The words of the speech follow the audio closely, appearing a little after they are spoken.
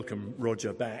Welcome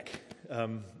Roger back.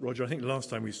 Roger, I think the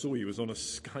last time we saw you was on a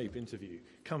Skype interview.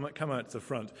 Come out to the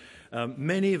front.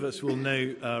 Many of us will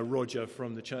know Roger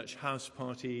from the church house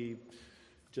party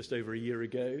just over a year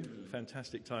ago.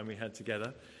 Fantastic time we had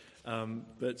together.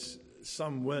 But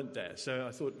some weren't there. So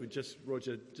I thought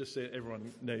Roger, just so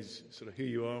everyone knows sort of who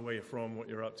you are, where you're from, what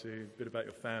you're up to, a bit about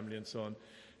your family and so on.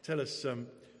 Tell us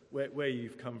where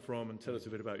you've come from and tell us a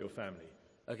bit about your family.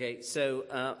 Okay, so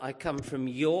I come from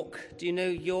York. Do you know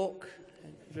York,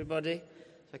 everybody?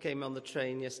 I came on the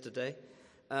train yesterday.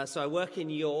 So I work in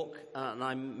York, and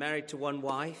I'm married to one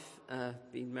wife,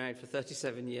 been married for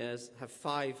 37 years, have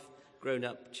 5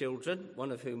 grown-up children,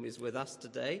 one of whom is with us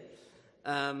today.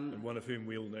 And one of whom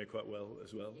we all know quite well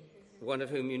as well. One of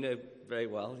whom you know very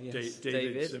well, yes.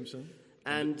 David Simpson.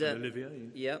 And Olivia.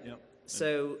 Yep.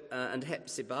 So, and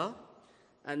Hepzibah.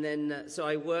 And then, so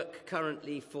I work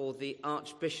currently for the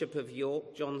Archbishop of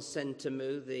York, John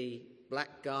Sentamu, the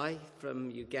black guy from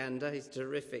Uganda. He's a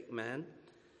terrific man.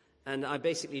 And I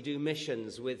basically do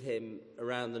missions with him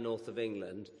around the north of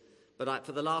England. But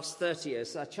for the last 30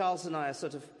 years, Charles and I are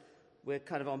we're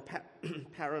kind of on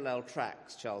parallel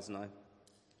tracks, Charles and I.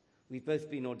 We've both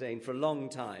been ordained for a long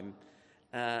time.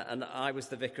 And I was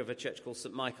the vicar of a church called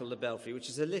St. Michael the Belfry, which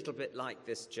is a little bit like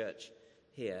this church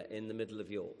here in the middle of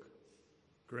York.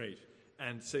 Great.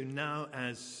 And so now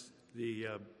as the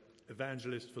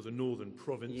evangelist for the Northern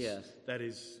Province, yes. That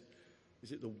is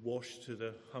it the Wash to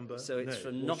the Humber? So it's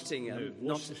from Nottingham.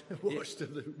 Wash to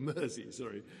the Mersey,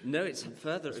 sorry. No, it's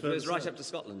further. It goes right up to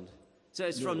Scotland. So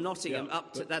it's from Nottingham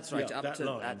up to, that's right, up to,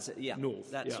 north.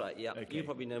 That's right, yeah. Okay. You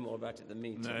probably know more about it than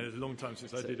me, Tim. No, it's a long time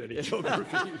since I did any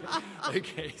geography.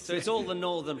 Okay. So it's all the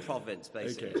Northern Province,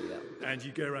 basically. Okay. Yeah. And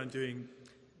you go around doing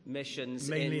missions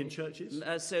mainly in churches?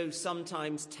 So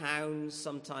sometimes towns,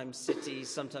 sometimes cities,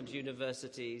 sometimes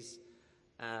universities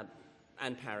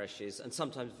and parishes, and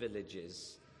sometimes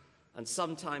villages. And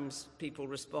sometimes people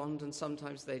respond and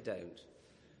sometimes they don't.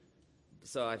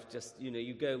 So I've just,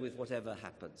 you go with whatever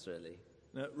happens, really.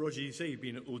 Now, Roger, you say you've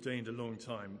been ordained a long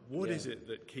time. What is it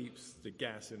that keeps the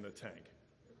gas in the tank?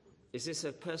 Is this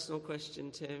a personal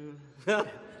question, Tim? I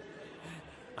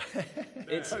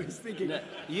was thinking, no,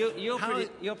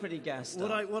 you're pretty gassed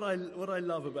up. What I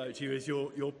love about you is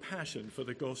your passion for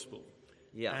the gospel.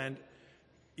 Yeah. And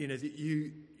that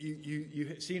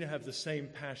you seem to have the same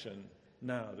passion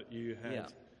now that you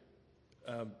had,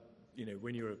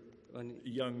 when you were a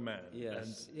young man.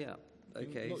 Yes. And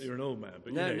okay. Not that you're an old man,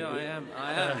 but no,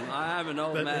 I am an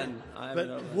old man.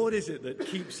 But what is it that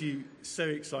keeps you so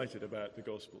excited about the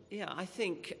gospel? Yeah, I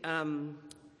think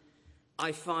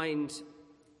I find.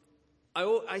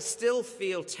 I still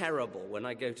feel terrible when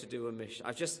I go to do a mission.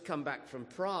 I've just come back from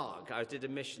Prague. I did a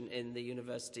mission in the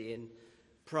university in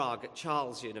Prague at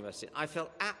Charles University. I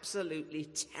felt absolutely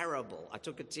terrible. I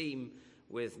took a team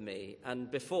with me and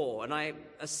I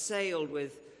assailed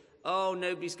with,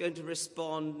 nobody's going to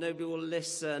respond, nobody will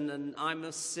listen, and I'm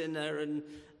a sinner and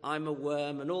I'm a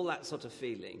worm and all that sort of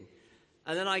feeling.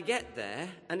 And then I get there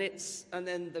and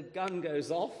then the gun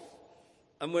goes off.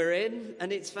 And we're in,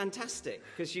 and it's fantastic,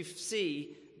 because you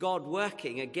see God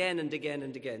working again and again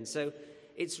and again. So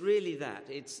it's really that.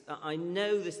 I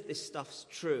know this stuff's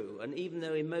true, and even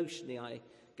though emotionally I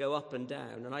go up and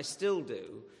down, and I still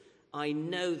do, I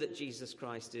know that Jesus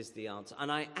Christ is the answer.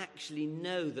 And I actually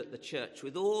know that the church,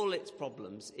 with all its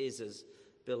problems, is, as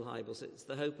Bill Hybels said, it's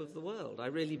the hope of the world. I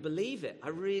really believe it. I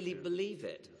really believe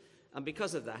it. And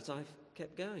because of that, I've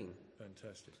kept going.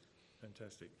 Fantastic.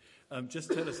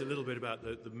 Just tell us a little bit about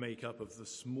the makeup of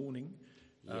this morning.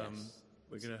 Yes.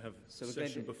 We're going to have a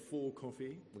session before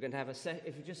coffee. We're going to have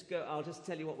if you just go, I'll just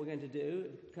tell you what we're going to do,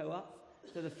 co-op.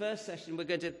 So the first session, we're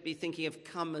going to be thinking of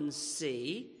come and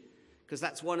see, because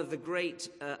that's one of the great,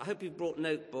 I hope you've brought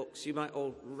notebooks. You might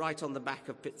all write on the back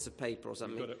of bits of paper or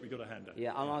something. We've got a handout.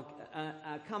 Yeah,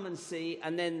 come and see,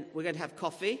 and then we're going to have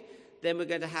coffee. Then we're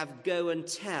going to have go and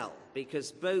tell,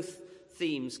 because both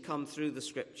themes come through the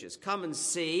scriptures. Come and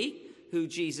see who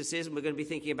Jesus is, and we're going to be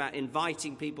thinking about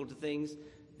inviting people to things,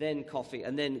 then coffee,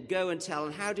 and then go and tell.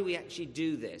 And how do we actually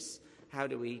do this? How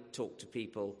do we talk to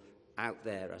people out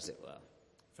there, as it were?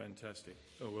 Fantastic.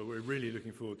 Well, we're really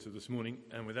looking forward to this morning,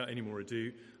 and without any more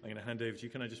ado, I'm going to hand over to you.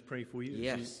 Can I just pray for you?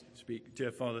 Yes. As you speak.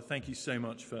 Dear Father, thank you so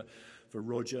much for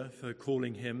Roger, for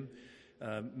calling him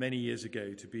many years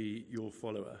ago to be your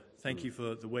follower. Thank you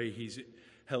for the way he's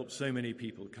helped so many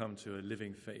people come to a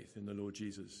living faith in the Lord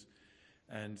Jesus.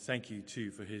 And thank you,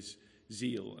 too, for his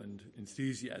zeal and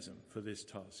enthusiasm for this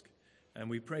task. And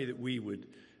we pray that we would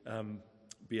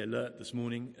be alert this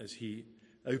morning as he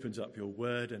opens up your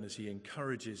word and as he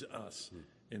encourages us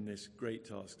in this great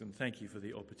task. And thank you for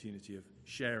the opportunity of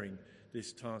sharing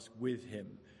this task with him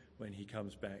when he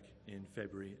comes back in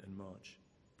February and March.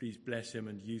 Please bless him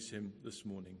and use him this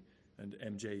morning, and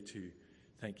MJ too.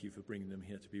 Thank you for bringing them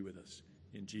here to be with us.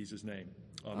 In Jesus' name,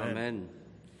 amen. Amen.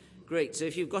 Great. So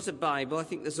if you've got a Bible, I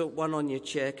think there's one on your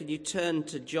chair. Can you turn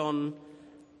to John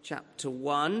chapter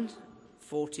 1,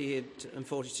 40 and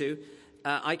 42?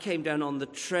 I came down on the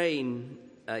train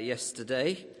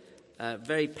yesterday, a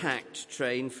very packed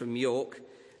train from York,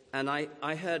 and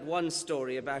I heard one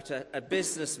story about a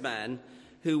businessman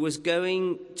who was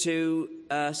going to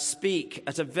speak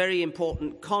at a very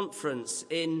important conference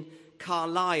in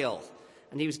Carlisle.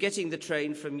 And he was getting the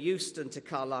train from Euston to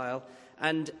Carlisle,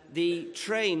 and the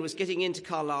train was getting into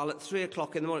Carlisle at 3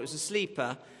 o'clock in the morning. It was a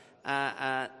sleeper,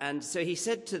 and so he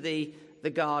said to the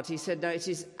guard, he said, "No, it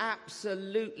is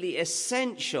absolutely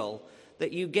essential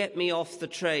that you get me off the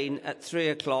train at 3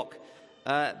 o'clock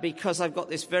because I've got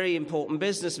this very important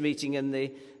business meeting." And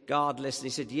the guard listened.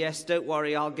 He said, "Yes, don't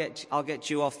worry, I'll get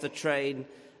you off the train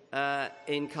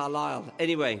in Carlisle."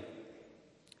 Anyway,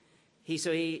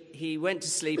 he went to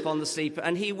sleep on the sleeper,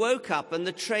 and he woke up, and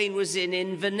the train was in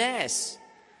Inverness.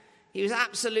 He was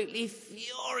absolutely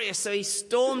furious, so he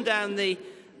stormed down the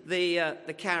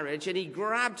carriage, and he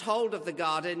grabbed hold of the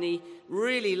guard, and he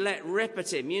really let rip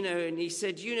at him, and he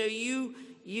said,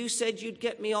 you said you'd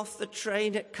get me off the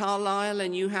train at Carlisle,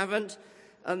 and you haven't.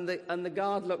 And the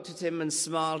guard looked at him and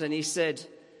smiled, and he said,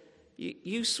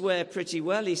 you swear pretty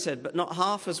well, he said, but not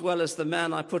half as well as the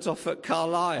man I put off at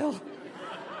Carlisle.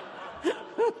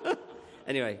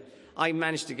 Anyway, I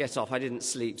managed to get off. I didn't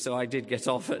sleep, so I did get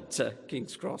off at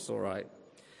King's Cross, all right.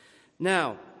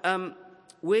 Now,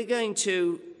 we're going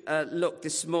to look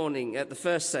this morning at the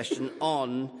first session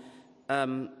on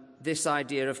this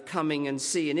idea of coming and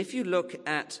see. And if you look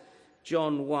at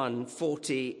John 1,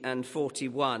 40 and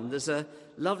 41, there's a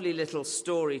lovely little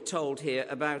story told here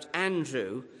about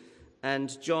Andrew.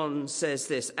 And John says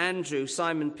this: Andrew,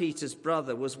 Simon Peter's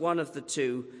brother, was one of the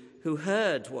two who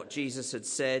heard what Jesus had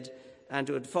said and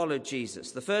who had followed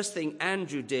Jesus. The first thing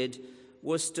Andrew did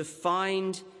was to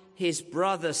find his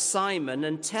brother Simon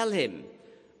and tell him,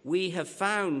 "We have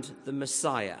found the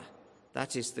Messiah,"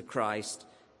 that is the Christ,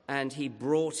 and he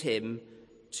brought him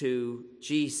to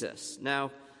Jesus.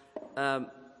 Now,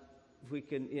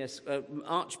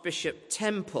 Archbishop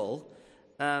Temple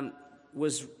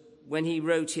was, when he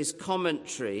wrote his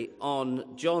commentary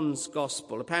on John's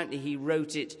Gospel, apparently he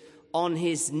wrote it on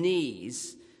his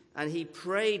knees, and he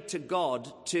prayed to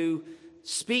God to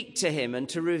speak to him and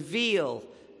to reveal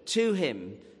to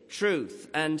him truth.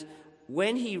 And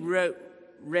when he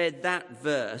read that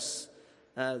verse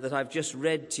that I've just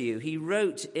read to you, he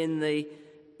wrote in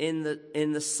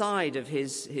the side of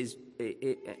his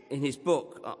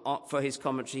book for his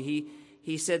commentary,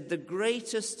 he said, "The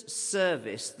greatest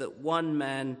service that one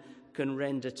man can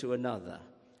render to another,"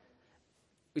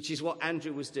 which is what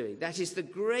Andrew was doing. That is the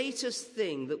greatest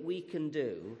thing that we can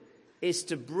do, is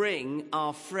to bring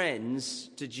our friends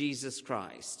to Jesus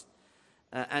Christ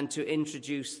and to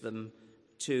introduce them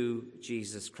to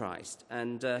Jesus Christ.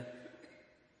 And the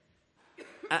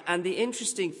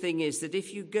interesting thing is that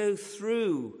if you go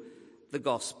through the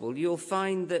gospel, you'll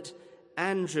find that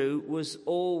Andrew was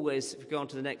always, if you go on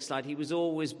to the next slide, he was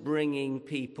always bringing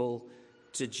people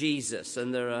to Jesus.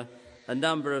 And there are a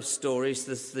number of stories.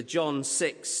 There's the John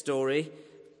 6 story,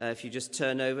 if you just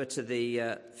turn over to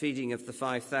the feeding of the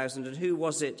 5,000. And who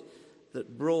was it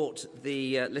that brought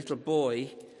the little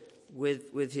boy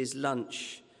with his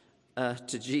lunch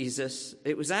to Jesus?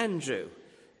 It was Andrew.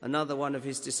 Another one of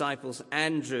his disciples,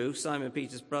 Andrew, Simon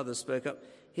Peter's brother, spoke up.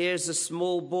 "Here's a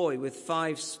small boy with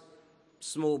 5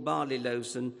 small barley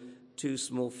loaves and 2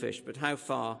 small fish, but how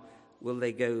far will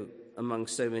they go among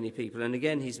so many people?" And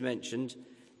again, he's mentioned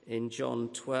in John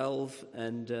 12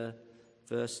 and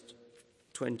verse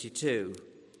 22.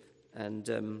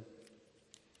 And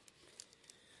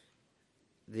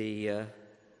they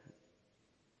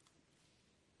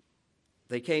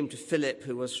came to Philip,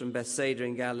 who was from Bethsaida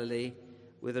in Galilee,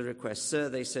 with a request. "Sir,"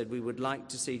 they said, "we would like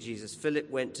to see Jesus." Philip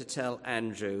went to tell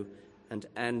Andrew, and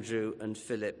Andrew and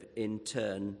Philip in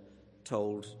turn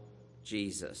told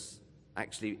Jesus.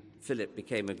 Actually, Philip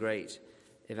became a great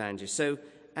evangelist. So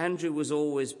Andrew was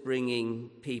always bringing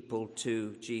people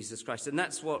to Jesus Christ, and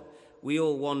that's what we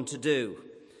all want to do.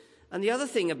 And the other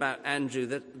thing about Andrew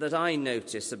that I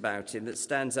notice about him that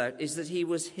stands out is that he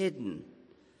was hidden.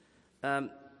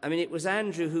 It was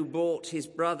Andrew who brought his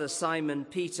brother Simon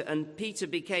Peter, and Peter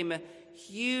became a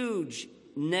huge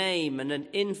name and an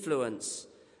influence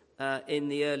in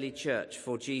the early church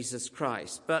for Jesus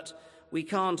Christ. But we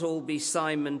can't all be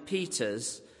Simon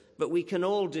Peters, but we can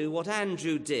all do what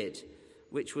Andrew did,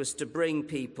 which was to bring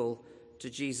people to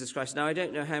Jesus Christ. Now, I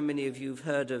don't know how many of you have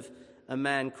heard of a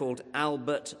man called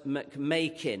Albert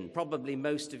McMakin. Probably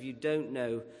most of you don't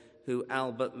know who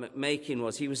Albert McMakin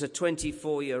was. He was a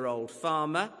 24-year-old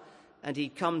farmer, and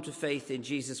he'd come to faith in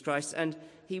Jesus Christ, and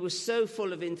he was so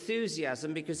full of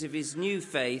enthusiasm because of his new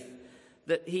faith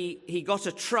that he got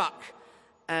a truck,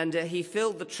 and he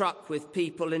filled the truck with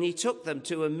people, and he took them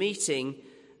to a meeting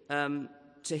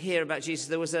to hear about Jesus.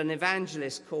 There was an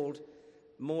evangelist called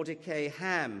Mordecai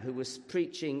Ham who was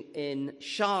preaching in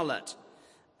Charlotte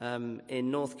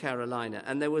in North Carolina,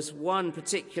 and there was one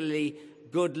particularly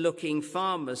good-looking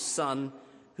farmer's son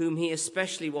whom he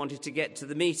especially wanted to get to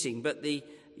the meeting, but the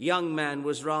young man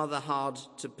was rather hard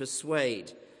to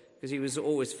persuade because he was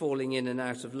always falling in and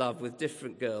out of love with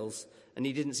different girls, and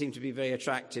he didn't seem to be very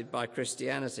attracted by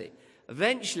Christianity.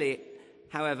 Eventually,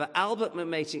 however, Albert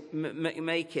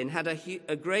McMakin had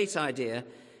a great idea.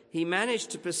 He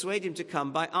managed to persuade him to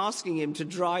come by asking him to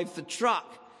drive the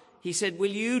truck. He said,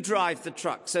 "Will you drive the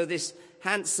truck?" So this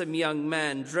handsome young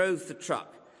man drove the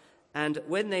truck. And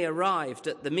when they arrived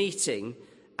at the meeting,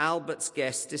 Albert's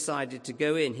guests decided to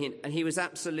go in, and he was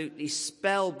absolutely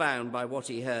spellbound by what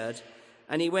he heard.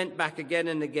 And he went back again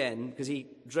and again because he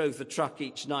drove the truck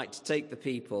each night to take the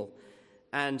people.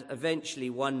 And eventually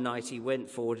one night he went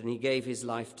forward and he gave his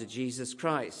life to Jesus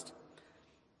Christ.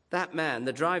 That man,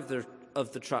 the driver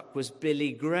of the truck, was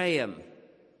Billy Graham.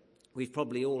 We've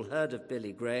probably all heard of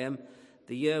Billy Graham.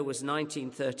 The year was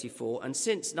 1934, and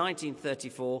since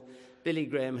 1934, Billy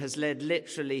Graham has led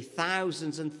literally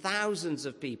thousands and thousands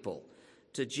of people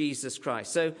to Jesus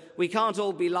Christ. So we can't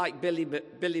all be like Billy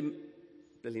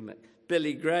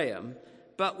Graham,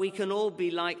 but we can all be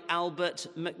like Albert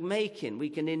McMakin. We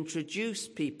can introduce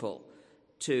people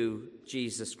to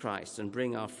Jesus Christ and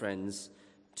bring our friends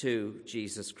to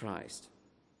Jesus Christ.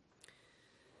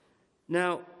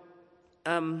 Now,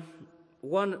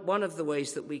 one of the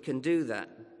ways that we can do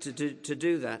that, to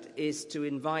do that, is to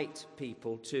invite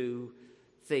people to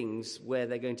things where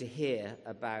they're going to hear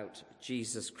about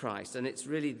Jesus Christ. And it's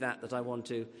really that I want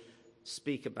to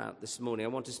speak about this morning. I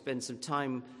want to spend some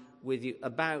time with you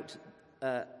about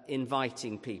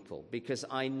inviting people, because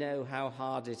I know how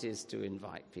hard it is to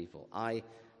invite people. I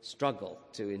struggle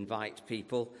to invite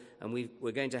people, and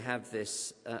we're going to have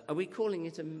this. Are we calling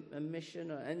it a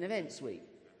mission or an events week?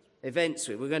 Events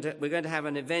week. We're going to have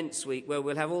an events week where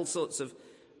we'll have all sorts of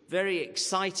very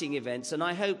exciting events, and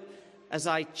I hope as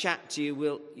I chat to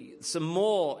you, some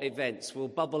more events will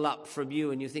bubble up from you,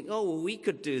 and you think, oh, well, we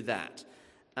could do that.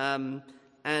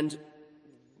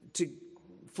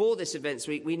 For this events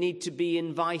week, we need to be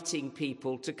inviting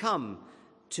people to come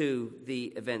to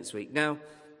the events week. Now,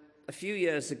 a few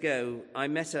years ago, I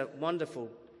met a wonderful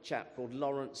chap called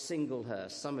Lawrence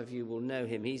Singlehurst. Some of you will know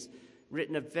him. He's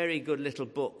written a very good little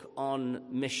book on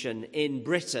mission in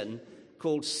Britain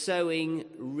called Sowing,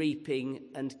 Reaping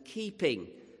and Keeping.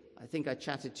 I think I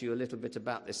chatted to you a little bit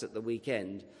about this at the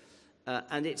weekend.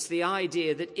 And it's the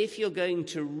idea that if you're going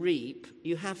to reap,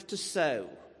 you have to sow.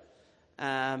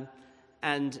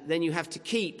 And then you have to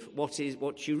keep what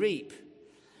you reap.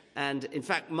 And in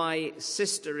fact, my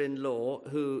sister-in-law,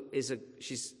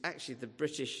 she's actually the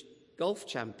British golf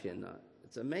champion.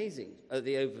 It's amazing.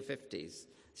 The over 50s.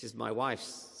 She's my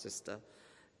wife's sister.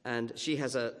 And she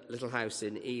has a little house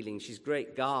in Ealing. She's a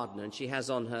great gardener, and she has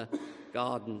on her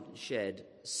garden shed,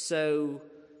 sow,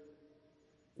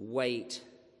 wait,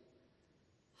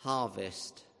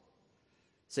 harvest.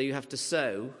 So you have to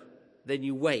sow, then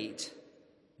you wait,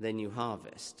 then you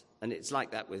harvest. And it's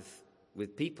like that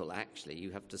with people, actually.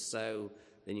 You have to sow,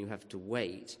 then you have to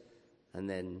wait, and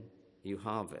then you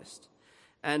harvest.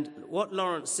 And what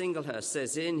Lawrence Singlehurst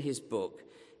says in his book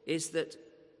is that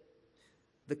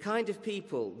the kind of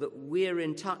people that we're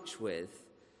in touch with,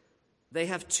 they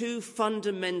have two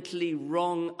fundamentally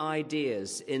wrong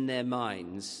ideas in their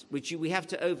minds, which we have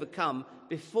to overcome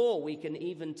before we can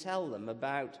even tell them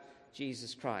about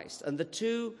Jesus Christ. And the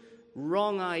two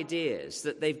wrong ideas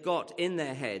that they've got in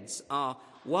their heads are,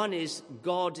 one is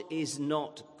God is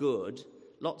not good.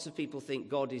 Lots of people think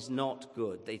God is not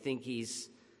good. They think he's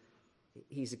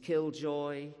a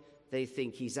killjoy. They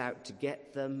think he's out to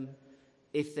get them.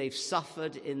 If they've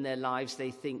suffered in their lives,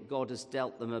 they think God has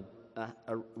dealt them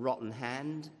a rotten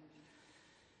hand.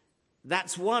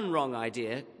 That's one wrong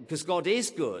idea, because God is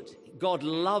good. God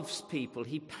loves people.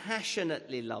 He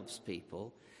passionately loves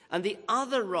people. And the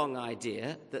other wrong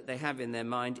idea that they have in their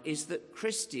mind is that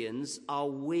Christians are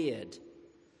weird.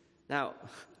 Now,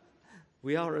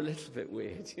 we are a little bit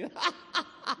weird.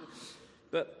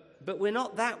 But we're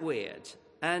not that weird.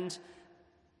 And,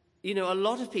 a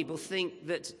lot of people think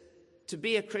that to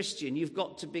be a Christian, you've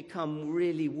got to become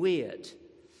really weird.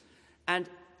 And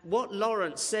what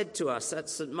Lawrence said to us at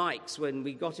St. Mike's when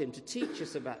we got him to teach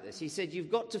us about this, he said,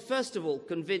 you've got to first of all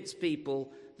convince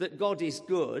people that God is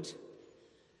good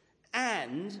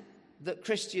and that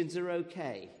Christians are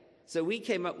okay. So we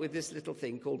came up with this little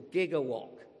thing called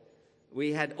Gigawalk.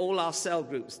 We had all our cell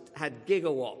groups had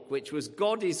Gigawalk, which was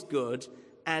God is good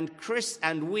and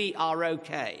we are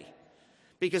okay.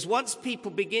 Because once people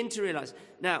begin to realize,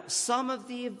 now some of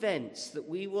the events that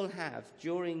we will have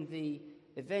during the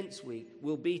events week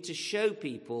will be to show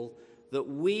people that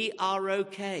we are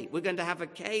okay. We're going to have a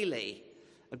ceilidh,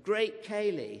 a great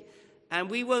ceilidh, and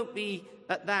we won't be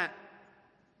at that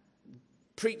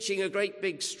preaching a great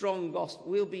big strong gospel.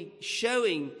 We'll be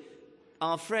showing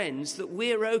our friends that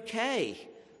we're okay,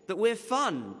 that we're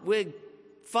fun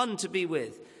to be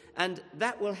with, and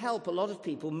that will help a lot of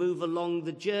people move along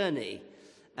the journey.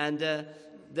 And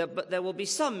but there will be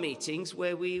some meetings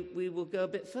where we will go a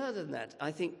bit further than that.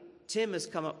 I think Tim has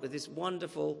come up with this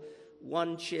wonderful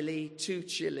 1 Chile, 2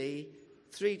 Chile,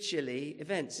 3 Chile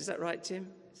events. Is that right, Tim?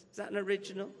 Is that an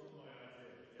original?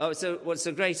 Oh, so well, it's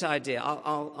a great idea.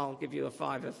 I'll give you a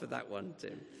 £5 for that one,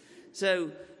 Tim.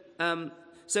 So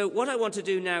what I want to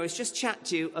do now is just chat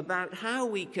to you about how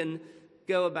we can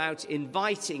go about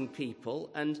inviting people,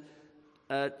 and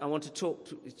I want to talk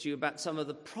to you about some of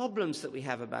the problems that we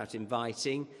have about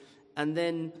inviting, and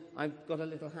then I've got a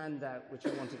little handout which I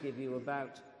want to give you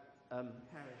about parish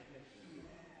mission.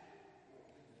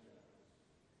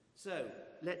 So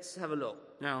let's have a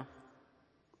look. Now,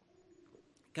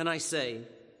 can I say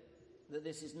that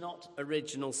this is not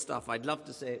original stuff? I'd love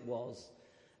to say it was.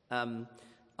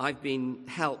 I've been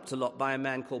helped a lot by a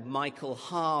man called Michael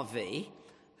Harvey,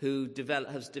 who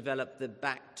has developed the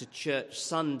Back to Church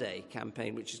Sunday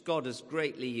campaign, which God has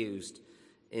greatly used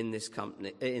in this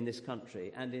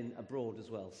country and abroad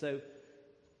as well. So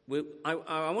I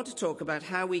want to talk about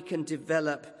how we can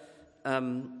develop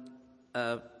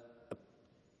a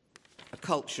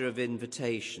culture of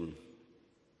invitation.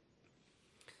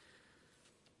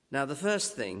 Now, the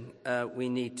first thing we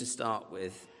need to start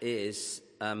with is,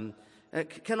 can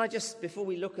I just, before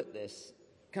we look at this,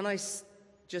 can I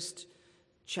just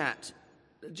chat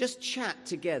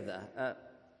together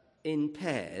in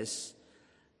pairs?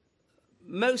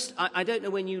 I don't know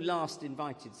when you last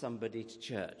invited somebody to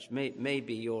church.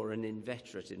 Maybe you're an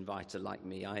inveterate inviter like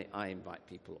me. I invite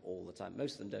people all the time.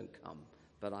 Most of them don't come,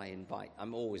 but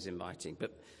I'm always inviting.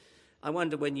 But I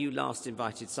wonder when you last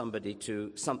invited somebody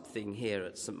to something here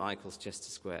at St. Michael's,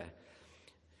 Chester Square.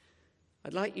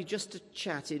 I'd like you just to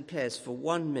chat in pairs for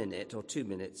 1 minute or 2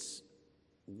 minutes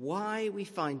why we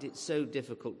find it so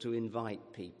difficult to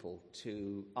invite people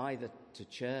to either to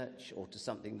church or to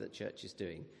something that church is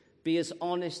doing. Be as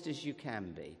honest as you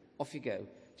can be. Off you go,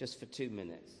 just for 2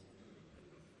 minutes.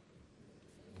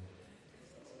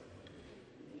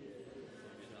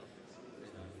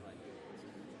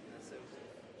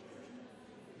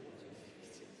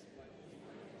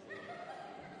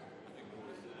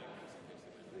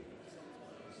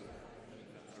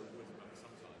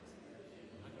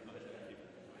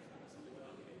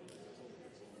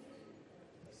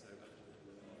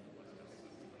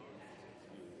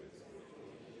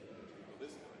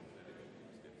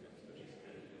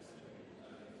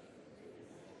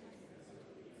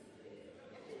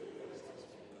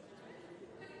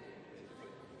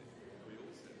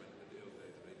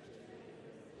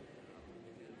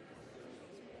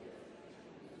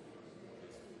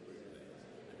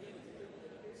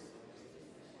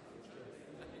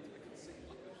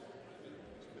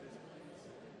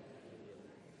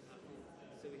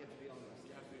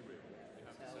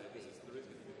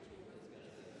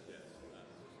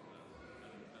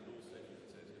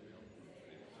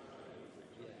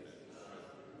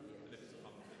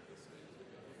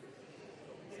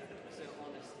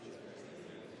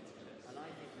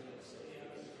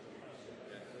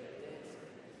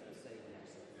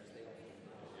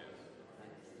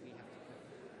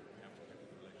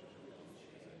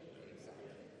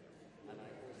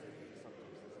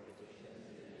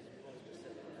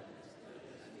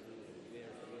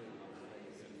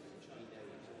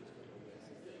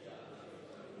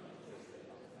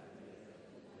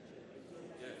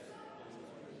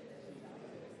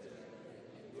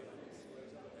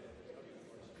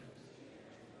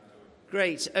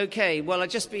 Great. Okay. Well, I'd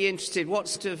just be interested. What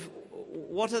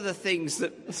are the things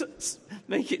that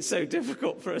make it so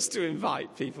difficult for us to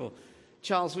invite people?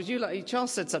 Charles,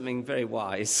 Charles said something very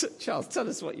wise. Charles, tell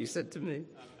us what you said to me.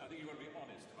 I think you've got to be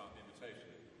honest about the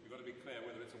invitation. You've got to be clear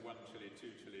whether it's a 1 chili, 2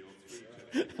 chili, or 3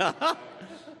 chili.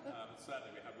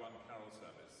 Certainly, we had one carol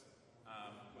service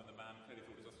when the man clearly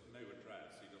thought it was just no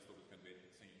address. He just thought it was going to be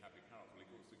singing happy carols. Well,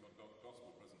 of course, we got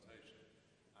gospel presentation.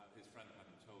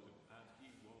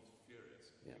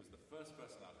 He was the first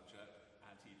person out of church,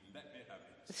 and he let me have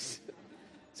it.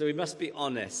 So we must be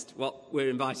honest what we're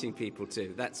inviting people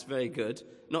to. That's very good.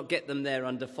 Not get them there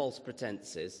under false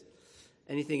pretenses.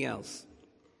 Anything else?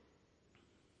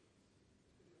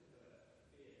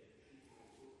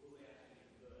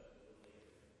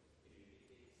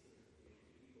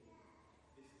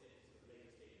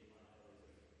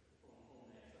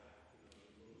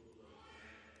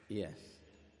 Yes.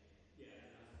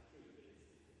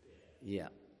 Yeah.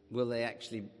 Will they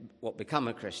actually become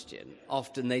a Christian?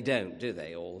 Often they don't, do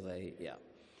they? Or they, yeah.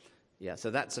 Yeah,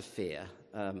 so that's a fear.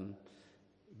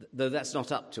 Though that's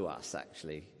not up to us,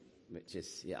 actually, which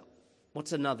is, yeah.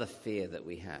 What's another fear that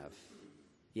we have?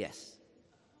 Yes.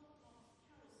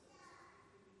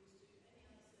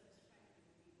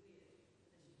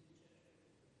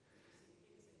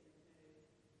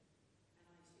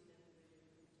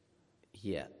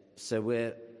 Yeah, so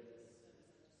we're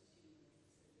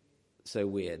so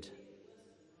weird.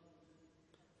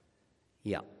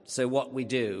 Yeah, so what we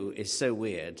do is so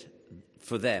weird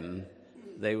for them,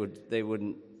 they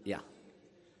wouldn't, yeah.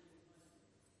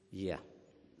 Yeah,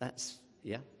 that's,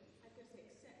 yeah. I've got to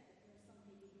accept that there are some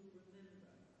people who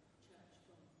remember church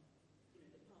from,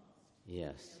 the past.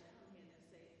 Yes. They'll come here and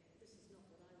they'll say, this is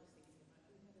not what I was thinking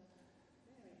about.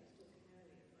 Mary was talking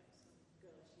earlier about some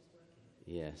girl she's working with.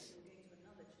 Yes. We're going to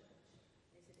another church.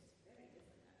 They said it's very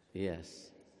different, actually. Yes.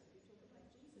 We talk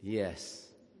about Jesus. Yes.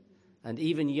 And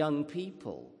even young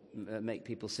people make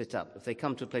people sit up. If they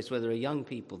come to a place where there are young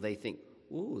people, they think,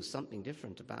 ooh, something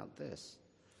different about this.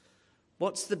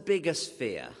 What's the biggest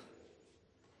fear?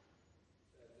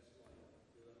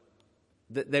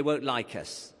 That they won't like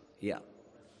us. Yeah.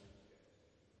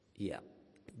 Yeah.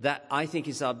 That, I think,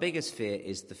 is our biggest fear,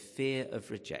 is the fear of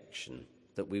rejection,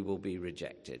 that we will be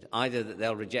rejected. Either that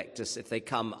they'll reject us if they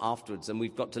come afterwards and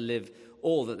we've got to live,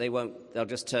 or that they'll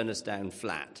just turn us down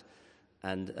flat.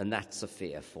 And that's a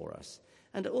fear for us.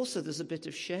 And also there's a bit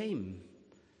of shame.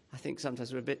 I think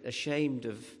sometimes we're a bit ashamed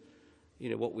of,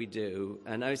 what we do.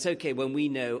 And it's okay when we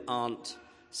know Aunt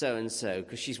so-and-so,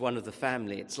 because she's one of the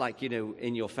family. It's like,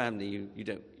 in your family,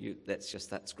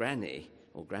 that's Granny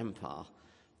or Grandpa.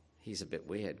 He's a bit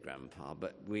weird, Grandpa,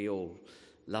 but we all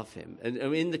love him. And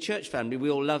in the church family,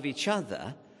 we all love each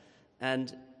other,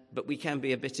 but we can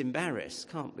be a bit embarrassed,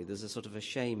 can't we? There's a sort of a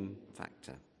shame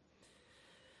factor.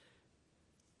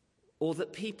 Or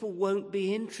that people won't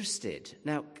be interested.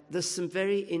 Now, there's some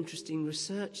very interesting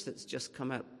research that's just come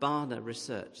out, Barna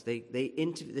research. They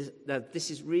interviewed this. Now,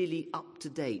 this is really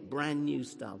up-to-date, brand new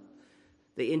stuff.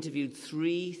 They interviewed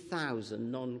 3,000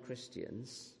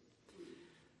 non-Christians,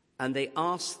 and they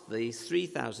asked these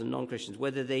 3,000 non-Christians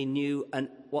whether they knew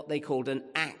what they called an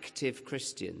active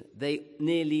Christian. They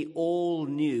nearly all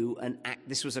knew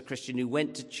this was a Christian who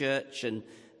went to church and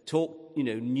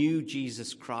knew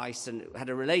Jesus Christ and had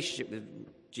a relationship with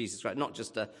Jesus Christ, not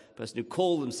just a person who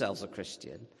called themselves a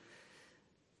Christian.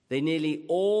 They nearly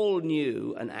all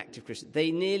knew an active Christian.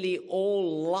 They nearly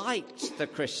all liked the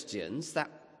Christians.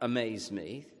 That amazed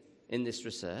me in this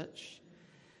research.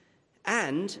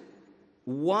 And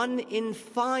 1 in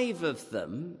 5 of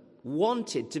them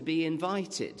wanted to be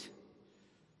invited.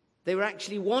 They were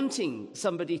actually wanting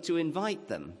somebody to invite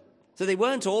them. So they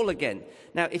weren't all again.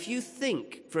 Now, if you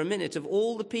think for a minute of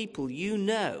all the people you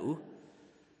know,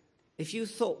 if you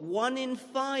thought 1 in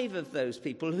 5 of those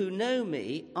people who know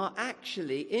me are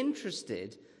actually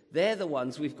interested, they're the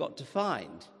ones we've got to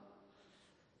find.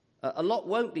 A lot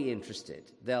won't be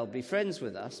interested. They'll be friends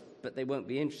with us, but they won't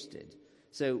be interested.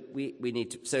 So we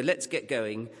need to. So let's get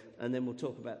going, and then we'll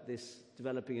talk about this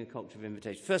developing a culture of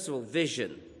invitation. First of all,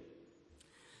 vision.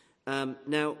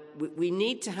 Now, we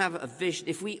need to have a vision.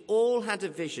 If we all had a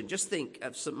vision, just think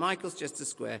of St. Michael's Chester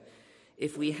Square,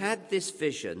 if we had this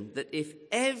vision that if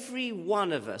every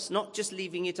one of us, not just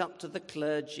leaving it up to the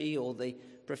clergy or the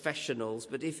professionals,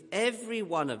 but if every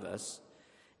one of us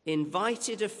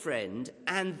invited a friend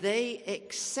and they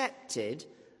accepted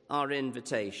our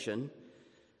invitation,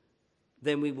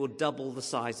 then we will double the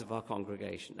size of our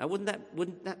congregation. Now,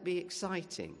 wouldn't that be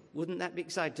exciting? Wouldn't that be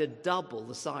exciting to double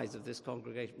the size of this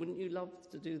congregation? Wouldn't you love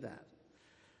to do that?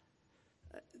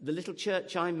 The little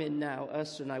church I'm in now,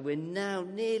 Ursula and I, we're now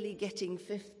nearly getting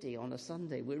 50 on a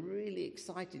Sunday. We're really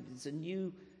excited. It's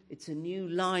a new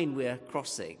line we're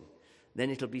crossing. Then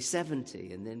it'll be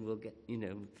 70, and then we'll get,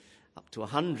 up to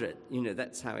 100.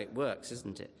 That's how it works,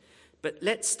 isn't it? But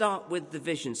let's start with the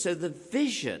vision. So the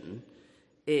vision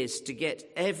is to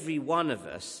get every one of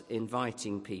us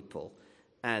inviting people,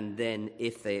 and then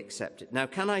if they accept it. Now,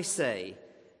 can I say,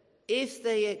 if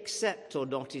they accept or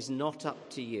not is not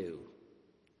up to you.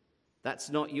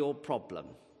 That's not your problem.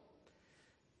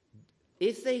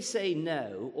 If they say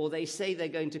no, or they say they're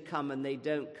going to come and they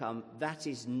don't come, that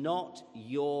is not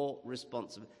your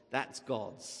responsibility. That's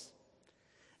God's.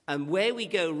 And where we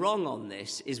go wrong on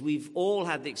this is we've all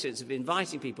had the experience of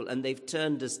inviting people and they've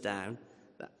turned us down.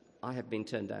 I have been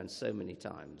turned down so many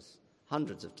times,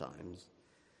 hundreds of times,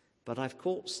 but I've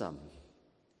caught some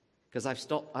because I've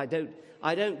stopped. I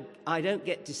don't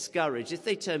get discouraged if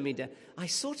they turn me down. I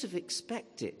sort of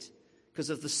expect it. Because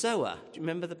of the sower. Do you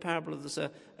remember the parable of the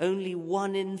sower? Only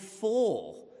 1 in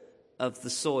 4 of the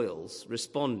soils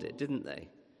responded, didn't they?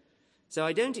 So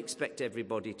I don't expect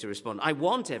everybody to respond. I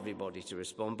want everybody to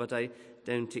respond, but I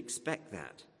don't expect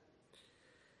that.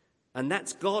 And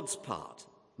that's God's part.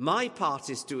 My part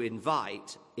is to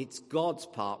invite. It's God's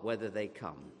part whether they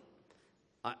come.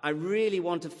 I really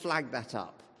want to flag that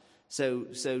up. So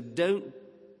don't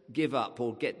give up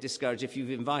or get discouraged if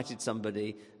you've invited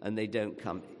somebody and they don't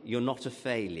come. You're not a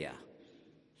failure.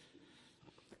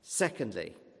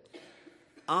 Secondly,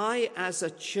 I, as a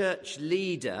church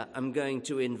leader, am going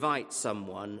to invite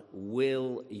someone.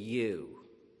 Will you?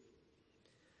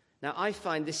 Now, I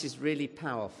find this is really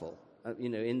powerful.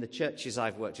 In the churches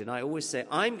I've worked in, I always say,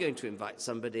 I'm going to invite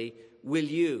somebody. Will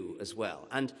you as well?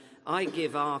 And I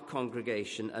give our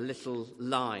congregation a little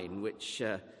line which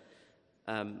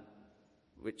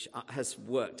has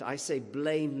worked. I say,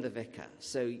 blame the vicar.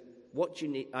 So what you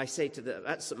need, I say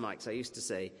at St. Mike's, I used to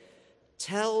say,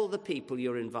 tell the people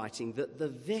you're inviting that the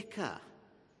vicar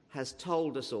has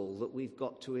told us all that we've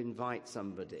got to invite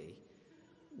somebody.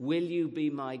 Will you be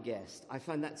my guest? I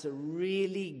find that's a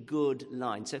really good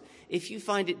line. So if you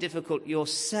find it difficult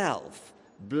yourself,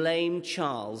 blame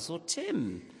Charles or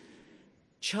Tim.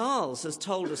 Charles has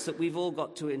told us that we've all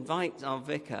got to invite our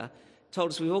vicar,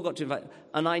 told us we've all got to invite,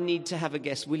 and I need to have a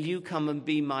guest. Will you come and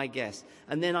be my guest?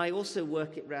 And then I also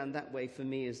work it round that way for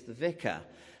me as the vicar,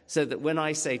 so that when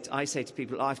I say to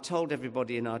people, I've told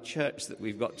everybody in our church that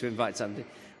we've got to invite somebody.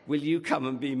 Will you come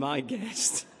and be my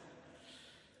guest?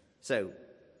 So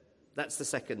that's the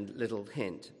second little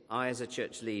hint. I, as a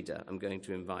church leader, am going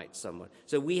to invite someone.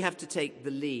 So we have to take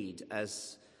the lead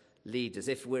as leaders.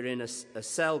 If we're in a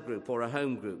cell group or a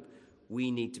home group,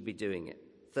 we need to be doing it.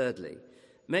 Thirdly,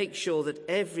 make sure that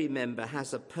every member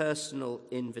has a personal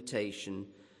invitation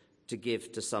to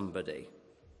give to somebody.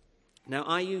 Now,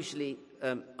 I usually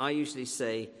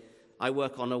say I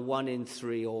work on a 1 in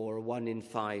 3 or a 1 in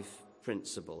 5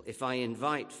 principle. If I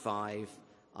invite 5,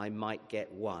 I might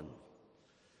get 1.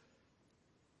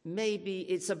 Maybe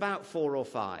it's about 4 or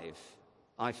 5,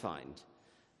 I find.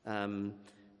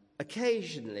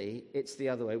 Occasionally, it's the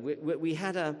other way. We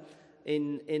had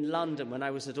in London, when I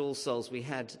was at All Souls, we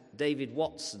had David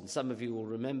Watson. Some of you will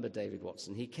remember David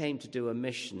Watson. He came to do a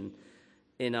mission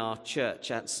in our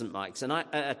church at St. Mike's and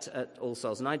at All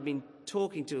Souls. And I'd been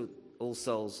talking to All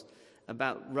Souls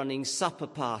about running supper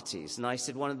parties. And I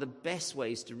said one of the best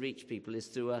ways to reach people is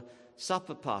through a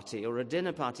supper party or a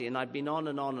dinner party. And I'd been on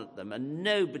at them, and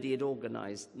nobody had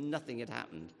organised. Nothing had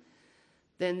happened.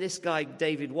 Then this guy,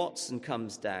 David Watson,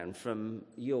 comes down from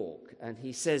York, and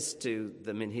he says to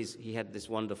them, he had this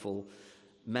wonderful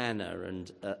manner,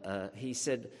 and he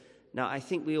said, now, I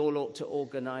think we all ought to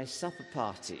organise supper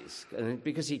parties. And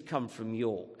because he'd come from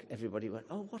York, everybody went,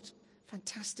 oh, what a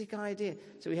fantastic idea.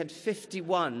 So we had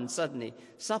 51, suddenly,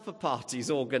 supper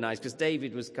parties organised, because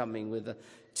David was coming with a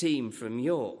team from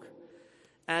York.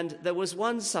 And there was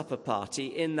one supper party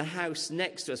in the house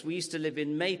next to us. We used to live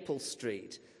in Maple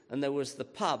Street, and there was the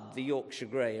pub, the Yorkshire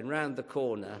Grey, and round the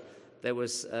corner there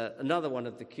was another one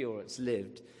of the curates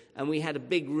lived. And we had a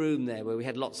big room there where we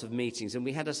had lots of meetings, and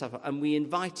we had a supper, and we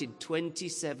invited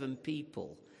 27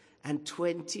 people. And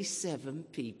 27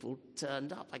 people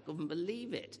turned up. I couldn't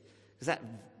believe it, because that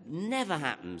never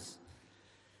happens.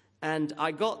 And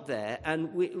I got there,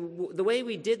 and the way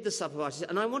we did the supper parties,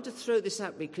 and I want to throw this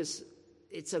out because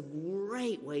it's a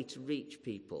great way to reach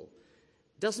people.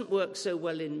 Doesn't work so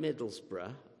well in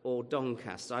Middlesbrough or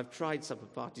Doncaster. I've tried supper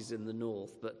parties in the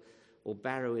north, or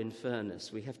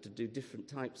Barrow-in-Furness. We have to do different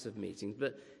types of meetings,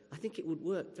 but I think it would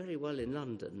work very well in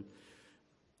London.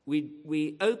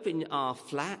 We open our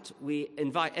flat, we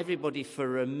invite everybody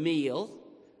for a meal,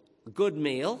 a good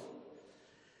meal,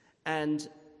 and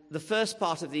the first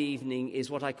part of the evening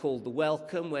is what I call the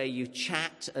welcome, where you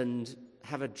chat and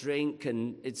have a drink,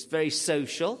 and it's very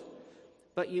social.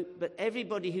 But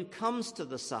everybody who comes to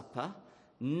the supper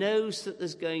knows that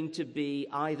there's going to be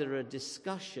either a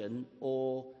discussion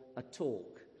or a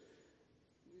talk.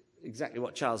 Exactly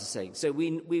what Charles is saying. So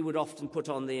we would often put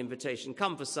on the invitation,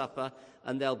 come for supper,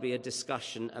 and there'll be a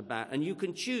discussion about, and you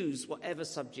can choose whatever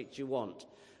subject you want.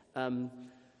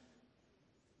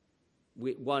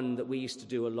 one that we used to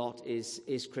do a lot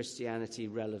is Christianity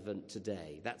relevant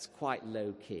today? That's quite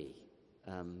low key.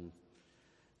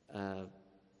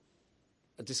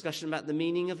 A discussion about the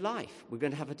meaning of life. We're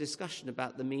going to have a discussion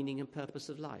about the meaning and purpose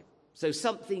of life. So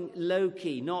something low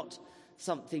key, not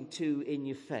something too in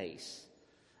your face.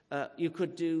 You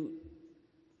could do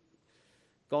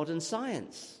God and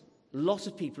science. A lot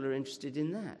of people are interested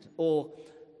in that. Or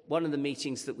one of the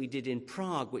meetings that we did in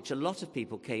Prague, which a lot of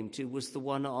people came to, was the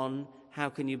one on how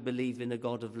can you believe in a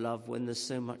God of love when there's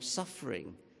so much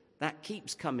suffering? That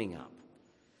keeps coming up.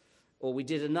 Or we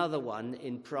did another one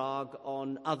in Prague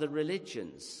on other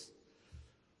religions.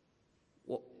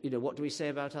 What do we say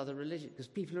about other religions? Because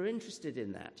people are interested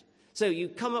in that. So you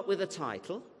come up with a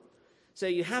title. So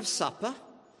you have supper,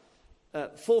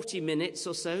 40 minutes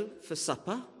or so for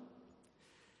supper.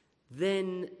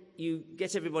 Then you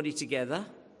get everybody together,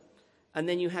 and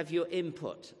then you have your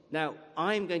input. Now,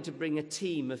 I'm going to bring a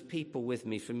team of people with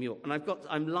me from York, and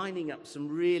I'm lining up some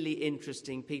really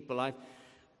interesting people.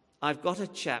 I've got a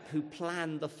chap who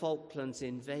planned the Falklands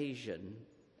invasion.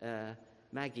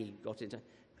 Maggie got it.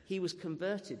 He was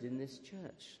converted in this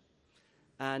church.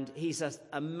 And he's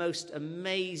a most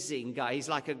amazing guy. He's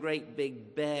like a great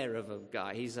big bear of a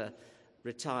guy. He's a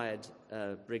retired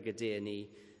brigadier, and he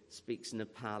speaks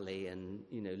Nepali and,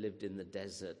 lived in the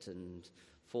desert and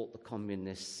fought the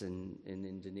communists in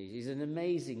Indonesia. He's an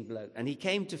amazing bloke. And he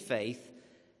came to faith.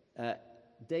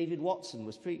 David Watson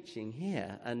was preaching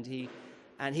here, and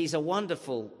he's a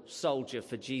wonderful soldier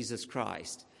for Jesus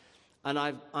Christ. And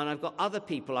I've got other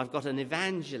people. I've got an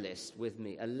evangelist with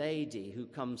me, a lady who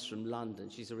comes from London.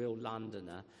 She's a real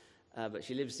Londoner, but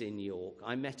she lives in York.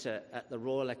 I met her at the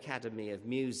Royal Academy of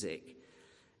Music,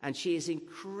 and she is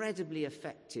incredibly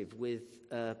effective with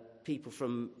people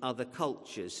from other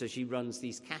cultures. So she runs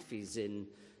these cafes in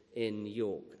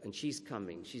York, and she's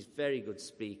coming. She's a very good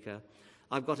speaker.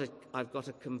 I've got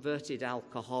a converted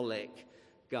alcoholic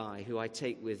guy who I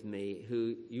take with me,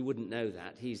 who you wouldn't know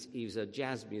that. He was a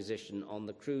jazz musician on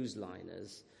the cruise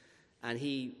liners, and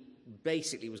he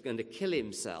basically was going to kill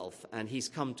himself, and he's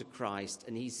come to Christ,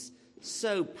 and he's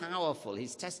so powerful.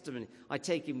 His testimony, I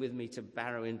take him with me to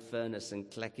Barrow-in-Furness and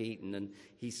Cleckheaton, and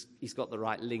he's got the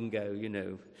right lingo,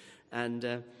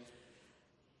 and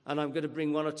I'm going to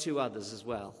bring one or two others as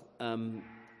well.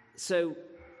 So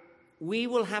we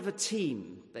will have a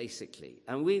team, basically,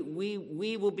 and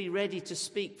we will be ready to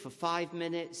speak for 5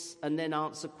 minutes and then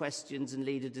answer questions and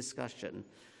lead a discussion.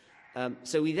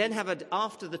 So we then have,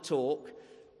 after the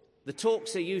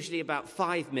talks are usually about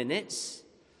 5 minutes,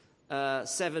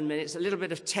 7 minutes, a little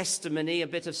bit of testimony, a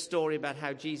bit of story about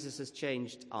how Jesus has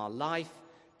changed our life.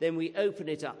 Then we open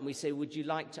it up and we say, would you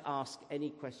like to ask any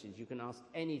questions? You can ask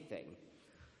anything.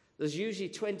 There's usually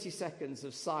 20 seconds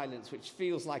of silence, which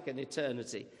feels like an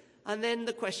eternity. And then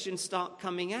the questions start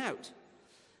coming out.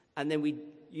 And then we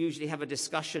usually have a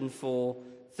discussion for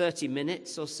 30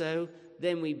 minutes or so.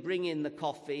 Then we bring in the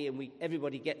coffee, and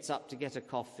everybody gets up to get a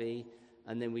coffee,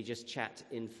 and then we just chat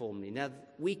informally. Now,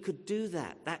 we could do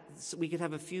that. We could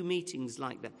have a few meetings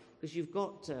like that, because you've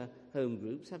got home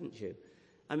groups, haven't you?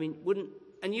 I mean,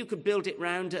 and you could build it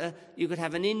round, you could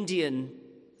have an Indian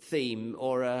theme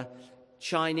or a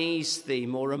Chinese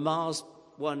theme, or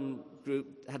one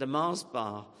group had a Mars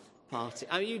bar party.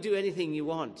 I mean, you do anything you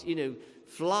want.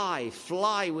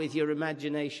 Fly with your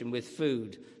imagination with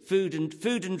food. Food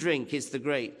and drink is the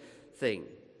great thing.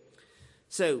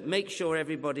 So make sure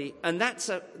everybody, and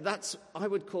I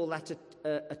would call that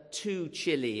a 2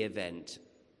 chili event.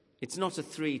 It's not a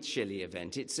 3 chili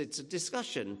event. It's a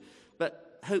discussion,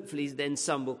 but hopefully then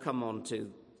some will come on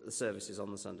to the services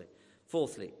on the Sunday.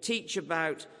 Fourthly, teach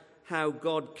about how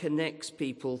God connects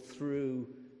people through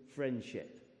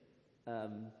friendship.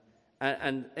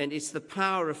 And it's the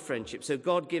power of friendship. So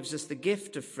God gives us the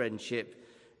gift of friendship,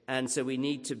 and so we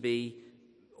need to be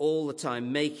all the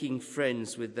time making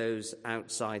friends with those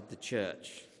outside the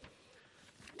church.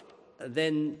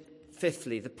 Then,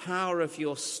 fifthly, the power of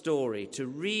your story, to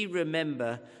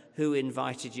remember who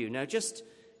invited you. Now, just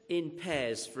in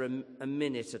pairs for a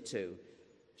minute or two,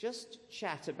 just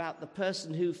chat about the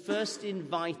person who first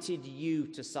invited you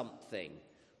to something.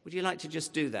 Would you like to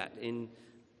just do that in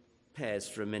pairs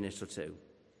for a minute or two?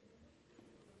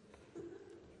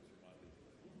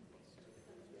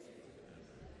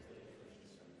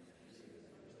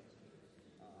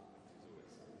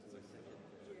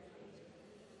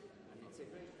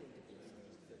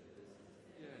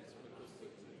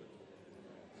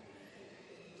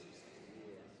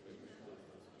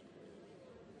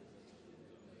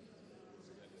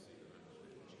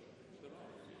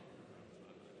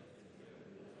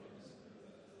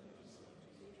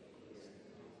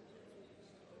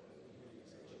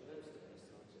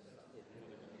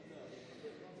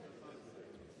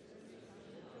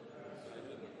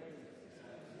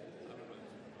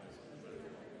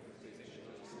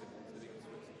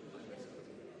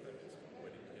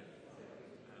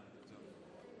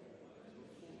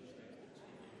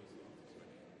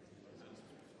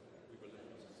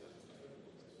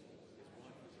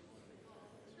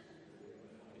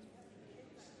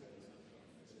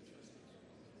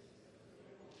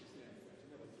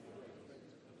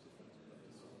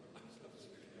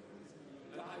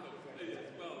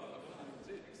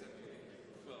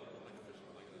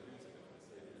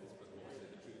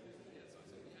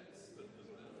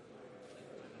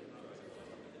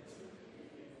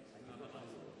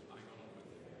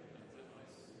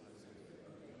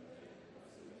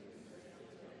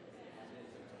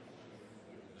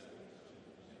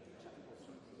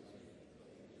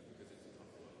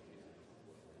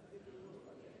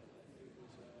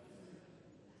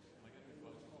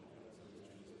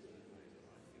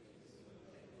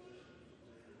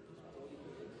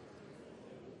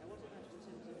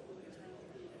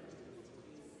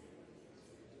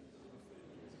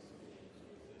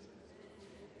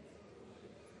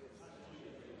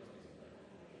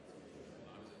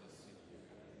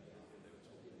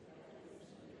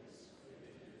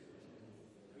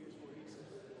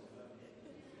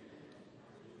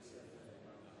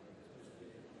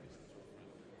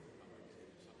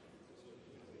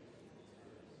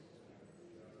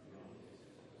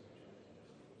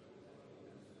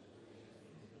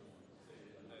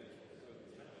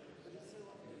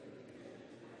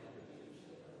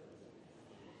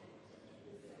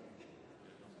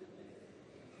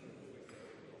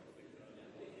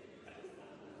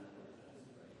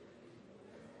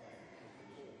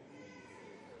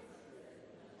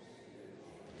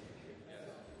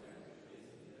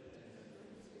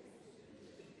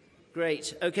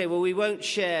 Great. Okay, well, we won't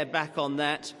share back on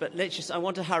that, but I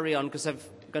want to hurry on because I'm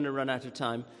going to run out of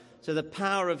time. So the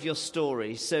power of your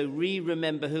story. So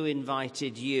remember who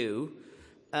invited you.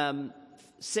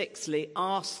 Sixthly,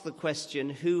 ask the question,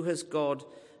 who has God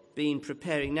been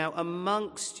preparing? Now,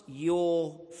 amongst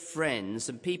your friends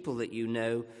and people that you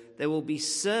know, there will be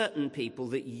certain people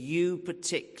that you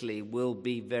particularly will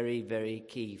be very, very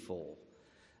key for.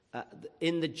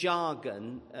 In the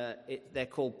jargon, they're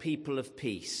called people of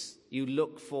peace. You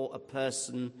look for a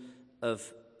person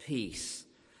of peace.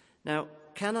 Now,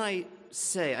 can I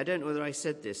say, I don't know whether I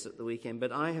said this at the weekend,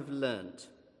 but I have learnt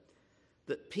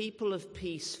that people of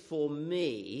peace for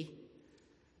me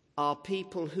are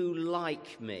people who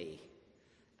like me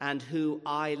and who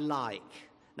I like.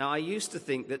 Now, I used to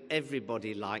think that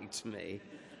everybody liked me,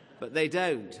 but they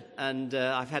don't, and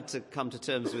I've had to come to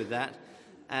terms with that.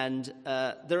 And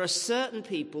there are certain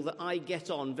people that I get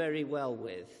on very well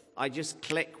with. I just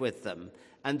click with them,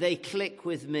 and they click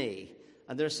with me.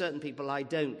 And there are certain people I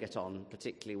don't get on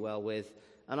particularly well with,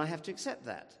 and I have to accept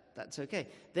that. That's okay.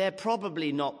 They're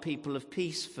probably not people of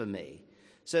peace for me.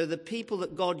 So the people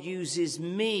that God uses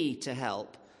me to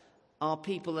help are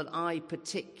people that I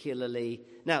particularly...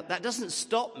 Now, that doesn't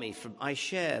stop me from... I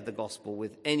share the gospel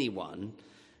with anyone,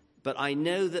 but I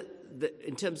know that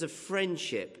in terms of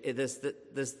friendship,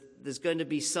 there's going to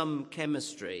be some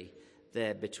chemistry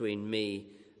there between me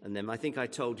and them. I think I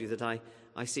told you that I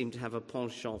seem to have a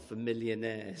penchant for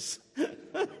millionaires.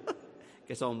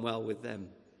 Get on well with them.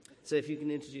 So if you can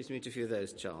introduce me to a few of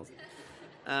those, Charles.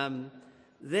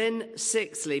 Then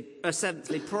seventhly,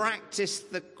 practice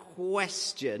the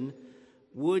question,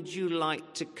 would you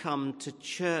like to come to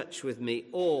church with me?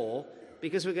 Or,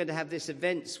 because we're going to have this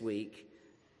events week,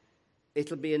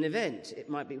 it'll be an event. It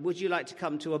might be, would you like to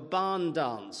come to a barn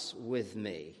dance with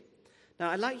me? Now,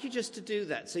 I'd like you just to do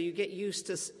that so you get used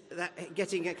to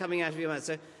that coming out of your mouth.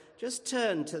 So just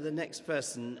turn to the next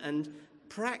person and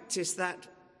practice that,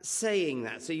 saying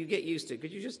that, so you get used to it.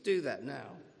 Could you just do that now?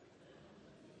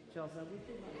 Charles,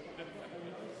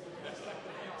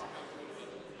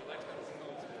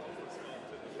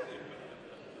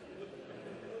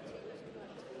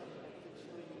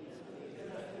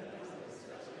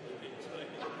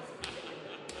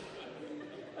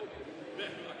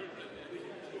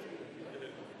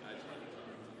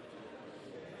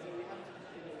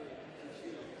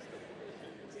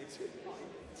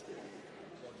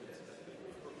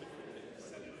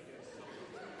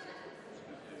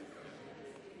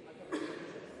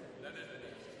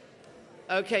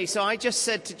 Okay, so I just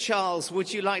said to Charles,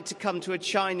 would you like to come to a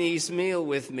Chinese meal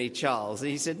with me, Charles? And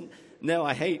he said, no,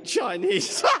 I hate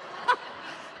Chinese.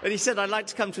 But he said, I'd like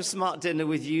to come to a smart dinner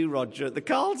with you, Roger, at the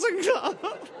Carlton Club.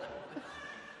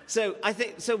 So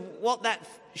what that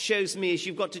shows me is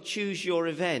you've got to choose your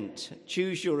event.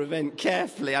 Choose your event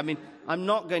carefully. I mean, I'm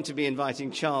not going to be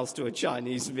inviting Charles to a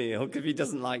Chinese meal because he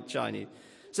doesn't like Chinese.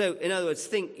 So, in other words,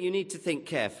 you need to think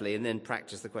carefully and then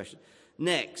practice the question.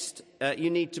 Next,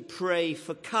 you need to pray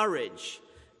for courage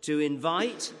to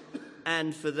invite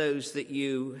and for those that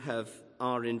you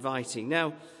are inviting.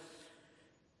 Now,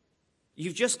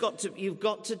 you've got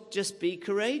to just be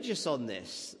courageous on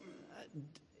this.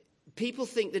 People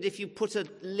think that if you put a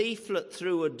leaflet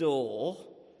through a door,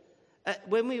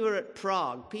 when we were at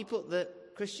Prague, the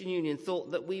Christian Union thought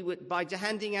that we would, by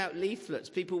handing out leaflets,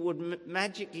 people would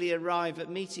magically arrive at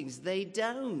meetings. They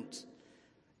don't.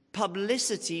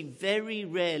 Publicity very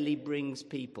rarely brings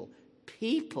people.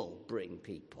 People bring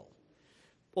people.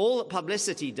 All that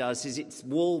publicity does is it's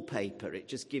wallpaper. It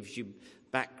just gives you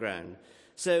background.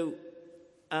 So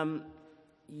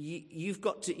you've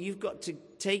got to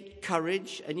take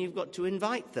courage and you've got to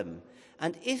invite them.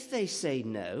 And if they say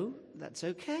no, that's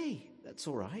okay. That's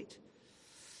all right.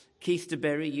 Keith de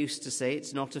Berry used to say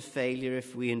it's not a failure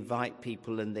if we invite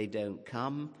people and they don't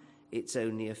come. It's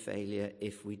only a failure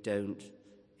if we don't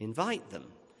invite them.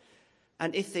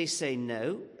 And if they say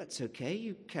no, that's okay.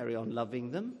 You carry on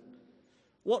loving them.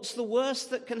 What's the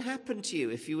worst that can happen to you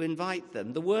if you invite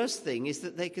them? The worst thing is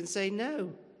that they can say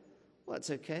no. Well, that's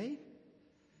okay.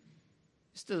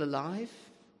 You're still alive.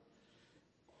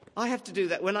 I have to do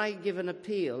that. When I give an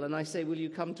appeal and I say, will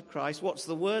you come to Christ? What's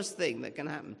the worst thing that can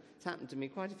happen? It's happened to me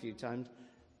quite a few times.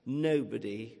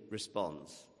 Nobody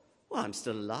responds. Well, I'm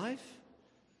still alive.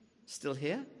 Still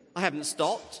here. I haven't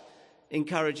stopped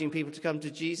encouraging people to come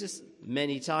to Jesus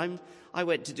many times. I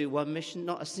went to do one mission,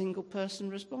 not a single person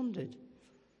responded.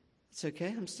 It's okay,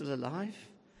 I'm still alive.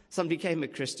 Somebody became a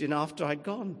Christian after I'd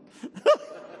gone.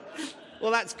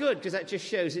 Well, that's good, because that just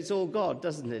shows it's all God,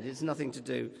 doesn't it? It's nothing to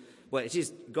do... Well, it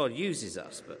is, God uses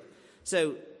us, but...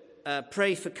 So,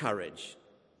 pray for courage.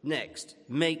 Next,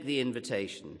 make the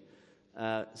invitation.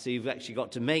 So you've actually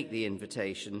got to make the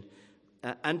invitation.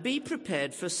 And be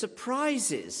prepared for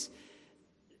surprises.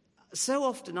 So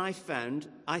often I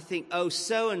think, oh,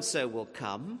 so-and-so will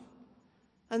come,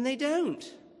 and they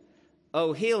don't.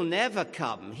 Oh, he'll never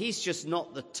come. He's just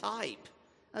not the type.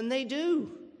 And they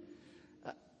do.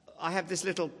 I have this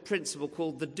little principle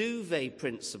called the duvet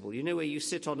principle. You know, where you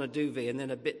sit on a duvet and then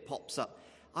a bit pops up.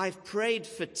 I've prayed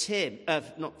for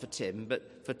not for Tim,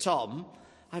 but for Tom.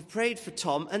 I've prayed for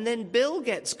Tom, and then Bill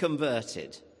gets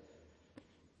converted.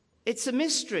 It's a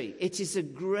mystery. It is a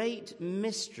great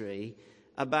mystery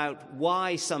about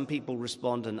why some people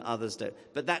respond and others don't.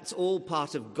 But that's all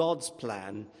part of God's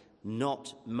plan,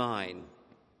 not mine.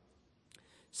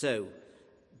 So,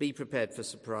 be prepared for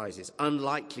surprises.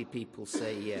 Unlikely people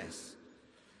say yes.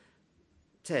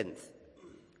 10th,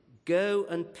 go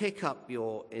and pick up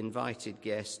your invited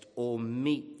guest or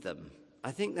meet them.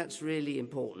 I think that's really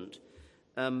important.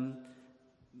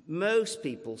 Most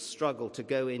people struggle to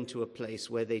go into a place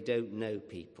where they don't know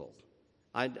people.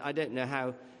 I don't know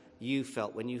how you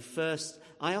felt when you first...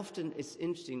 it's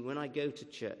interesting, when I go to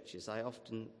churches, I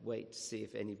often wait to see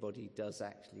if anybody does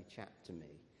actually chat to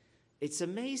me. It's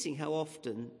amazing how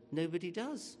often nobody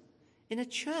does. In a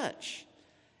church,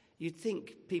 you'd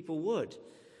think people would.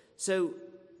 So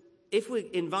if we're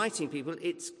inviting people,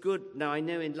 it's good. Now, I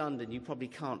know in London you probably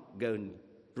can't go and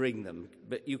bring them,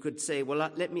 but you could say, well,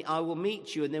 I will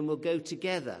meet you and then we'll go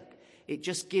together. It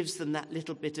just gives them that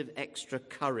little bit of extra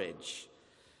courage.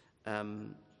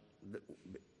 And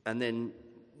then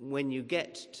when you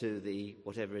get to the,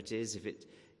 whatever it is,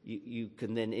 you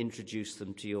can then introduce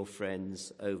them to your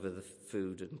friends over the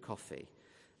food and coffee.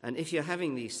 And if you're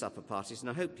having these supper parties, and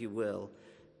I hope you will,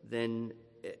 then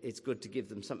it's good to give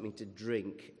them something to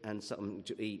drink and something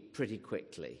to eat pretty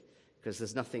quickly, because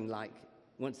there's nothing like,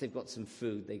 once they've got some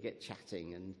food, they get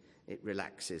chatting and it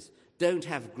relaxes. Don't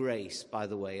have grace, by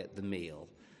the way, at the meal.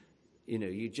 You know,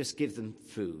 you just give them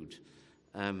food.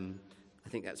 I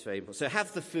think that's very important. So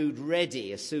have the food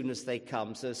ready as soon as they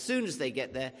come. So as soon as they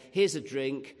get there, here's a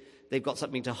drink. They've got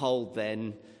something to hold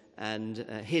then. And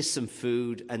here's some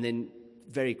food. And then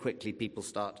very quickly people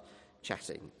start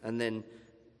chatting. And then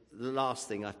the last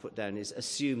thing I've put down is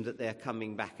assume that they're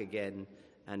coming back again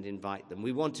and invite them.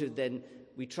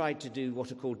 We tried to do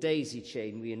what are called daisy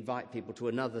chain. We invite people to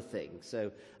another thing.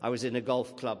 So I was in a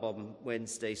golf club on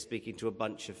Wednesday speaking to a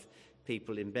bunch of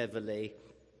people in Beverley,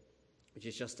 which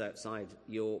is just outside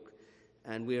York,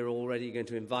 and we're already going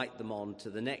to invite them on to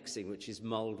the next thing, which is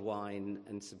mulled wine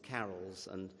and some carols,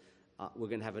 and we're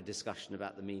going to have a discussion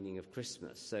about the meaning of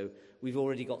Christmas. So we've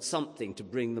already got something to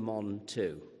bring them on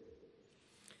to.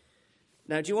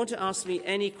 Now, do you want to ask me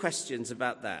any questions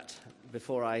about that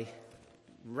before I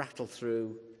rattle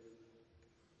through?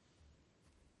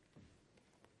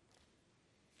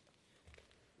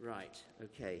 Right,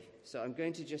 okay. So I'm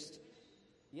going to just...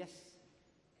 Yes?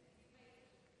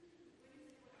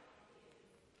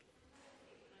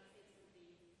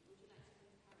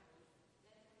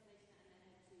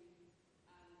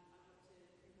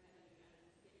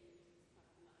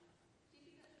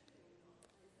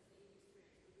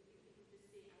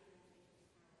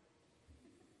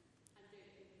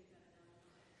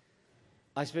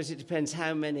 I suppose it depends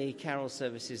how many carol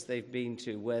services they've been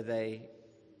to where they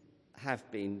have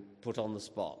been put on the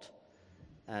spot.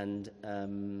 And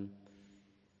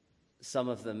some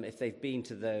of them, if they've been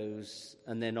to those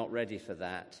and they're not ready for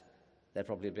that, they're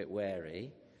probably a bit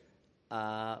wary.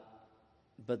 But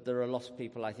there are a lot of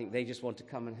people, I think, they just want to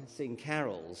come and sing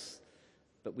carols.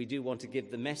 But we do want to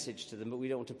give the message to them, but we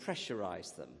don't want to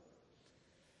pressurize them.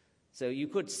 So you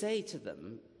could say to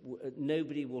them,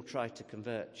 nobody will try to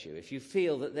convert you. If you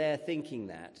feel that they're thinking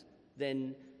that,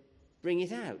 then bring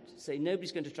it out. Say,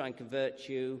 nobody's going to try and convert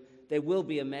you. There will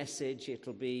be a message.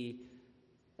 It'll be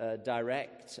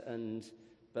direct,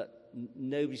 but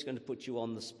nobody's going to put you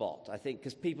on the spot. I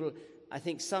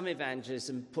think some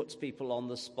evangelism puts people on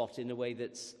the spot in a way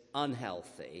that's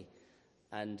unhealthy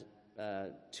and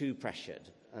too pressured.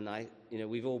 And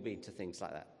we've all been to things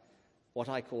like that. What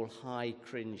I call high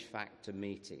cringe factor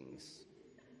meetings.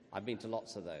 I've been to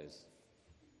lots of those. Is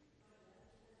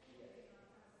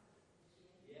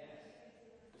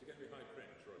it going to be high cringe,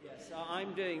 Roger? Yes, so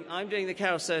I'm doing the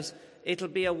carol service. It'll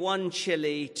be a 1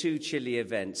 chili, 2 chili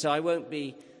event. So I won't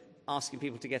be asking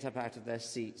people to get up out of their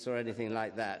seats or anything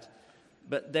like that.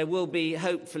 But there will be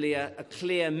hopefully a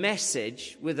clear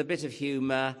message with a bit of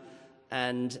humour,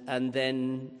 and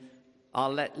then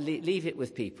I'll leave it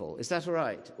with people. Is that all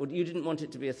right? Or you didn't want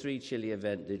it to be a 3 chili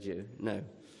event, did you? No.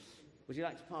 Would you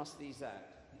like to pass these out?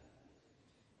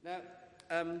 Now,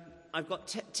 I've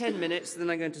got 10 minutes, then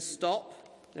I'm going to stop.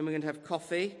 Then we're going to have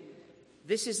coffee.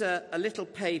 This is a little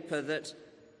paper that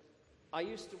I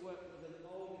used to work with an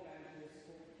old evangelist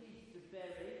called Keith de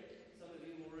Berry. Some of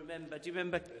you will remember. Do you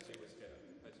remember? Betty was here.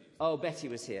 Oh, Betty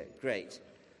was here. Great.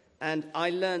 And I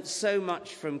learnt so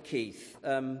much from Keith.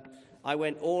 I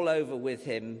went all over with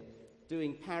him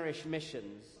doing parish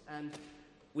missions. And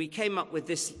we came up with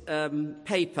this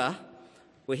paper.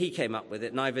 Well, he came up with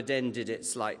it, and I've addended it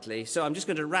slightly. So I'm just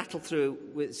going to rattle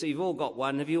through. So you've all got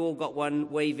one. Have you all got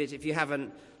one? Wave it. If you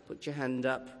haven't, put your hand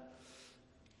up.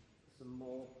 Some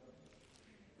more.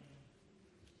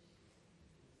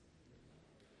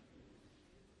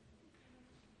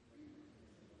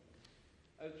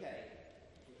 Okay.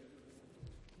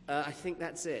 I think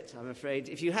that's it, I'm afraid.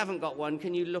 If you haven't got one,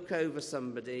 can you look over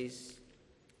somebody's?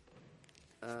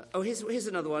 Here's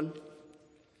another one.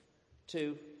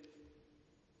 2.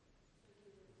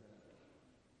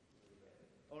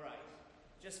 All right.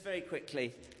 Just very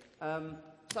quickly.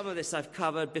 Some of this I've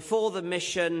covered. Before the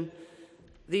mission,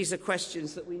 these are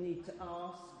questions that we need to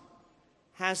ask.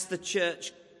 Has the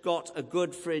church got a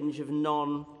good fringe of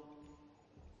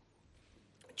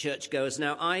non-churchgoers?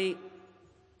 Now, I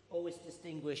always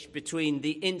distinguish between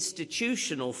the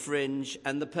institutional fringe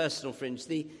and the personal fringe.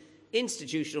 The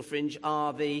institutional fringe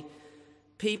are the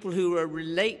people who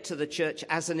relate to the church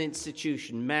as an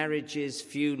institution, marriages,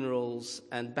 funerals,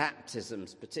 and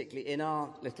baptisms, particularly in our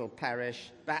little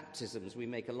parish. Baptisms, we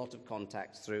make a lot of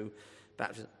contacts through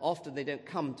baptism. Often they don't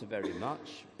come to very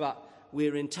much, but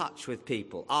we're in touch with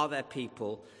people. Are there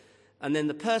people? And then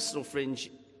the personal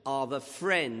fringe are the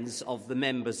friends of the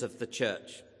members of the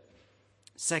church.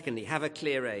 Secondly, have a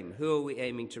clear aim. Who are we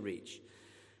aiming to reach?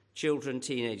 Children,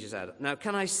 teenagers, adults. Now,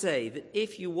 can I say that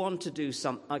if you want to do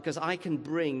something, because I can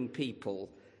bring people,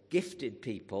 gifted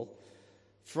people,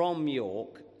 from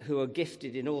York who are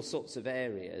gifted in all sorts of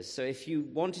areas. So if you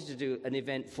wanted to do an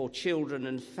event for children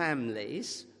and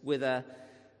families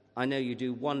I know you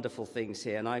do wonderful things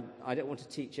here, and I don't want to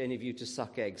teach any of you to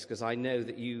suck eggs, because I know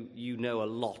that you know a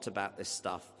lot about this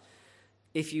stuff.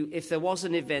 If there was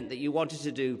an event that you wanted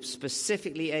to do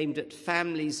specifically aimed at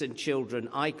families and children,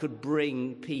 I could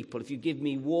bring people. If you give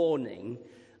me warning,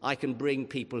 I can bring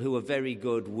people who are very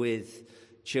good with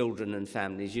children and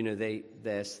families. You know,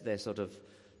 they're sort of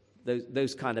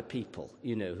those kind of people.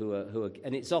 You know, who are,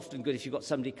 and it's often good if you've got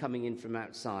somebody coming in from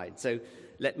outside. So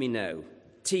let me know.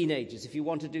 Teenagers, if you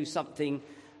want to do something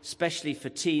especially for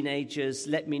teenagers,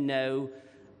 let me know.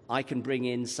 I can bring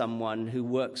in someone who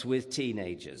works with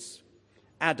teenagers.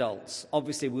 Adults,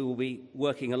 obviously we will be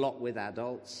working a lot with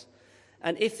adults.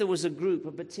 And if there was a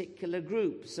particular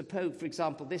group, suppose, for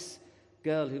example, this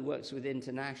girl who works with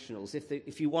internationals,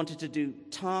 if you wanted to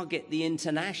target the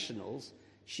internationals,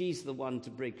 she's the one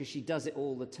to bring, because she does it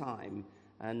all the time.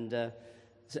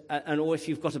 Or if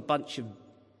you've got a bunch of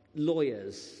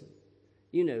lawyers,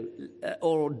 you know,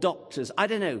 or doctors, I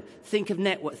don't know, think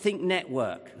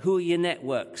network. Who are your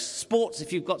networks? Sports,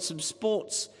 if you've got some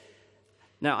sports.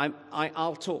 Now,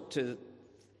 I'll talk to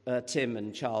Tim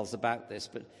and Charles about this,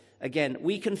 but again,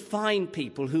 we can find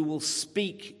people who will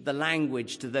speak the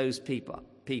language to those people.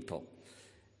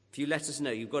 If you let us know,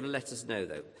 you've got to let us know,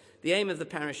 though. The aim of the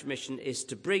parish mission is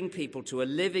to bring people to a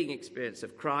living experience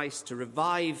of Christ, to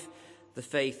revive the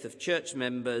faith of church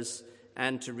members,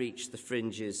 and to reach the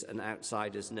fringes and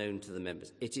outsiders known to the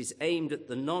members. It is aimed at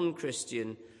the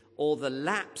non-Christian or the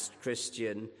lapsed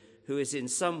Christian who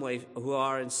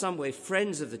are in some way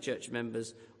friends of the church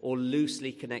members or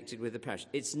loosely connected with the parish.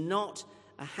 It's not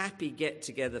a happy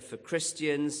get-together for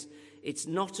Christians. It's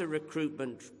not a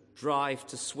recruitment drive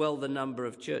to swell the number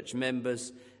of church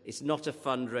members. It's not a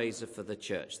fundraiser for the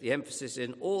church. The emphasis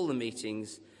in all the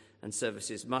meetings and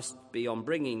services must be on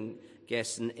bringing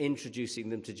guests and introducing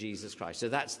them to Jesus Christ. So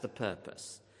that's the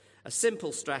purpose. A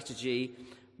simple strategy.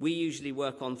 We usually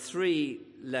work on 3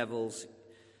 levels.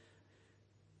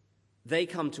 They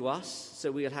come to us,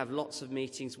 so we'll have lots of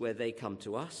meetings where they come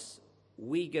to us.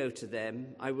 We go to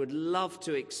them. I would love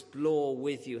to explore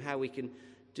with you how we can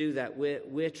do that.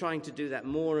 We're trying to do that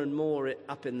more and more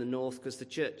up in the north, because the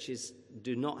churches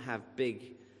do not have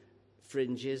big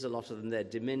fringes. A lot of them, they're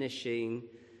diminishing.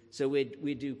 So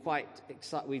we do quite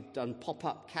exciting. We've done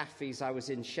pop-up cafes. I was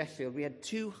in Sheffield. We had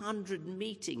 200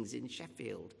 meetings in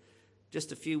Sheffield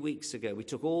just a few weeks ago. We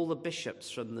took all the bishops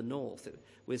from the north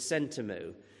with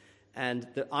Sentimo. And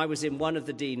I was in one of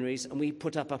the deaneries, and we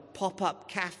put up a pop-up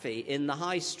cafe in the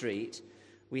high street.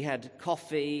 We had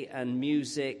coffee and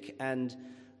music, and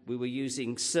we were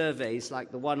using surveys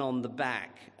like the one on the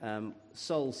back,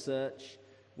 Soul Search,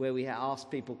 where we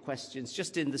asked people questions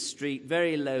just in the street,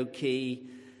 very low-key,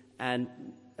 and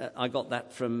I got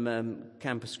that from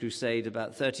Campus Crusade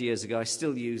about 30 years ago. I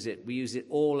still use it. We use it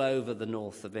all over the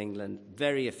north of England.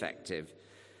 Very effective.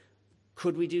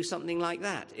 Could we do something like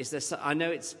that? I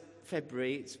know it's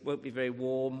February. It won't be very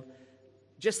warm.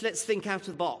 Just let's think out of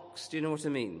the box. Do you know what I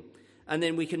mean? And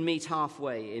then we can meet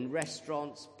halfway in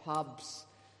restaurants, pubs.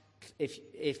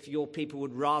 If your people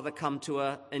would rather come to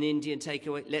an Indian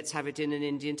takeaway, let's have it in an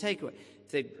Indian takeaway.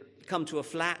 If they come to a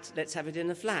flat, let's have it in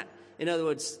a flat. In other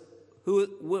words,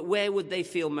 where would they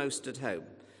feel most at home?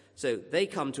 So they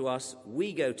come to us,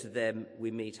 we go to them, we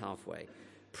meet halfway.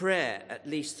 Prayer, at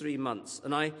least 3 months.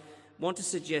 And I want to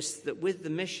suggest that with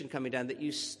the mission coming down, that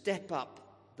you step up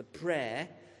the prayer,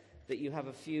 that you have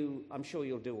a few, I'm sure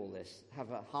you'll do all this,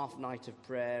 have a half night of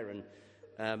prayer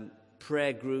and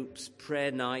prayer groups,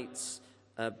 prayer nights,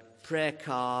 prayer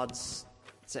cards,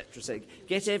 etc. So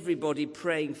get everybody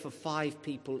praying for 5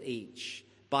 people each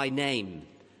by name.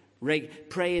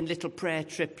 Pray in little prayer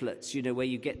triplets, where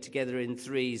you get together in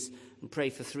threes and pray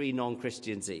for 3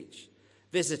 non-Christians each.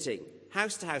 Visiting.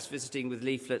 House-to-house visiting with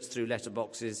leaflets through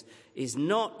letterboxes is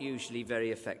not usually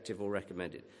very effective or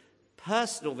recommended.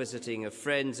 Personal visiting of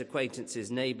friends,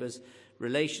 acquaintances, neighbours,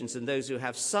 relations, and those who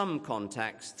have some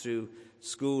contacts through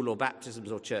school or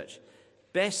baptisms or church.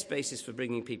 Best basis for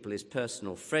bringing people is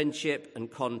personal friendship and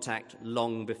contact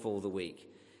long before the week.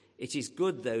 It is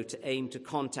good, though, to aim to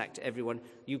contact everyone.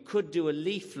 You could do a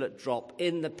leaflet drop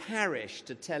in the parish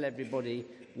to tell everybody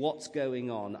what's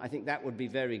going on. I think that would be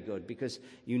very good, because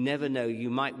you never know. You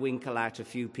might winkle out a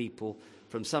few people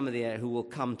from some of the area who will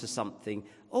come to something.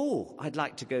 Oh, I'd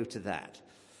like to go to that.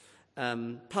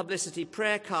 Publicity,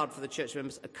 prayer card for the church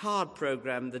members, a card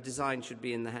programme. The design should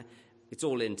be in the... It's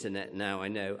all internet now, I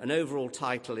know. An overall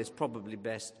title is probably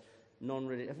best.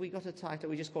 Have we got a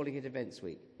title? We're just calling it Events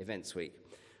Week. Events Week.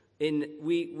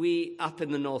 We up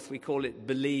in the north, we call it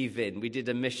Believe In. We did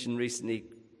a mission recently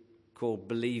called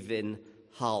Believe In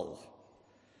Hull.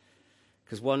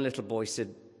 Because one little boy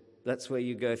said, that's where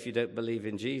you go if you don't believe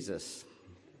in Jesus.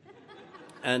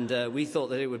 And we thought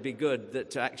that it would be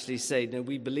good to actually say, no,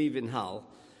 we believe in Hull.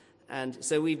 And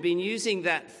so we've been using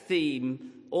that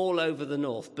theme all over the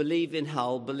north. Believe in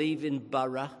Hull, believe in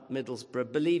Borough,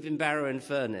 Middlesbrough, believe in Barrow and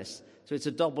Furness. So it's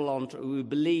a double entendre. We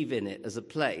believe in it as a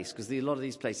place, because a lot of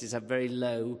these places have very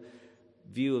low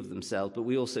view of themselves, but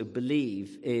we also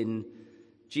believe in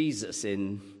Jesus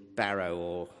in Barrow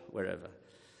or wherever.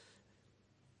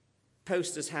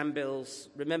 Posters, handbills.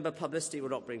 Remember, publicity will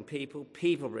not bring people.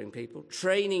 People bring people.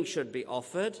 Training should be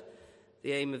offered.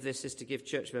 The aim of this is to give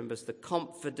church members the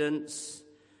confidence,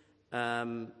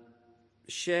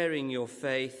 sharing your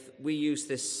faith. We use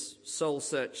this soul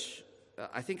search.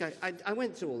 I think I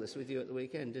went through all this with you at the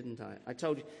weekend, didn't I? I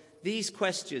told you these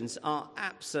questions are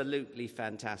absolutely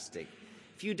fantastic.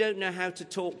 If you don't know how to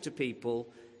talk to people,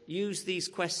 use these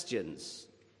questions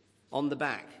on the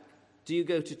back. Do you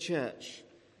go to church?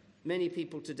 Many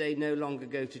people today no longer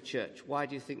go to church. Why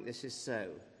do you think this is so?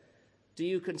 Do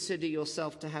you consider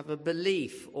yourself to have a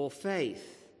belief or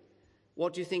faith?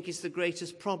 What do you think is the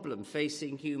greatest problem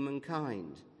facing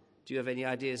humankind? Do you have any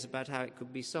ideas about how it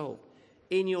could be solved?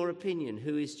 In your opinion,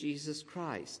 who is Jesus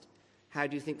Christ? How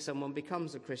do you think someone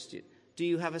becomes a Christian? Do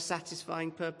you have a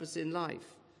satisfying purpose in life?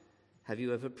 Have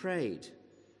you ever prayed?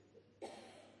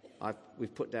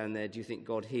 We've put down there, do you think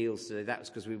God heals today? That was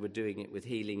because we were doing it with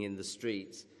healing in the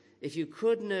streets. If you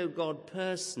could know God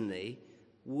personally,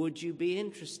 would you be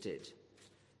interested?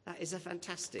 That is a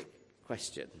fantastic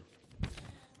question. Have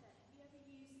you ever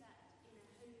used that in a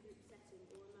home group setting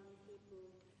or among people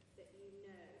that you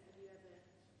know? Have you ever,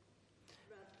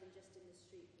 rather than just in the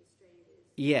street with strangers?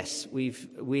 Yes,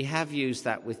 we have used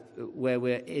that with where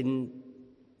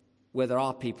there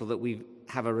are people that we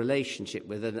have a relationship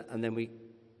with, and then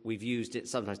we've used it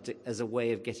sometimes as a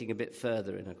way of getting a bit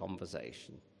further in a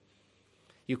conversation.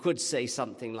 You could say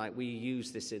something like, we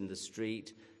use this in the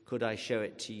street, could I show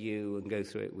it to you and go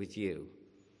through it with you?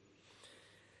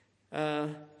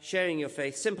 Sharing your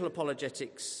faith, simple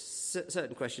apologetics,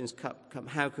 certain questions come.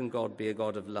 How can God be a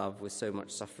God of love with so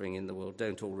much suffering in the world?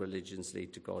 Don't all religions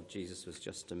lead to God? Jesus was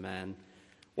just a man.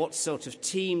 What sort of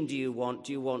team do you want?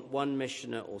 Do you want one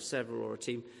missioner or several or a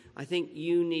team? I think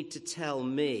you need to tell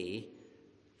me.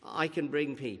 I can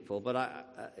bring people,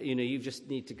 but you just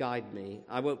need to guide me.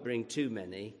 I won't bring too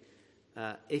many.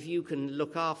 If you can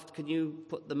look after, can you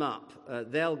put them up?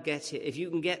 They'll get here. If you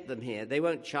can get them here, they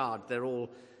won't charge. They're all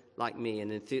like me,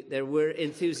 and we're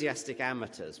enthusiastic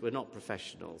amateurs. We're not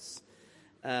professionals.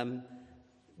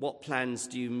 What plans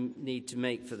do you need to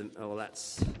make for them? Oh,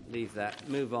 leave that.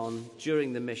 Move on.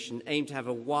 During the mission, aim to have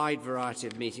a wide variety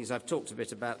of meetings. I've talked a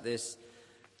bit about this.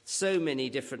 So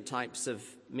many different types of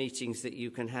meetings that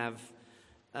you can have.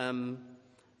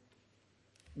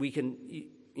 We can,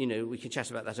 we can chat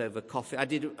about that over coffee. I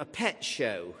did a pet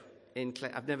show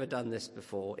I've never done this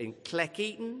before, in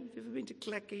Cleckheaton. Have you ever been to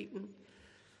Cleckheaton?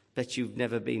 Bet you've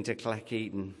never been to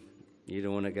Cleckheaton. You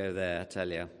don't want to go there, I tell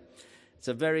you. It's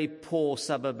a very poor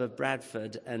suburb of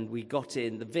Bradford, and we got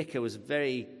in, the vicar was a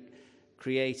very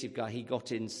creative guy. He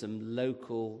got in some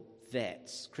local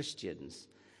vets, Christians,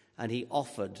 and he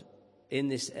offered in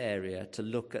this area to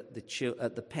look at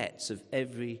the pets of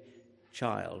every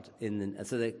child.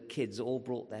 So the kids all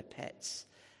brought their pets.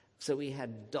 So we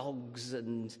had dogs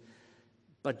and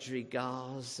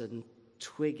budgerigars and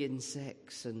twig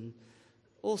insects and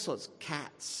all sorts of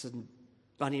cats and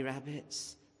bunny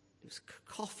rabbits. It was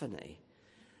cacophony.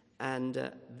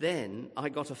 And then I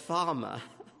got a farmer,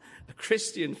 a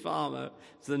Christian farmer,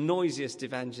 to the noisiest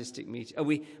evangelistic meeting. Oh,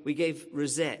 we gave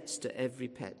rosettes to every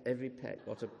pet. Every pet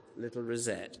got a little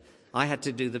rosette. I had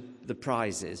to do the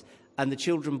prizes. And the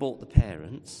children bought the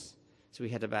parents. So we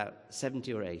had about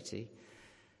 70 or 80.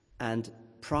 And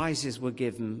prizes were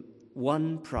given.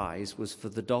 One prize was for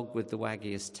the dog with the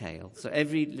waggiest tail. So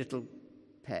every little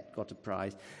pet got a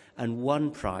prize. And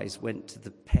one prize went to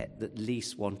the pet that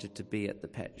least wanted to be at the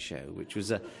pet show, which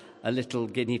was a little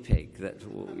guinea pig that,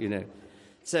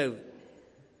 So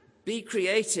be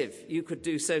creative. You could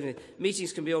do so many.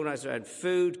 Meetings can be organised around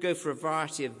food, go for a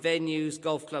variety of venues,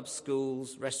 golf clubs,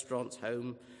 schools, restaurants,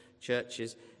 home,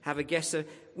 churches. Have a guest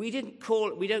service. We don't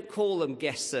call them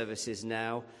guest services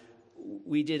now.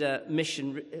 We did a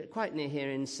mission quite near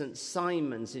here in St.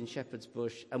 Simon's in Shepherd's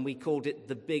Bush, and we called it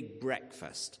the Big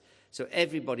Breakfast. So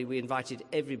we invited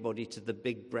everybody to the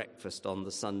big breakfast on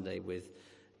the Sunday with,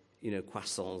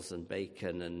 croissants and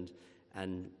bacon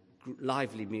and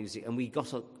lively music. And we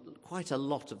got quite a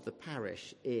lot of the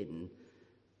parish in.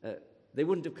 They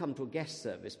wouldn't have come to a guest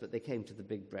service, but they came to the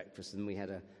big breakfast, and we had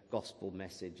a gospel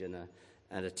message and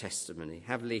a testimony.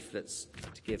 Have leaflets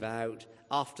to give out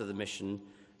after the mission.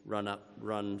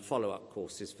 Run follow-up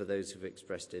courses for those who've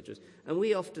expressed interest. And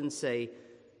we often say,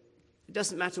 it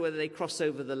doesn't matter whether they cross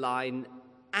over the line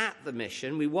at the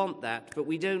mission, we want that, but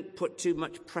we don't put too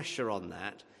much pressure on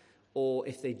that, or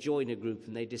if they join a group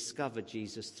and they discover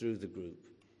Jesus through the group.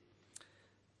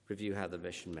 Review how the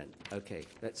mission went. Okay,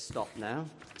 let's stop now.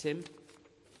 Tim?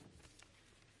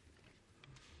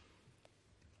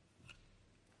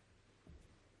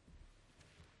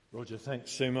 Roger,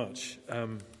 thanks so much.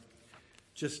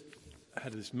 Just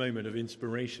had this moment of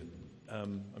inspiration.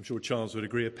 I'm sure Charles would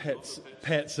agree, a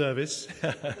pet service.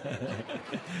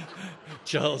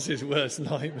 Charles's worst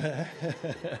nightmare.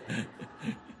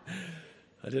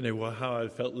 I don't know how I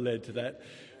felt led to that.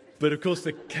 But of course,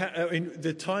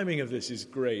 the timing of this is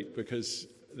great because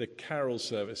the carol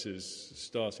services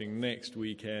starting next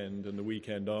weekend and the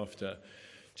weekend after.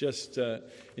 Just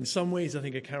in some ways, I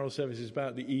think a carol service is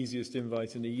about the easiest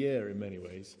invite in the year in many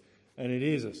ways. And it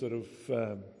is a sort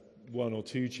of one or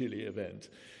two chili event.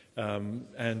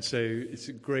 And so it's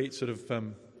a great sort of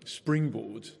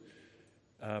springboard,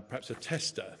 perhaps a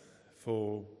tester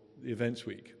for the events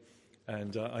week.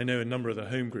 And I know a number of the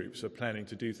home groups are planning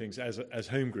to do things as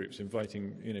home groups,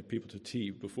 inviting people to tea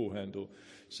beforehand or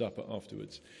supper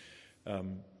afterwards.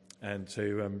 And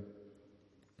so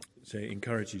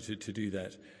encourage you to do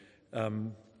that.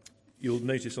 You'll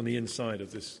notice on the inside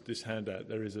of this handout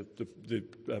there is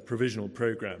the provisional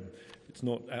program. It's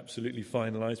not absolutely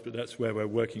finalised, but that's where we're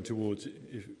working towards.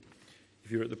 If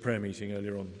you're at the prayer meeting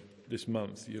earlier on this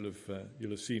month, you'll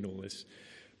have seen all this.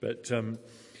 But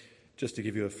just to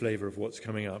give you a flavour of what's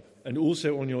coming up. And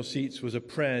also on your seats was a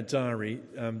prayer diary.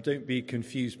 Don't be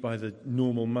confused by the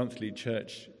normal monthly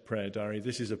church prayer diary.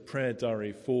 This is a prayer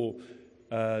diary for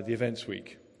the events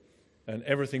week. And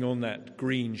everything on that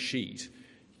green sheet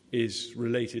is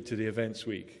related to the events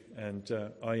week. And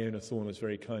Iona Thorne has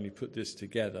very kindly put this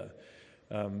together.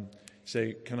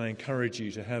 So can I encourage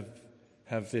you to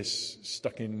have this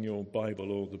stuck in your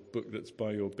Bible or the book that's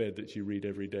by your bed that you read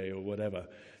every day or whatever,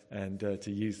 and to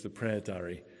use the prayer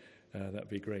diary. That'd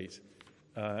be great.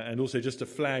 And also just to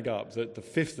flag up that the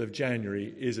 5th of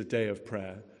January is a day of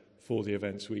prayer for the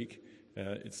events week.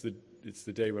 It's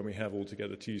the day when we have All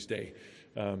Together Tuesday,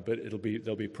 but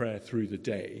there'll be prayer through the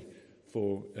day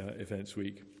for events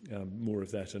week. More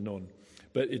of that anon.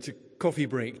 But it's a coffee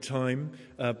break time.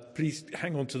 Please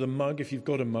hang on to the mug if you've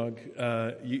got a mug.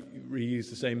 You reuse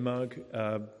the same mug.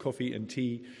 Coffee and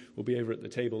tea will be over at the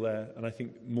table there, and I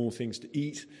think more things to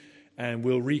eat. And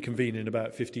we'll reconvene in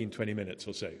about 15-20 minutes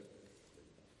or so.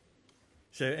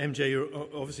 So, MJ, you're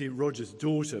obviously Roger's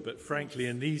daughter, but frankly,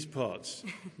 in these parts,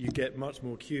 you get much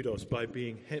more kudos by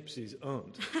being Hepsy's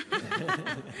aunt.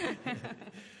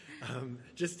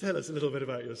 Just tell us a little bit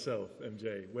about yourself,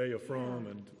 MJ, where you're from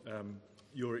and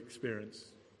your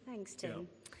experience. Thanks, Tim.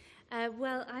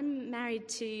 Well, I'm married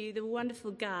to the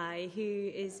wonderful Guy, who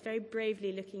is very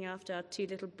bravely looking after our two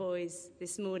little boys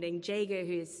this morning, Jago,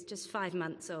 who is just 5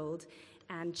 months old,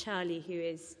 and Charlie, who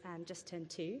is just turned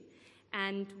 2.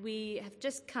 And we have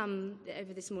just come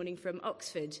over this morning from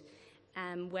Oxford,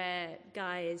 where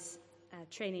Guy is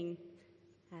training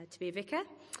to be a vicar,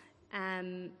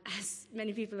 as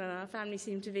many people in our family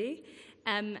seem to be,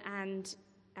 and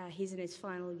he's in his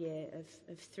final year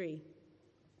of 3.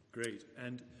 Great.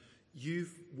 And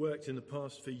you've worked in the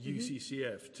past for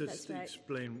UCCF. Just to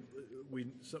explain,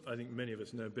 I think many of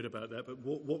us know a bit about that, but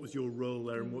what was your role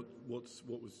there and what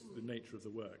was the nature of the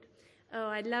work? Oh,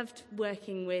 I loved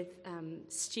working with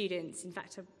students. In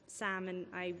fact, Sam and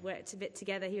I worked a bit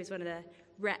together. He was one of the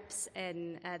reps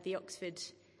in the Oxford,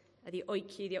 the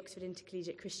OICU, the Oxford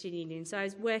Intercollegiate Christian Union. So I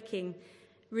was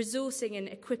resourcing and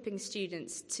equipping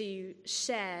students to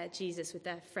share Jesus with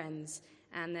their friends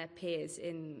and their peers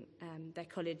in their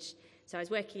college. So I was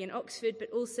working in Oxford,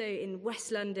 but also in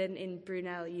West London, in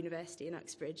Brunel University in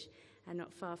Uxbridge, and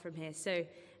not far from here. So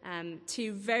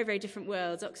 2 very, very different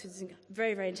worlds. Oxford's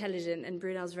very, very intelligent, and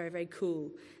Brunel's very, very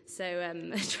cool. So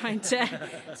trying to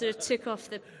sort of took off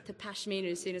the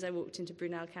pashmina as soon as I walked into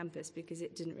Brunel campus, because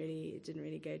it didn't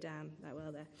really go down that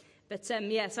well there. But so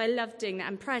I loved doing that.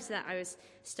 And prior to that, I was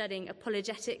studying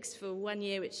apologetics for 1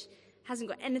 year, which hasn't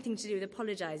got anything to do with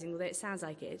apologising, although it sounds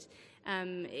like it.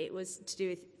 It was to do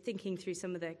with thinking through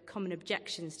some of the common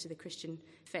objections to the Christian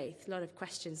faith, a lot of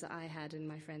questions that I had and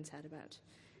my friends had about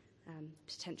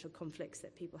potential conflicts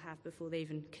that people have before they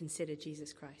even consider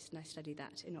Jesus Christ. And I studied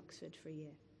that in Oxford for a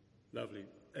year. Lovely.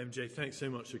 MJ, thanks so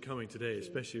much for coming today,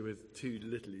 especially with 2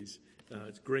 littlies.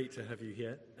 It's great to have you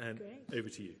here, and over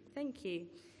to you. Thank you.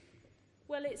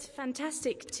 Well, it's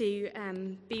fantastic to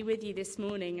be with you this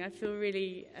morning. I feel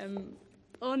really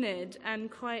honoured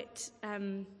and quite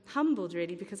humbled,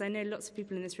 really, because I know lots of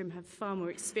people in this room have far more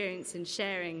experience in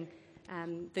sharing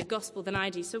the gospel than I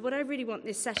do. So what I really want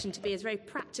this session to be is a very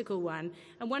practical one,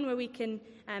 and one where we can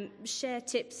share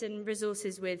tips and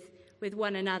resources with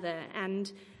one another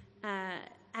and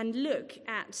look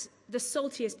at the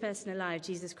saltiest person alive,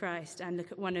 Jesus Christ, and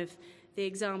look at one of the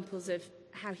examples of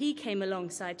how he came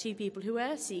alongside 2 people who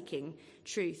were seeking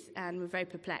truth and were very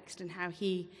perplexed, and how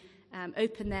he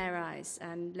opened their eyes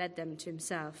and led them to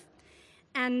himself.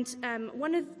 And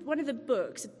one of the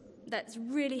books that's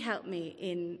really helped me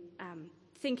in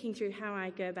thinking through how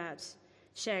I go about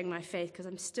sharing my faith, because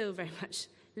I'm still very much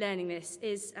learning this,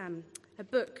 is a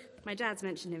book, my dad's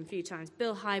mentioned him a few times,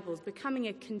 Bill Hybels, Becoming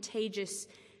a Contagious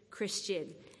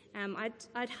Christian.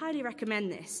 I'd highly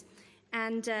recommend this.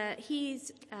 And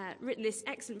he's written this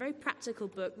excellent, very practical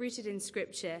book rooted in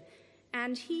Scripture.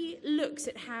 And he looks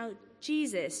at how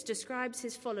Jesus describes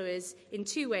his followers in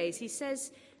 2 ways. He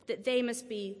says that they must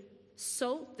be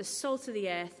salt, the salt of the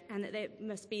earth, and that they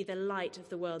must be the light of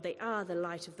the world. They are the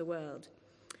light of the world.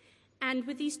 And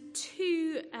with these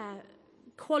 2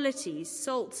 qualities,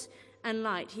 salt and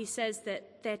light, he says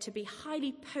that they're to be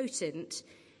highly potent.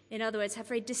 In other words, have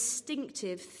very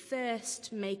distinctive,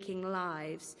 thirst-making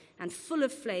lives and full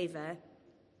of flavour,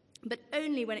 but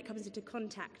only when it comes into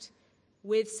contact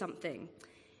with something.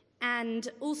 And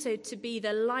also to be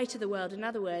the light of the world, in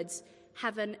other words,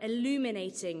 have an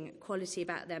illuminating quality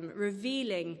about them,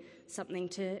 revealing something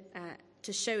to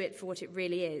show it for what it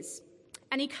really is.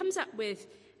 And he comes up with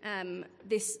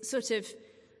this sort of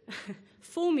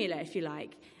formula, if you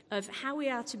like, of how we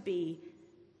are to be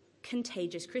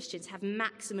contagious Christians, have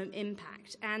maximum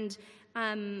impact. And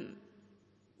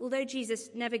although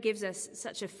Jesus never gives us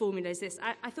such a formula as this,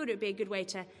 I thought it would be a good way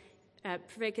to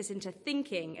provoke us into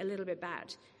thinking a little bit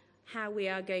about how we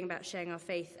are going about sharing our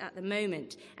faith at the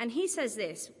moment. And he says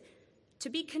this: to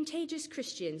be contagious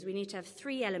Christians, we need to have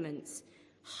 3 elements: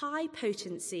 high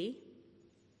potency,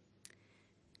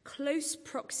 close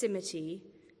proximity,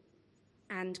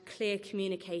 and clear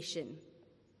communication.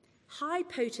 High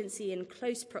potency and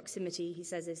close proximity, he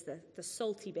says, is the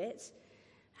salty bit,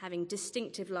 having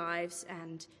distinctive lives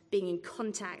and being in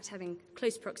contact, having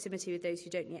close proximity with those who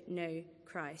don't yet know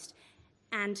Christ,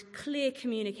 and clear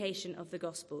communication of the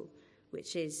gospel,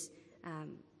 which is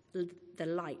the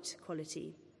light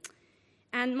quality.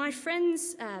 And my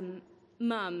friend's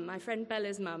mum, my friend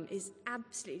Bella's mum, is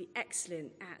absolutely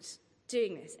excellent at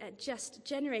doing this, at just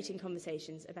generating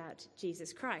conversations about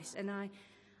Jesus Christ. And I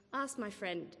asked my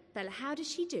friend Bella, how does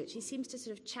she do it? She seems to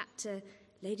sort of chat to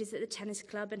ladies at the tennis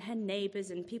club and her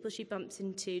neighbours and people she bumps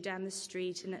into down the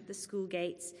street and at the school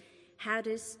gates. How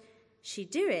does she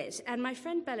do it? And my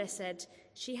friend Bella said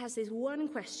she has this one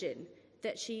question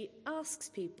that she asks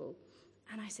people.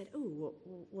 And I said, oh,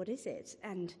 what is it?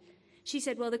 And she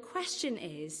said, well, the question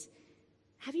is,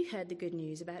 have you heard the good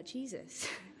news about Jesus?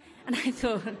 And I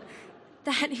thought,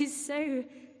 that is so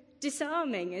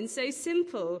disarming and so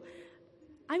simple.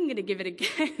 I'm going to give it a go.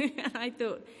 And I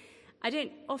thought, I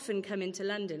don't often come into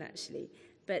London, actually.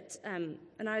 But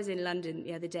when I was in London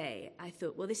the other day, I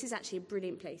thought, well, this is actually a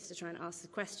brilliant place to try and ask the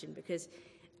question, because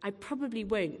I probably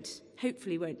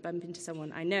hopefully won't bump into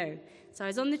someone I know. So I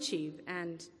was on the tube,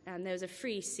 and there was a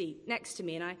free seat next to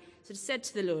me, and I sort of said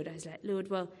to the Lord, I was like, Lord,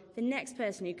 well, the next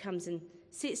person who comes and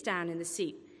sits down in the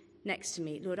seat next to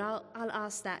me, Lord, I'll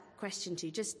ask that question to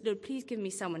you. Just, Lord, please give me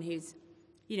someone who's,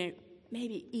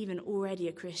 maybe even already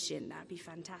a Christian. That'd be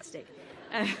fantastic.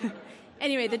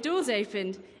 Anyway, the doors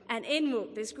opened, and in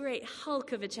walked this great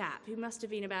hulk of a chap who must have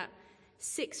been about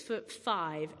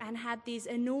 6'5" and had these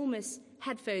enormous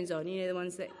headphones on, the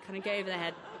ones that kind of go over the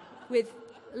head, with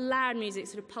loud music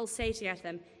sort of pulsating out of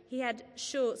them. He had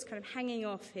shorts kind of hanging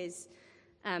off his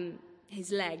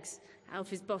legs, off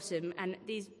his bottom, and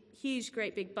these huge,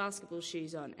 great big basketball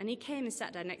shoes on. And he came and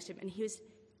sat down next to him, and he was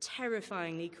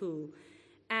terrifyingly cool.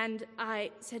 And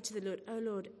I said to the Lord, oh,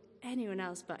 Lord, anyone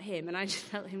else but him? And I just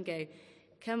felt him go,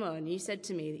 come on, you said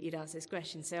to me that you'd ask this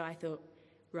question. So I thought,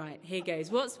 right, here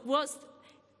goes. What's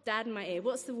Dad in my ear,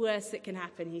 what's the worst that can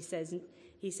happen? He says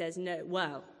no.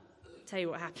 Well, I'll tell you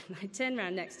what happened. I turned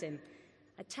around next to him.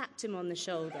 I tapped him on the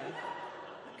shoulder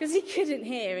because he couldn't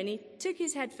hear, and he took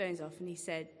his headphones off and he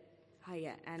said, oh,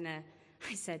 yeah. And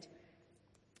I said,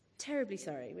 terribly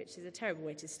sorry, which is a terrible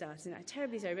way to start, isn't it?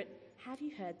 Terribly sorry, but have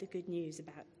you heard the good news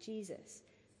about Jesus?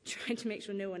 Trying to make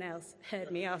sure no one else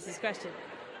heard me ask this question.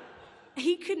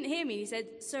 He couldn't hear me. He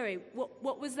said, sorry,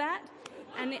 what was that?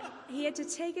 And he had to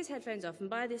take his headphones off, and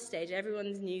by this stage,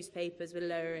 everyone's newspapers were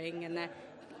lowering, and they're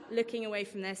looking away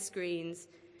from their screens.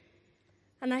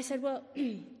 And I said, well,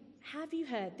 have you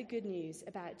heard the good news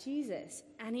about Jesus?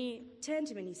 And he turned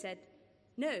to me and he said,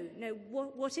 no,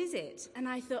 what is it? And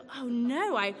I thought, oh,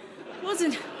 no, I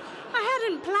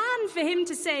hadn't planned for him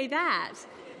to say that.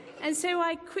 And so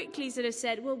I quickly sort of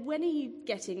said, well, when are you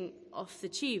getting off the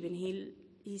tube? And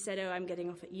he said, oh, I'm getting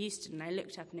off at Euston. And I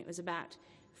looked up, and it was about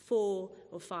 4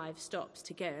 or 5 stops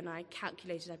to go. And I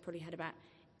calculated I probably had about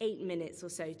 8 minutes or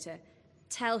so to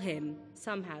tell him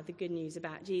somehow the good news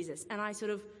about Jesus. And I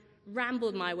sort of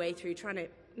rambled my way through, trying to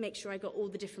make sure I got all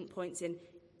the different points in,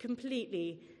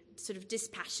 completely sort of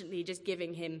dispassionately just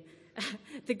giving him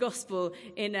the gospel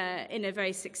in a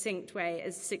very succinct way,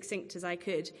 as succinct as I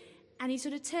could. And he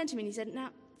sort of turned to me and he said, now,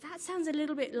 that sounds a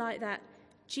little bit like that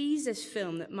Jesus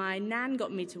film that my nan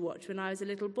got me to watch when I was a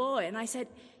little boy. And I said,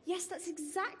 yes, that's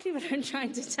exactly what I'm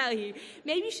trying to tell you.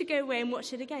 Maybe you should go away and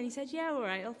watch it again. He said, yeah, all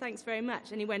right, oh, thanks very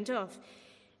much. And he went off.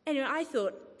 Anyway, I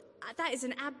thought, that is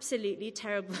an absolutely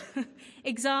terrible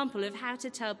example of how to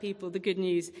tell people the good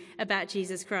news about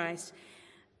Jesus Christ.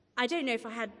 I don't know if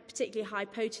I had particularly high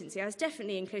potency. I was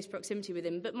definitely in close proximity with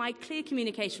him, but my clear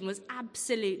communication was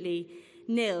absolutely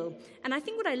nil. And I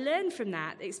think what I learned from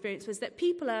that experience was that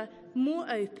people are more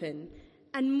open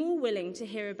and more willing to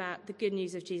hear about the good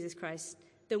news of Jesus Christ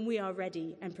than we are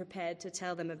ready and prepared to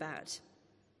tell them about.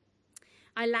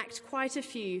 I lacked quite a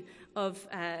few of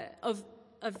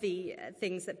the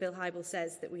things that Bill Hybels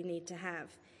says that we need to have.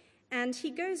 And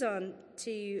he goes on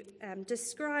to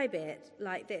describe it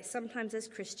like this. Sometimes as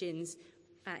Christians,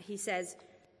 he says,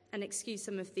 and excuse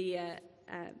some of the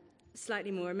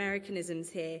slightly more Americanisms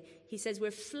here, he says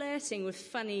we're flirting with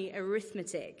funny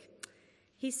arithmetic.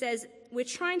 He says we're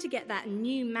trying to get that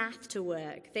new math to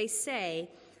work. They say,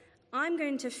 I'm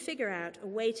going to figure out a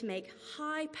way to make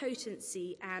high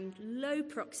potency and low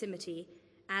proximity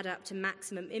add up to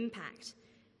maximum impact.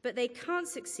 But they can't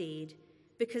succeed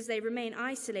because they remain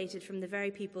isolated from the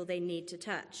very people they need to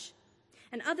touch.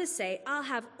 And others say, I'll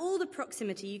have all the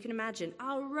proximity you can imagine.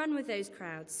 I'll run with those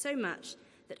crowds so much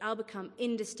that I'll become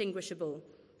indistinguishable,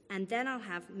 and then I'll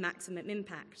have maximum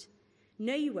impact.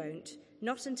 No, you won't,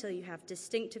 not until you have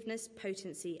distinctiveness,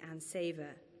 potency, and savor.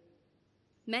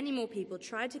 Many more people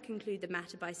try to conclude the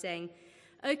matter by saying,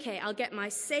 okay, I'll get my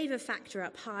savor factor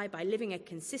up high by living a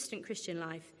consistent Christian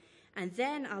life, and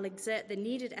then I'll exert the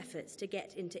needed efforts to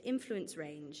get into influence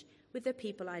range with the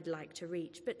people I'd like to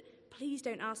reach. But please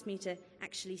don't ask me to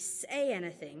actually say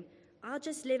anything. I'll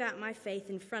just live out my faith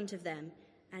in front of them,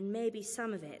 and maybe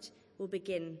some of it will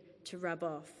begin to rub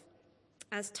off.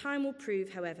 As time will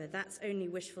prove, however, that's only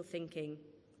wishful thinking.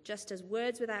 Just as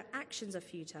words without actions are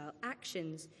futile,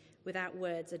 actions without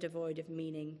words are devoid of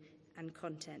meaning and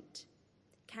content.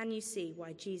 Can you see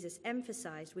why Jesus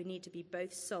emphasized we need to be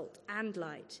both salt and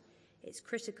light? It's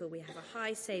critical we have a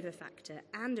high savor factor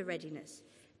and a readiness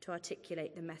to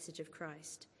articulate the message of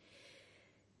Christ.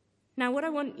 Now, what I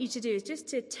want you to do is just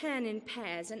to turn in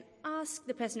pairs and ask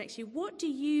the person next to you, what do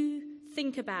you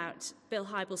think about Bill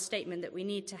Hybels' statement that we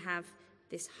need to have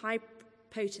this high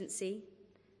potency,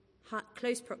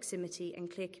 close proximity,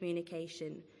 and clear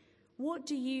communication? What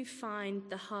do you find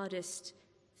the hardest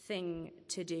thing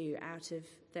to do out of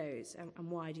those, and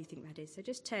why do you think that is? So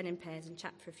just turn in pairs and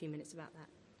chat for a few minutes about that.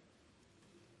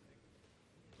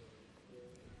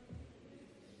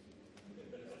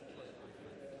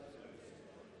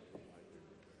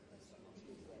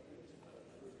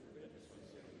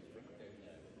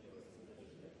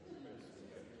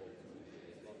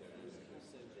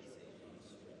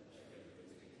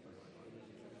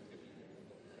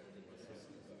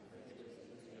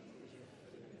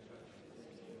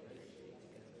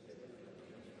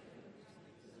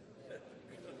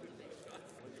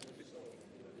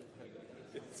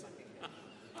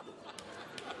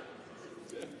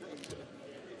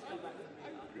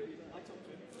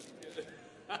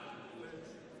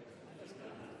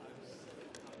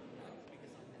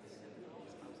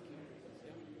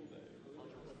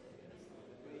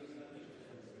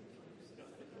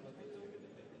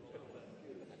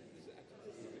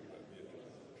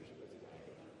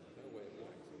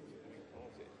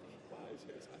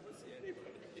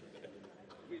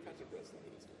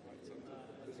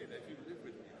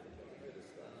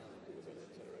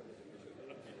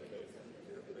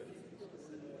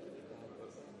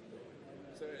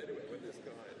 So anyway, when this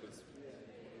guy was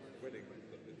winning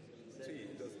the tea,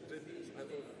 does dinners, I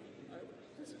thought,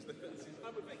 I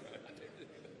would make that.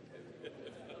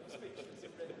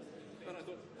 And I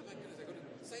thought, oh my goodness, I've got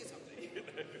to say something.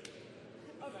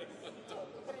 I'm like,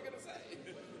 what am I going to say?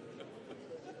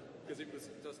 Because it was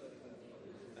just,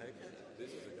 okay,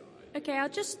 this is a guy. Okay, I'll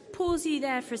just pause you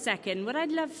there for a second. What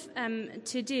I'd love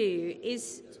to do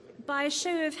is, by a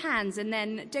show of hands, and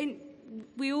then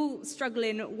we all struggle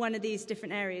in one of these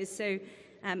different areas, so,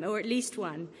 or at least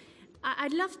one.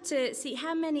 I'd love to see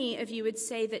how many of you would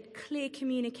say that clear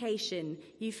communication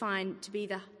you find to be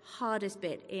the hardest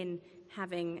bit in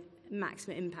having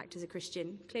maximum impact as a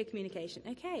Christian. Clear communication.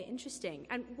 Okay, interesting.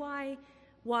 And why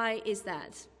is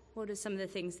that? What are some of the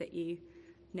things that you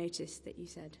noticed that you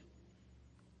said?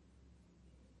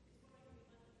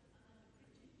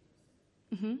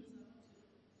 Mm-hmm.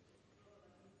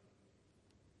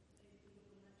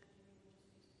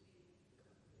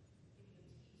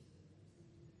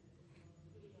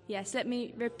 Yes, let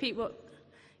me repeat what...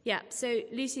 Yeah, so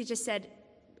Lucy just said,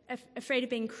 afraid of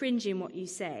being cringy in what you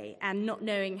say and not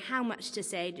knowing how much to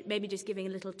say, maybe just giving a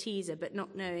little teaser, but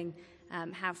not knowing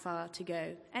how far to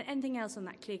go. And anything else on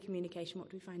that clear communication, what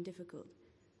do we find difficult?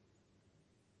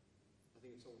 I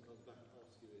think if someone comes back and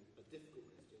asks you a difficult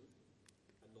question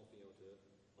and not being able to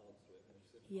answer it, and you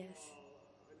say, yes.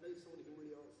 I know someone who can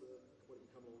really answer when you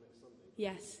come on next Sunday.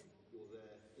 Yes. You're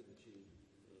there in the tube.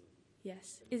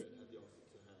 Yes. And you don't have the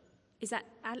answer to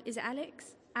hand. Is it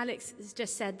Alex? Alex has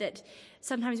just said that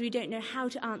sometimes we don't know how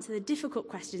to answer the difficult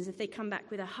questions if they come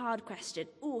back with a hard question.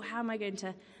 Oh, how am I going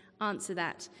to answer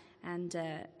that and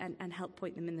help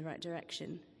point them in the right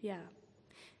direction? Yeah.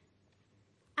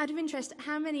 Out of interest,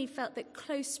 how many felt that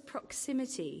close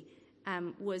proximity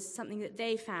was something that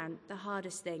they found the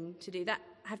hardest thing to do? That,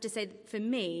 I have to say, for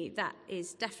me, that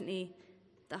is definitely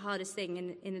the hardest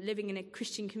thing. In living in a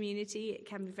Christian community, it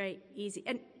can be very easy.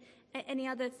 And any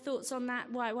other thoughts on that?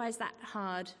 Why is that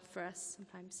hard for us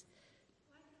sometimes?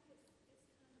 Well, I think it's kind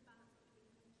of a balance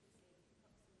between potency and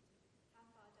proximity. How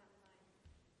far down the line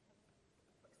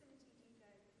of proximity do you go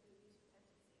before you use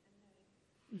potency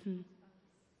and knowing?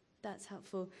 That's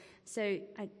helpful. So,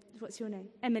 what's your name?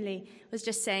 Emily was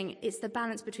just saying it's the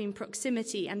balance between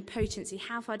proximity and potency.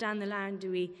 How far down the line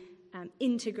do we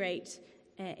integrate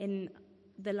in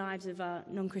the lives of our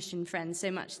non-Christian friends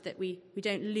so much that we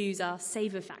don't lose our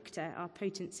savour factor, our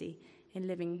potency in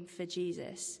living for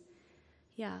Jesus?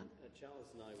 Yeah. Charles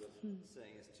and I were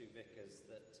saying as two vicars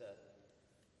that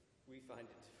we find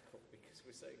it difficult because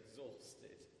we're so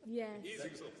exhausted. Yes. He's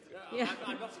exhausted. Yeah.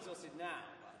 I'm not exhausted now,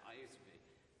 but I used to be.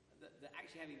 That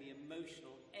actually having the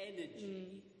emotional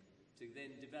energy to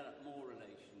then develop more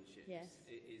relationships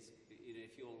is, you know,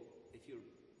 if you're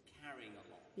carrying a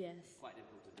lot, quite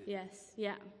difficult to do. Yes,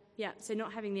 yeah. So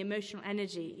not having the emotional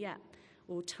energy,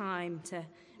 or time to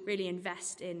really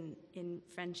invest in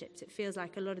friendships. It feels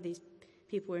like a lot of these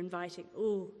people are inviting,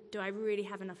 do I really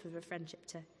have enough of a friendship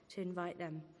to invite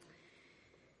them?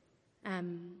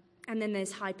 And then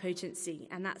there's high potency,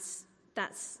 and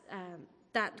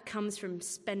that comes from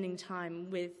spending time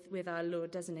with our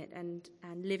Lord, doesn't it? And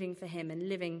living for Him and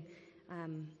living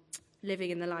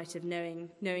in the light of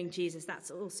knowing Jesus.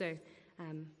 That's also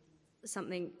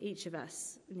something each of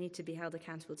us need to be held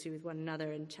accountable to with one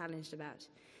another and challenged about.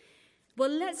 Well,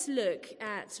 let's look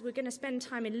at, we're going to spend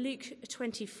time in Luke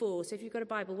 24. So if you've got a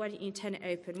Bible, why don't you turn it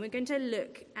open? We're going to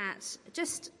look at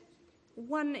just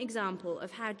one example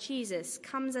of how Jesus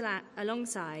comes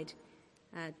alongside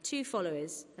two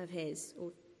followers of his,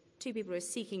 or two people who are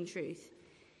seeking truth,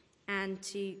 and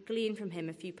to glean from him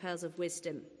a few pearls of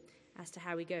wisdom as to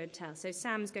how we go and tell. So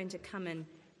Sam's going to come and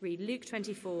read Luke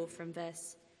 24 from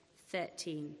verse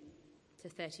 13 to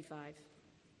 35.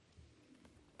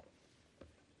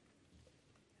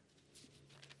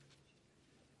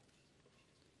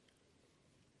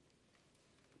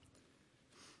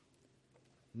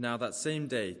 Now that same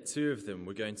day, two of them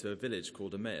were going to a village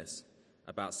called Emmaus,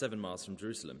 about 7 miles from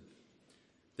Jerusalem.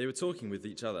 They were talking with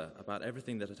each other about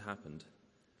everything that had happened.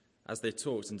 As they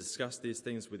talked and discussed these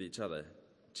things with each other,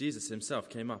 Jesus himself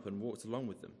came up and walked along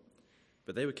with them,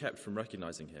 but they were kept from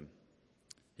recognizing him.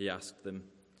 He asked them,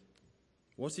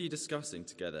 "What are you discussing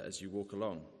together as you walk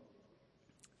along?"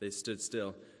 They stood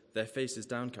still, their faces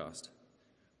downcast.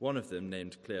 One of them,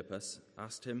 named Cleopas,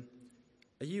 asked him,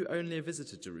 "Are you only a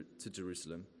visitor to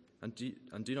Jerusalem, and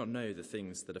do not know the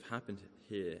things that have happened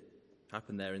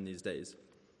there in these days?"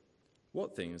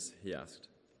 "What things?" he asked.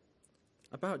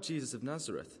 "About Jesus of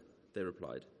Nazareth," they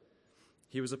replied.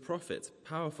 "He was a prophet,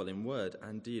 powerful in word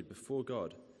and deed before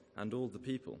God and all the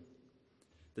people.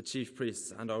 The chief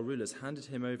priests and our rulers handed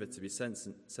him over to be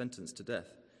sentenced to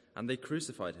death, and they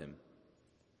crucified him.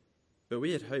 But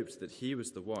we had hoped that he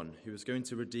was the one who was going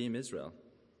to redeem Israel.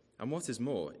 And what is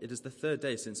more, it is the 3rd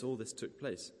day since all this took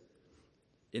place.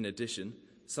 In addition,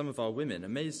 some of our women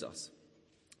amazed us.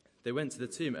 They went to the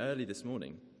tomb early this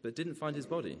morning, but didn't find his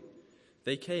body.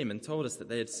 They came and told us that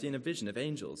they had seen a vision of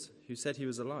angels who said he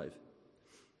was alive.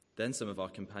 Then some of our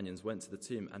companions went to the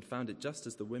tomb and found it just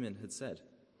as the women had said,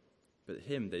 but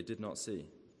him they did not see."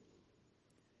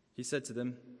 He said to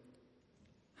them,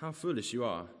 "How foolish you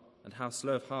are, and how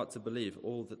slow of heart to believe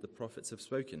all that the prophets have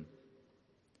spoken.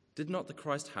 Did not the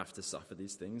Christ have to suffer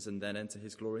these things and then enter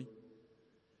his glory?"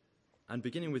 And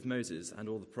beginning with Moses and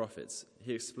all the prophets,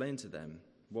 he explained to them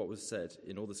what was said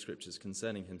in all the scriptures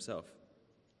concerning himself.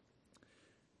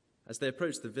 As they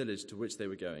approached the village to which they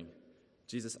were going,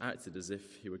 Jesus acted as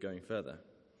if he were going further.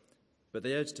 But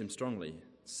they urged him strongly,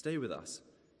 "Stay with us,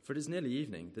 for it is nearly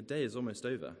evening, the day is almost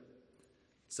over."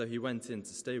 So he went in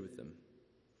to stay with them.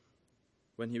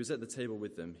 When he was at the table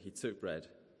with them, he took bread,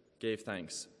 gave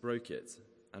thanks, broke it,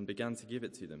 and began to give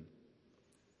it to them.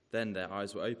 Then their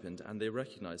eyes were opened, and they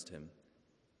recognized him,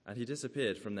 and he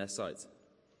disappeared from their sight.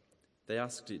 They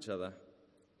asked each other,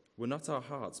 "Were not our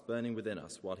hearts burning within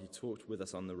us while he talked with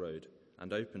us on the road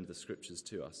and opened the scriptures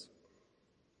to us?"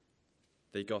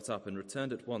 They got up and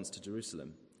returned at once to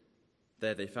Jerusalem.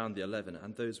 There they found the 11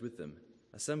 and those with them,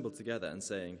 assembled together and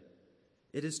saying,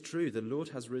 "It is true, the Lord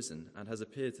has risen and has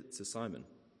appeared to Simon."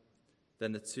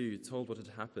 Then the two told what had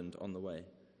happened on the way,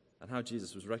 and how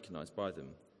Jesus was recognized by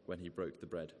them when he broke the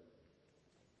bread.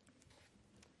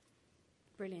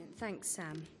 Brilliant. Thanks,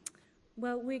 Sam.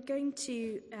 Well, we're going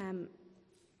to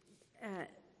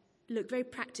look very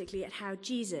practically at how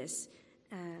Jesus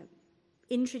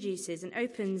introduces and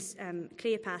opens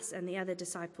Cleopas and the other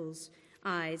disciples'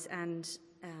 eyes and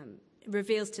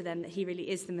reveals to them that he really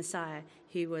is the Messiah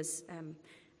who was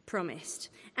promised.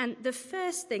 And the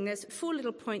first thing, there's 4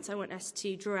 little points I want us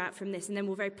to draw out from this, and then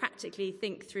we'll very practically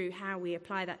think through how we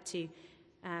apply that to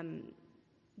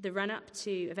the run-up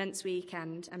to Events Week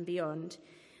and beyond.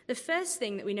 The first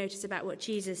thing that we notice about what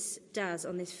Jesus does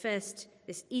on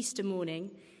this Easter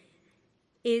morning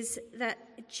is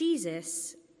that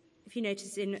Jesus, if you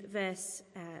notice in verse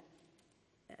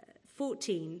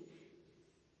 14,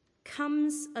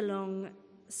 comes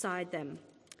alongside them.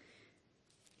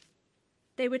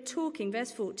 They were talking,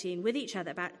 verse 14, with each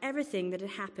other about everything that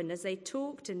had happened. As they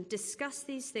talked and discussed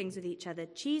these things with each other,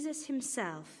 Jesus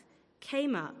himself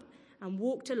came up and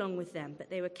walked along with them, but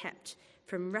they were kept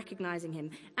from recognizing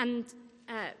him. And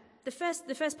the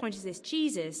first point is this: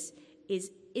 Jesus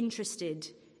is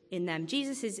interested in them.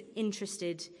 Jesus is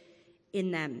interested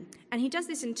in them. And he does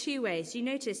this in 2 ways. You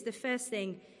notice the first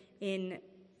thing in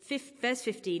verse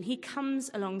 15, he comes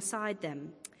alongside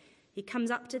them. He comes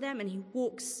up to them and he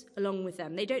walks along with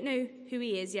them. They don't know who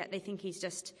he is yet. They think he's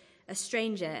just a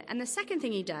stranger. And the second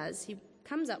thing he does, he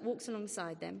comes up, walks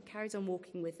alongside them, carries on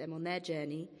walking with them on their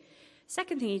journey.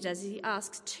 Second thing he does is he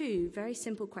asks 2 very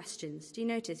simple questions. Do you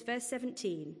notice? Verse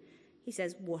 17, he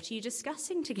says, "What are you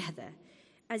discussing together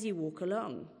as you walk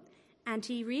along?" And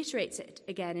he reiterates it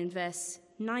again in verse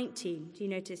 19. Do you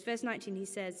notice? Verse 19, he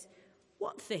says,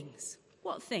 "What things?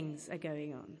 What things are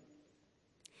going on?"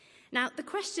 Now, the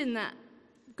question that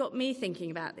got me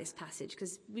thinking about this passage,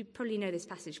 because we probably know this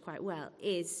passage quite well,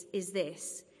 is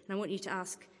this. And I want you to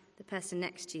ask the person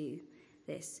next to you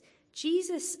this.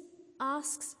 Jesus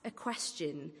asks a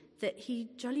question that he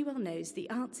jolly well knows the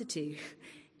answer to.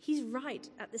 He's right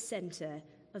at the centre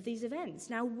of these events.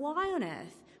 Now, why on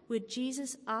earth would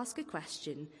Jesus ask a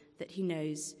question that he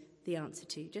knows the answer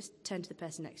to? Just turn to the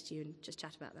person next to you and just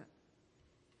chat about that.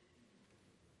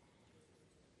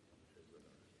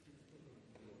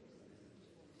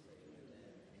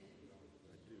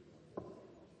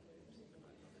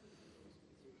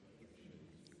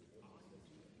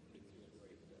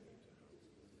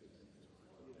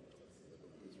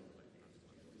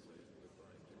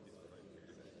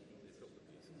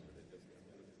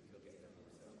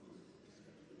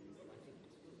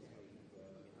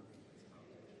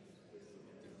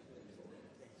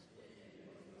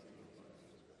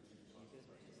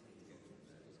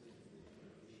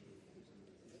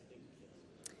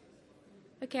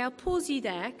 Okay, I'll pause you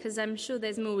there, because I'm sure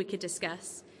there's more we could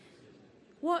discuss.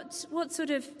 What sort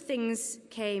of things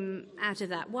came out of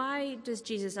that? Why does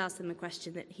Jesus ask them a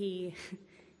question that he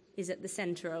is at the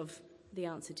centre of the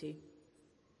answer to? I'm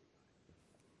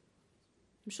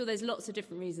sure there's lots of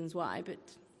different reasons why, but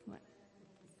what?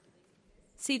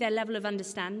 See their level of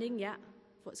understanding, yeah,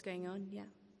 what's going on, yeah.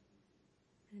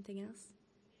 Anything else?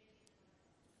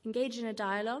 Engage in a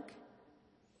dialogue,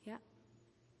 yeah.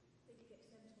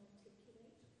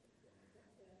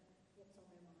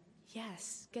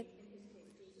 Yes.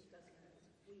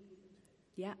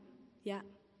 Yeah.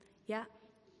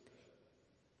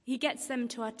 He gets them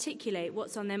to articulate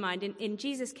what's on their mind. In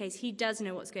Jesus' case, he does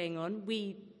know what's going on.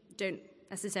 We don't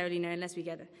necessarily know unless we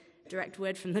get a direct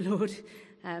word from the Lord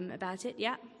about it.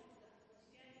 Yeah.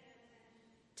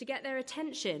 To get their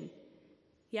attention.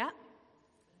 Yeah.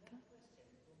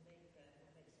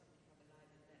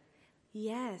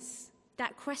 Yes.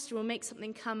 That question will make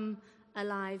something come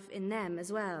alive in them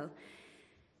as well.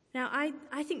 Now, I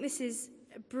think this is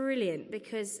brilliant,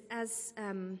 because as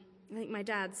I think my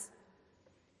dad's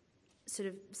sort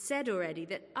of said already,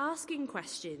 that asking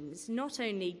questions not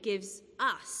only gives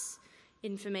us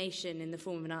information in the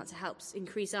form of an answer, helps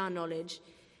increase our knowledge,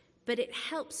 but it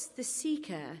helps the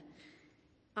seeker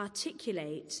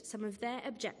articulate some of their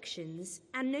objections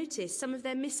and notice some of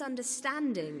their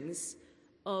misunderstandings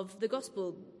of the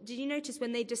gospel. Did you notice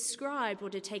when they described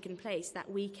what had taken place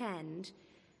that weekend,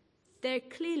 there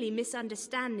are clearly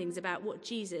misunderstandings about what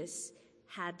Jesus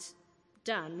had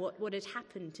done, what had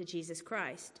happened to Jesus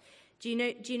Christ. Do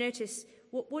you notice,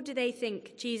 what do they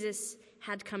think Jesus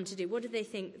had come to do? What did they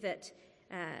think that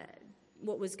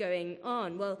what was going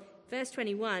on? Well, verse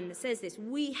 21 says this: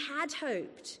 we had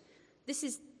hoped. This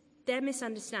is their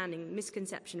misunderstanding,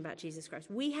 misconception about Jesus Christ.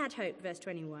 We had hoped, verse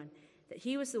 21, that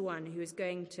he was the one who was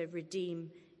going to redeem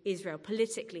Israel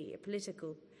politically, a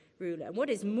political ruler. And what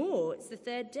is more, it's the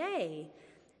third day.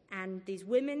 And these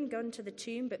women gone to the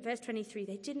tomb, but verse 23,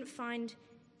 they didn't find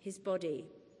his body.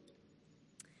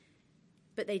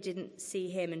 But they didn't see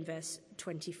him in verse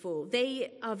 24.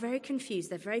 They are very confused.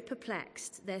 They're very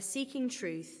perplexed. They're seeking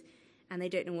truth, and they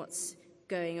don't know what's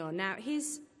going on. Now,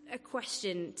 here's a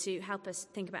question to help us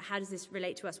think about how does this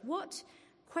relate to us. What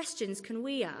questions can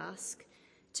we ask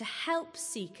to help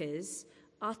seekers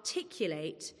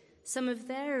articulate some of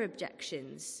their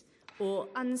objections or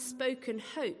unspoken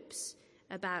hopes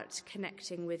about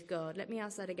connecting with God? Let me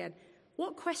ask that again.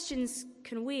 What questions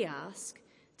can we ask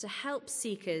to help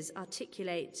seekers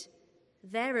articulate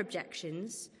their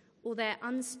objections or their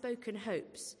unspoken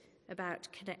hopes about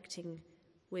connecting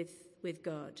with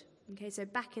God? Okay, so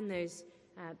back in those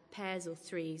pairs or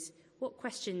threes, what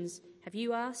questions have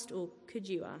you asked or could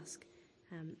you ask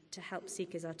to help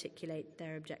seekers articulate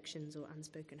their objections or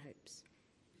unspoken hopes?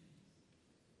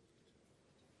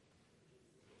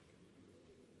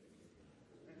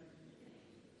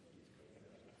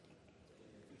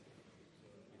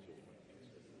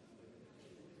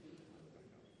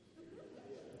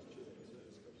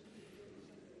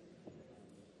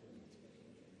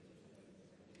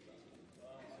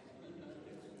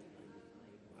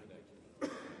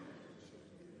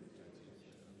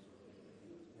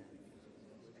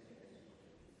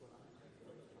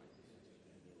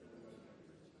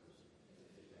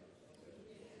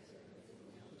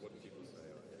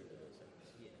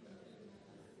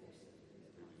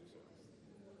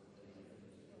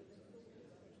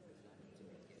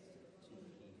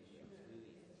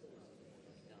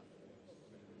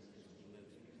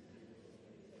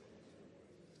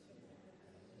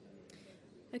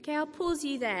 Okay, I'll pause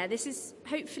you there. This is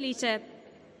hopefully to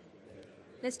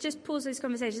let's just pause those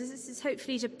conversations. This is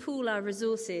hopefully to pool our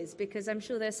resources, because I'm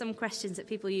sure there are some questions that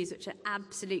people use which are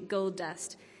absolute gold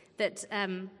dust, that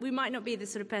we might not be the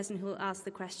sort of person who will ask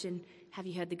the question, have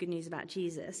you heard the good news about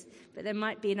Jesus? But there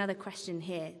might be another question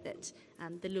here that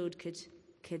the Lord could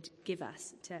give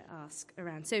us to ask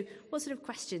around. So what sort of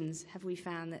questions have we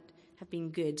found that have been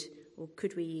good, or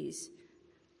could we use?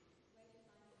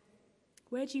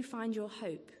 Where do you find your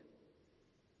hope?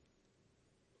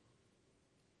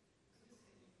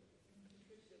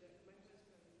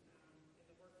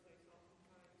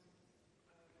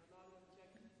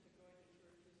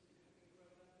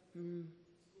 Mm.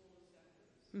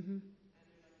 Mm-hmm.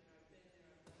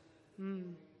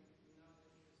 Mm.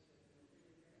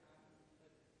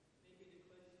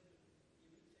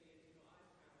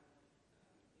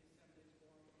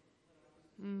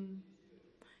 Mm.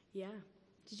 Yeah.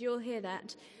 Did you all hear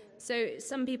that? So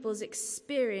some people's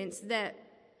experience, their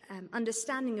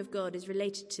understanding of God is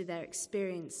related to their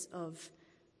experience of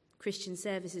Christian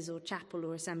services or chapel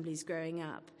or assemblies growing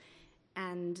up.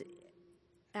 And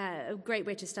a great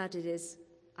way to start it is,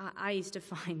 I used to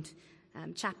find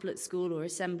chapel at school or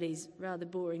assemblies rather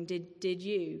boring. Did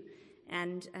you?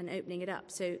 And opening it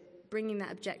up. So bringing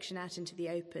that objection out into the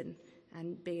open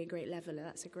and being a great leveler,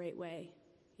 that's a great way.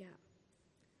 Yeah.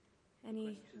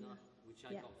 Any? Which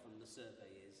I got from the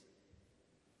survey is,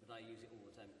 but I use it all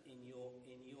the time. In your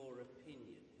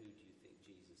opinion, who do you think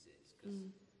Jesus is?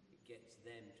 Because it gets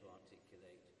them to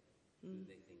articulate who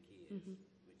they think he is,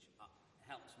 which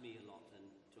helps me a lot and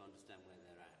to understand where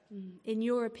they're at. In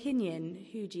your opinion,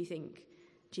 who do you think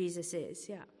Jesus is?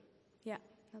 Yeah. Yeah.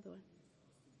 Another one.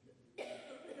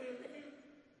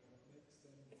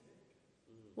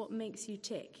 What makes you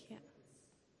tick? Yeah.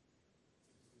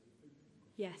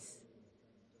 Yes.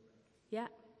 Yeah.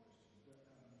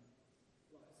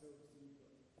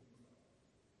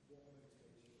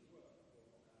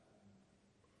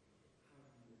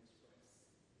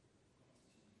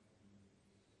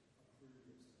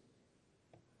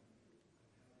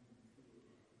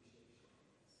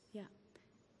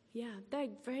 Yeah, they're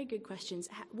very good questions.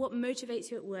 What motivates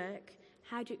you at work?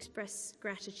 How do you express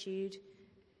gratitude?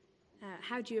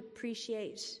 How do you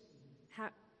appreciate?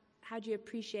 How do you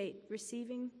appreciate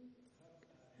receiving?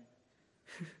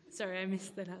 Sorry, I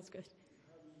missed that. That's good.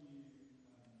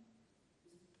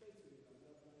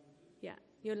 Yeah,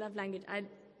 your love language.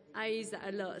 I use that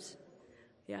a lot.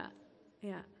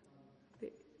 Yeah.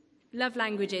 Love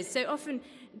languages. So often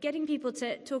getting people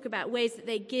to talk about ways that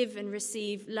they give and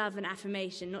receive love and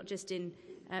affirmation, not just in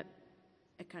a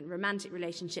kind of romantic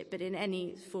relationship, but in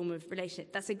any form of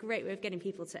relationship. That's a great way of getting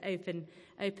people to open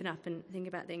up and think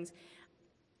about things.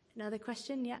 Another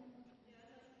question? Yeah.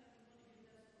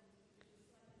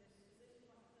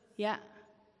 Yeah.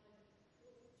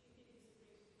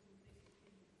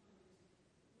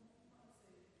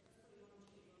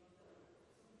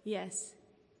 Yes.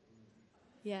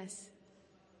 Yes.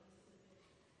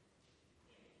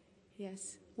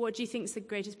 Yes. What do you think is the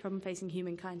greatest problem facing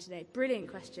humankind today? Brilliant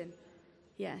question.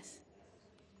 Yes.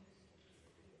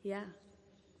 Yeah.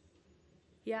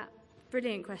 Yeah.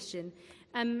 Brilliant question.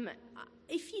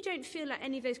 If you don't feel like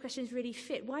any of those questions really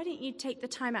fit, why don't you take the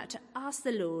time out to ask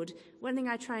the Lord? One thing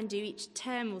I try and do each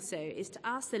term or so is to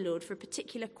ask the Lord for a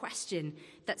particular question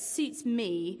that suits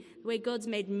me, the way God's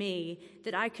made me,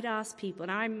 that I could ask people.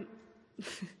 And I'm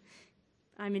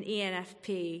an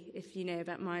ENFP, if you know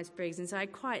about Myers-Briggs, and so I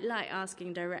quite like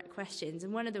asking direct questions.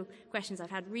 And one of the questions I've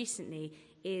had recently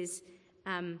is,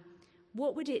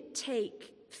 what would it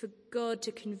take for God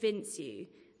to convince you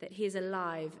that he is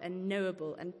alive and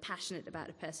knowable and passionate about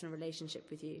a personal relationship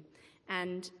with you?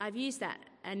 And I've used that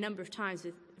a number of times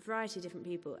with a variety of different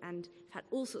people, and I've had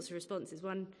all sorts of responses.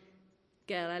 One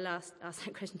girl I last asked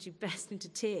that question, she burst into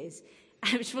tears,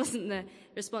 which wasn't the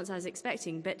response I was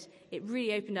expecting, but it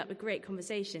really opened up a great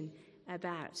conversation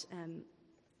about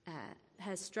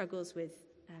her struggles with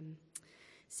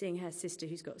seeing her sister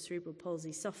who's got cerebral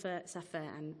palsy suffer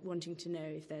and wanting to know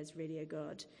if there's really a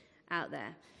God out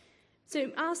there. So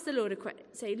ask the Lord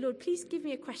say, Lord, please give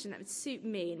me a question that would suit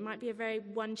me. It might be a very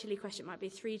one chilly question, it might be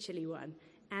a three chilly one,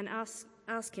 and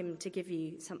ask him to give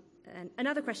you some.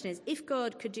 Another question is, if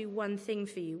God could do one thing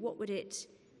for you, what would it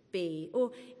be?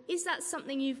 Or is that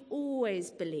something you've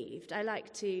always believed? I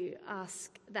like to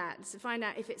ask that, to find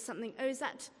out if it's something, is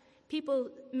that people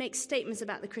make statements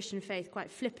about the Christian faith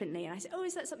quite flippantly, and I say,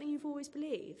 is that something you've always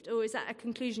believed? Or is that a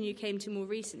conclusion you came to more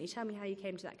recently? Tell me how you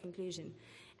came to that conclusion.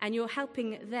 And you're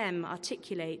helping them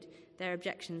articulate their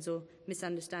objections or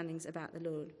misunderstandings about the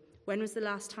Lord. When was the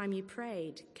last time you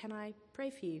prayed? Can I pray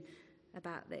for you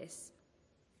about this?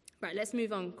 Right, let's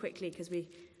move on quickly because we're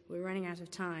running out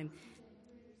of time.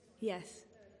 Yes.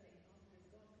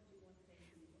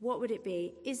 what would it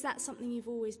be? Is that something you've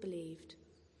always believed?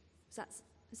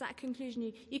 Is that a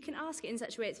conclusion you can ask it in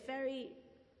such a way it's very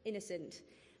innocent,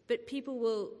 but people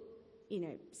will,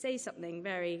 say something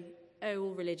very,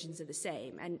 all religions are the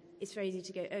same, and it's very easy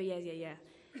to go, oh, yeah,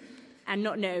 and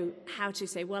not know how to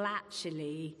say, well,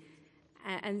 actually,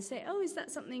 and say, oh, is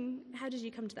that something, how did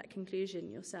you come to that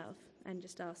conclusion yourself? And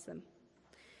just ask them.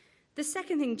 The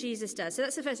second thing Jesus does, so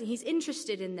that's the first thing, he's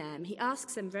interested in them. He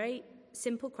asks them a very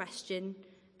simple question,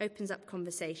 opens up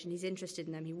conversation, he's interested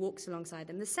in them, he walks alongside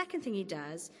them. The second thing he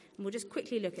does, and we'll just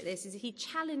quickly look at this, is he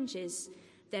challenges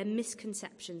their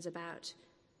misconceptions about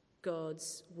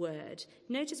God's word.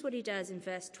 Notice what he does in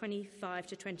verse 25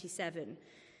 to 27.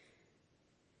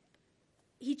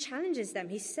 He challenges them.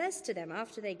 He says to them,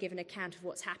 after they give an account of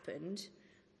what's happened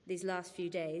these last few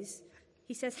days,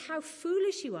 he says, how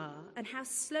foolish you are and how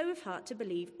slow of heart to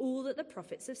believe all that the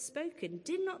prophets have spoken.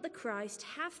 Did not the Christ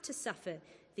have to suffer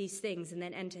these things and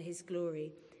then enter his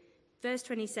glory? Verse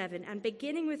 27, and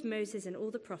beginning with Moses and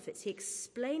all the prophets, he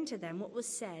explained to them what was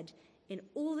said in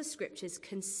all the scriptures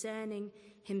concerning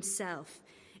himself.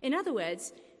 In other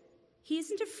words, he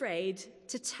isn't afraid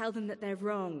to tell them that they're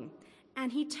wrong.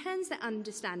 And he turns their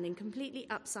understanding completely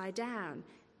upside down.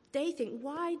 They think,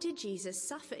 why did Jesus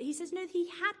suffer? He says, no, he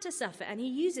had to suffer. And he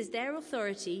uses their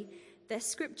authority, their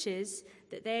scriptures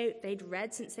that they'd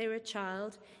read since they were a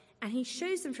child, and he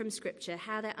shows them from scripture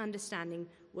how their understanding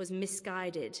was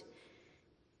misguided.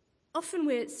 Often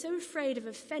we're so afraid of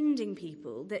offending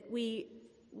people that we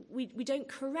don't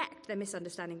correct their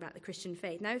misunderstanding about the Christian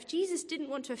faith. Now, if Jesus didn't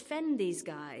want to offend these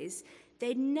guys,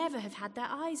 they'd never have had their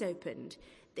eyes opened.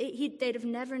 They'd have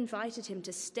never invited him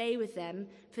to stay with them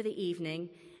for the evening,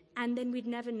 and then we'd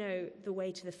never know the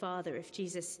way to the Father if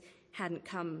Jesus hadn't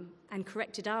come and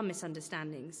corrected our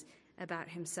misunderstandings about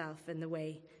himself and the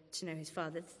way to know his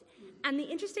Father. And the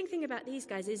interesting thing about these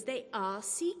guys is they are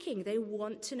seeking. They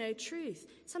want to know truth.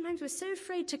 Sometimes we're so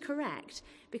afraid to correct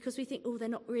because we think, oh, they're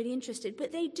not really interested.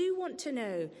 But they do want to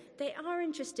know. They are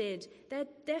interested.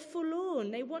 They're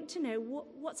forlorn. They want to know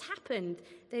what's happened.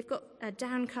 They've got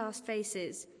downcast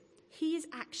faces. He is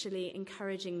actually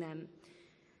encouraging them.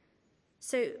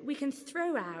 So we can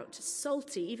throw out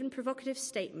salty, even provocative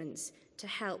statements to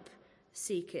help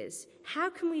seekers. How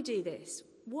can we do this?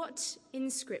 What in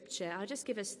Scripture, I'll just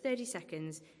give us 30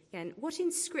 seconds again, what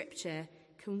in Scripture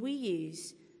can we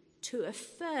use to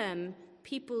affirm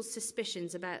people's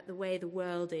suspicions about the way the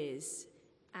world is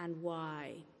and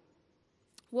why?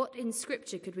 What in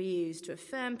Scripture could we use to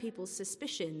affirm people's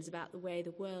suspicions about the way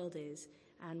the world is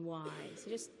and why? So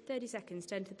just 30 seconds,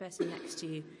 turn to the person next to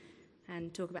you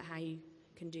and talk about how you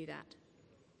can do that.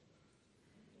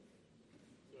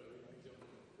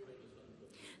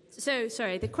 So,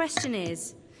 sorry, the question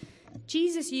is,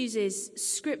 Jesus uses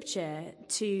Scripture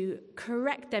to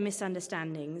correct their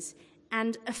misunderstandings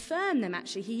and affirm them,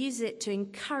 actually. He uses it to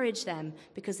encourage them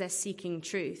because they're seeking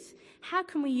truth. How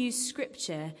can we use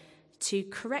Scripture to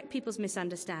correct people's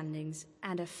misunderstandings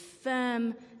and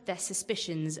affirm their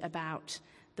suspicions about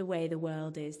the way the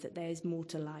world is, that there is more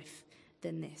to life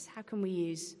than this? How can we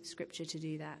use Scripture to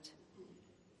do that?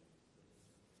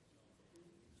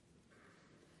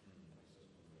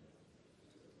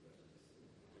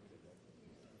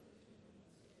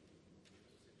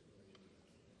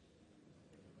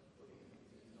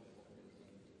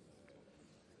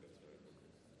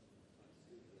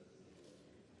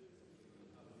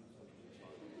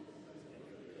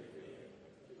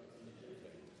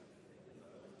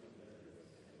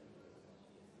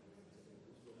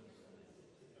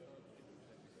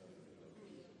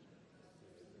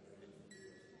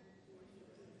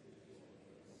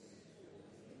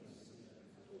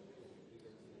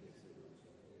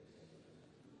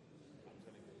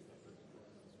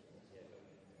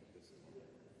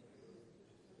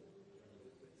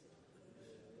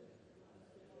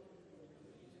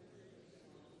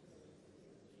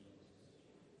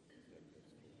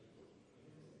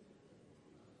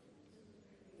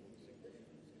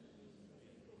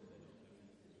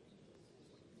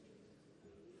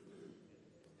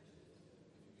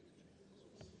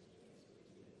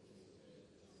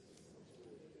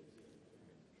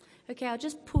 Okay, I'll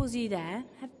just pause you there.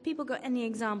 Have people got any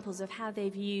examples of how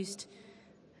they've used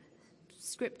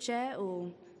Scripture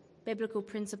or biblical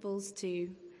principles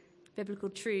biblical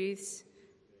truths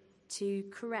to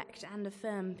correct and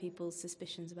affirm people's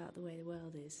suspicions about the way the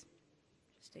world is?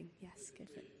 Interesting. Yes, go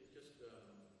for it. Just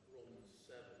Romans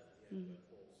 7, where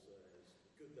Paul says,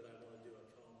 good that I want to do, I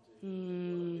can't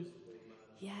do.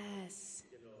 Yes.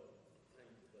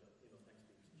 Thanks be to Jesus.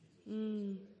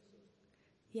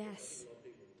 Yes.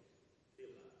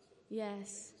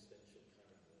 Yes.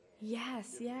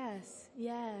 Yes, yes,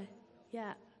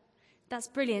 yeah. That's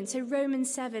brilliant. So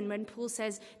Romans 7, when Paul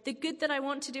says, the good that I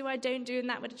want to do, I don't do, and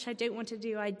that which I don't want to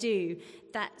do, I do.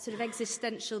 That sort of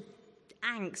existential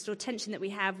angst or tension that we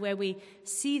have where we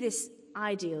see this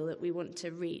ideal that we want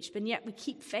to reach, but yet we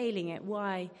keep failing it.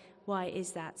 Why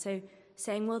is that? So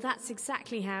saying, well, that's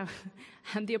exactly how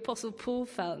the Apostle Paul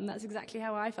felt, and that's exactly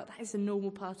how I felt. That is a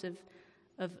normal part of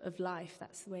life.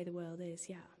 That's the way the world is,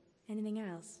 yeah. Anything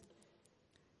else?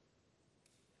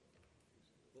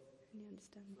 Can you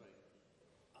understand?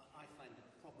 I find the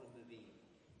problem of evil.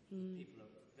 People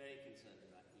are very concerned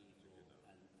about evil,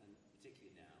 and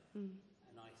particularly now.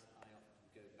 And I often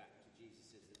go back to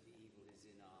Jesus says that the evil is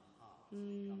in our hearts.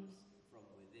 It comes from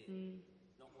within.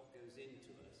 Not what goes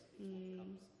into us, it's what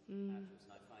comes out of us.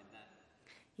 And I find that.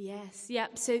 Yes, yeah.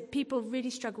 So people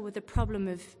really struggle with the problem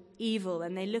of evil,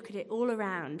 and they look at it all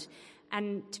around.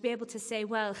 And to be able to say,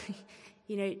 well,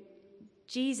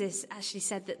 Jesus actually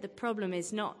said that the problem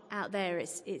is not out there,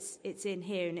 it's in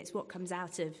here, and it's what comes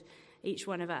out of each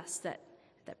one of us that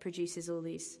produces all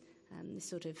these this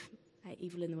sort of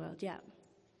evil in the world. Yeah.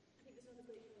 I think there's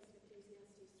another great verse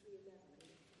in Ecclesiastes 3:11.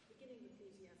 The beginning of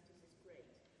Ecclesiastes is great.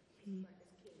 It's like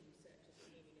this king who searches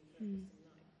for meaning and purpose in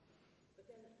life.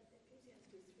 But then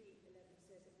Ecclesiastes 3:11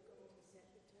 says that God has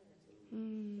set eternity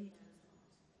in man's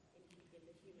heart, in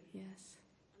the human heart. Yes.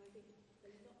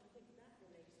 And I think that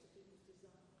relates to people's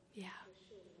desire. Yeah. There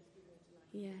surely must be more to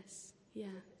life. Yes.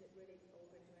 Yeah. Is it really all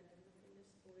going to end in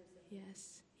nothingness, or is there?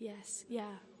 Yes. Yes.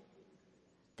 Yeah.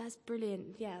 That's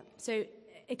brilliant. Yeah. So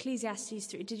Ecclesiastes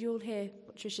 3. Did you all hear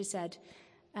what Tricia said?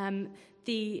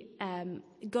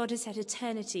 God has set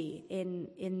eternity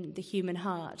in the human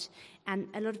heart, and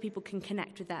a lot of people can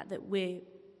connect with that. That we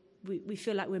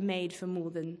feel like we're made for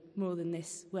more than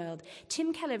this world.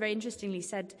 Tim Keller very interestingly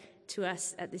said to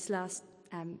us at this last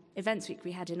events week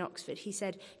we had in Oxford, he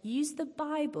said, use the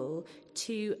Bible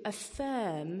to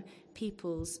affirm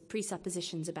people's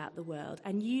presuppositions about the world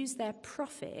and use their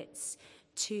prophets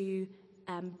to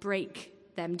break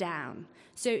them down.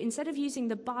 So instead of using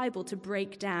the Bible to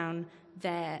break down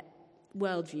their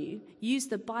worldview, use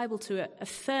the Bible to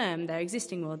affirm their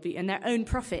existing worldview and their own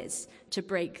prophets to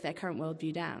break their current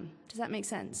worldview down. Does that make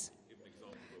sense?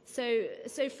 So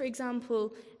for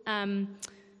example,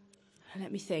 let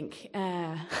me think.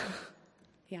 Yeah,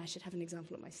 I should have an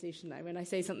example of my solution now when I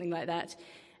say something like that.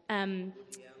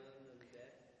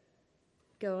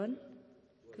 Go on.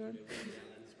 Woody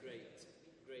Allen's great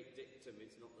dictum,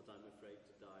 it's not that I'm afraid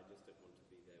to die, I just don't want to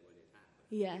be there when it happens.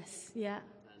 Yes, yeah.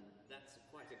 And that's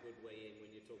quite a good way in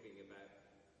when you're talking about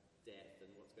death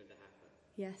and what's going to happen.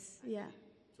 Yes, yeah.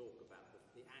 Talk about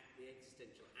the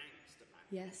existential angst about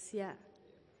it. Yes, yeah.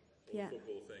 The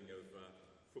football thing of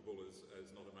football is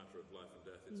not a matter of life and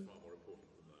death, it's far more important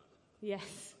than that.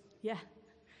 Yes, yeah.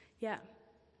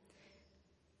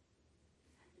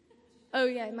 Oh,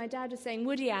 yeah, my dad was saying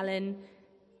Woody Allen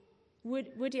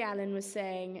was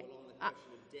saying,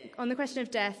 on the question of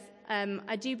death,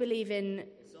 I do believe in,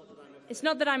 it's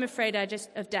not that I'm afraid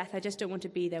of death, I just don't want to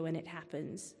be there when it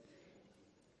happens.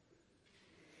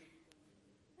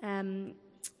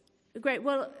 Great,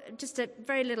 well, just a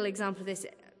very little example of this.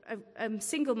 A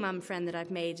single mum friend that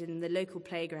I've made in the local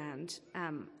playground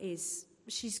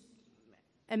she's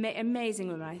an amazing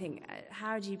woman, I think.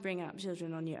 How do you bring up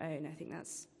children on your own? I think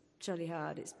that's jolly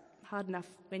hard. It's hard enough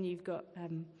when you've got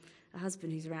a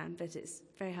husband who's around, but it's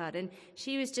very hard. And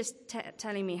she was just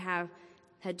telling me how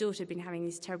her daughter had been having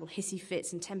these terrible hissy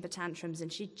fits and temper tantrums,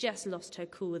 and she just lost her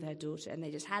cool with her daughter, and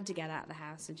they just had to get out of the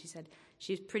house. And she said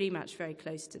she was pretty much very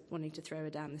close to wanting to throw her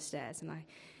down the stairs. And I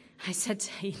said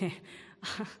to her,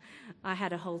 I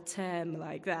had a whole term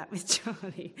like that with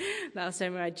Charlie last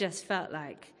time where I just felt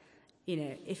like,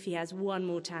 if he has one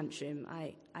more tantrum,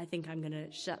 I think I'm going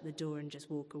to shut the door and just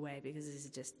walk away because this is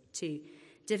just too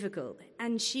difficult.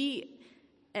 And she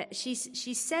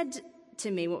said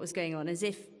to me what was going on as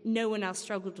if no one else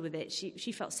struggled with it.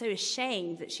 She felt so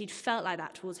ashamed that she'd felt like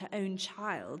that towards her own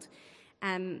child,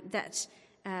 that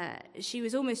she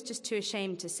was almost just too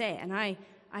ashamed to say it. And I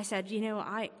said,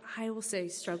 I also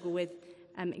struggle with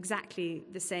exactly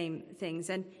the same things.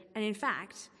 And in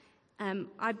fact,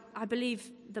 I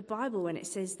believe the Bible when it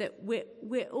says that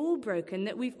we're all broken,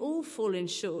 that we've all fallen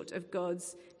short of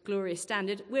God's glorious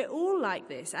standard. We're all like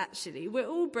this, actually. We're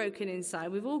all broken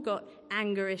inside. We've all got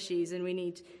anger issues and we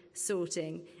need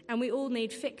sorting. And we all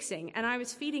need fixing. And I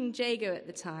was feeding Jago at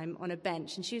the time on a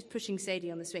bench, and she was pushing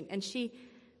Sadie on the swing. And we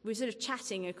were sort of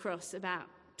chatting across about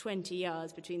 20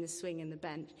 yards between the swing and the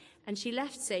bench. And she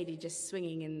left Sadie just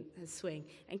swinging in her swing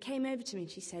and came over to me and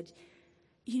she said,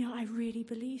 I really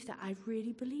believe that. I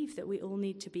really believe that we all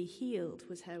need to be healed,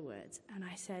 was her words. And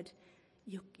I said,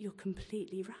 you're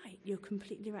completely right. You're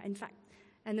completely right. In fact,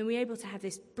 and then we were able to have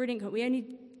this brilliant, we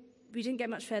didn't get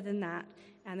much further than that,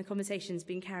 and the conversation's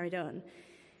been carried on.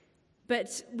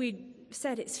 But we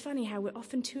said it's funny how we're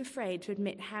often too afraid to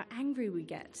admit how angry we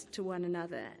get to one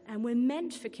another. And we're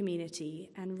meant for community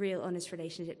and real honest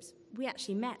relationships. We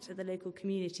actually met at the local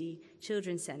community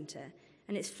children's centre.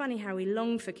 And it's funny how we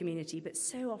long for community, but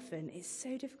so often it's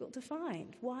so difficult to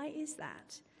find. Why is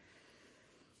that?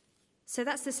 So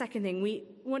that's the second thing. We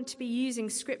want to be using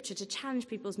Scripture to challenge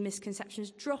people's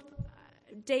misconceptions.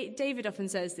 David often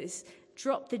says this,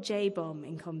 drop the J-bomb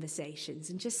in conversations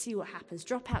and just see what happens.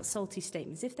 Drop out salty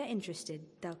statements. If they're interested,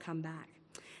 they'll come back.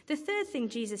 The third thing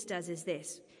Jesus does is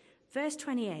this, verse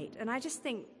 28. And I just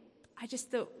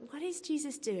thought, what is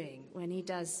Jesus doing when he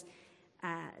does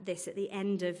this at the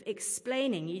end of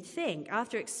explaining? You'd think,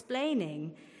 after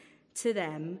explaining to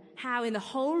them how in the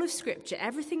whole of Scripture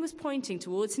everything was pointing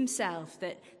towards himself,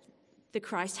 that the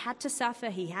Christ had to suffer,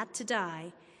 he had to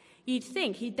die, you'd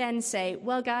think he'd then say,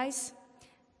 well, guys,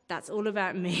 that's all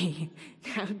about me.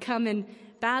 Now come and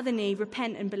bow the knee,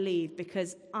 repent and believe,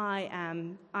 because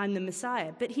I'm the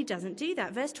Messiah. But he doesn't do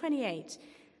that. Verse 28,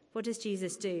 what does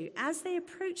Jesus do? As they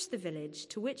approached the village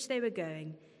to which they were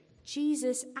going,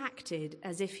 Jesus acted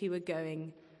as if he were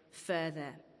going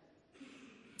further.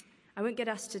 I won't get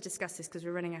us to discuss this because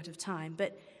we're running out of time,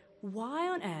 but why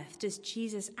on earth does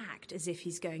Jesus act as if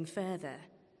he's going further?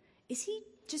 Is he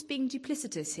just being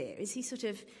duplicitous here? Is he sort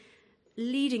of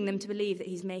leading them to believe that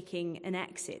he's making an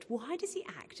exit? Why does he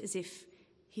act as if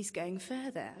he's going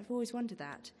further? I've always wondered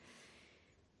that.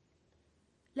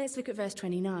 Let's look at verse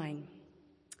 29.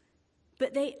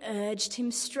 But they urged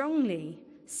him strongly,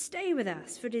 stay with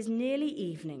us, for it is nearly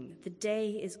evening. The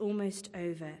day is almost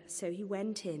over. So he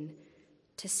went in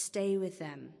to stay with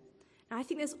them. Now, I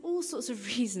think there's all sorts of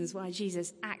reasons why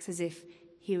Jesus acts as if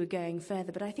he were going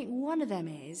further, but I think one of them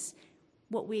is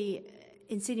what we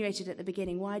insinuated at the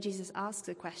beginning, why Jesus asks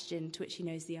a question to which he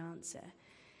knows the answer.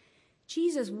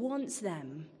 Jesus wants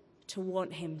them to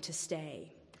want him to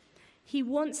stay. He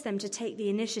wants them to take the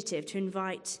initiative to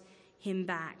invite him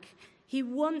back. He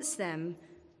wants them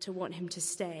to want him to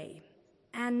stay.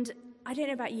 And I don't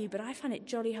know about you, but I find it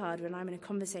jolly hard when I'm in a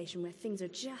conversation where things are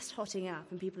just hotting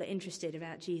up and people are interested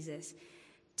about Jesus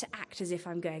to act as if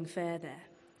I'm going further.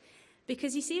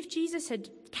 Because you see, if Jesus had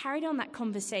carried on that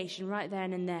conversation right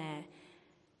then and there,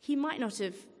 he might not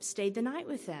have stayed the night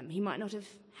with them. He might not have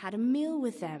had a meal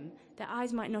with them. Their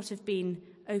eyes might not have been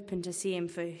open to see him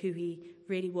for who he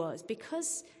really was.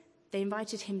 Because they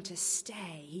invited him to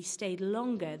stay, he stayed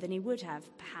longer than he would have,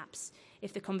 perhaps,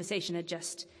 if the conversation had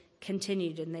just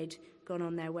continued and they'd gone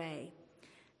on their way.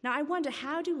 Now, I wonder,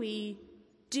 how do we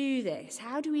do this?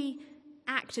 How do we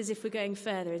act as if we're going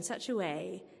further in such a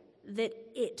way that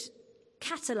it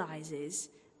catalyzes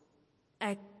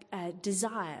a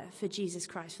desire for Jesus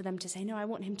Christ, for them to say, no, I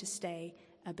want him to stay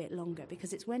a bit longer?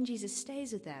 Because it's when Jesus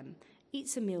stays with them,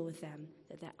 eats a meal with them,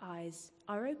 that their eyes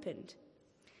are opened.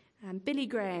 Billy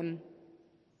Graham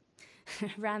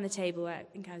ran the table. I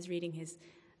think I was reading his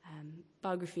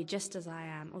autobiography, Just As I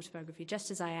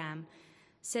Am,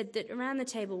 said that around the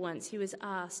table once he was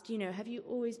asked, have you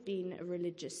always been a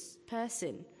religious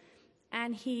person?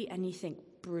 And you think,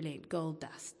 brilliant, gold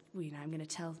dust. I'm going to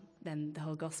tell them the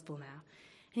whole gospel now.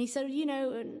 And he said,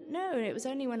 no, it was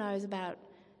only when I was about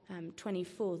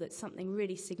 24 that something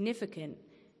really significant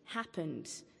happened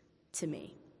to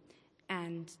me.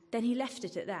 And then he left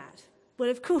it at that. Well,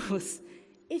 of course,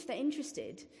 if they're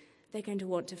interested, they're going to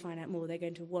want to find out more. They're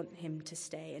going to want him to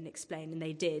stay and explain, and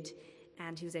they did,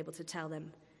 and he was able to tell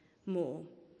them more.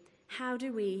 How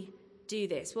do we do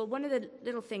this? Well, one of the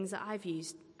little things that I've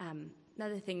used,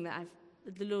 another thing that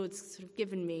the Lord's sort of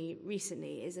given me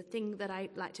recently, is a thing that I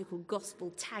like to call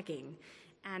gospel tagging.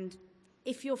 And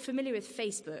if you're familiar with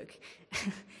Facebook,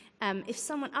 if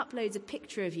someone uploads a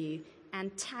picture of you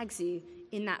and tags you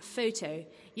in that photo,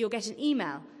 you'll get an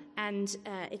email, and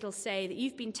it'll say that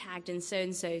you've been tagged in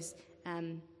so-and-so's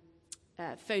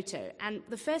photo. And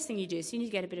the first thing you do, as soon as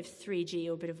you get a bit of 3G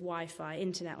or a bit of Wi-Fi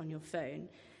internet on your phone,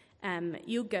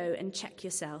 you'll go and check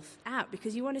yourself out,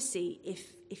 because you want to see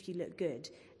if you look good.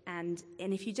 And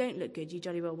if you don't look good, you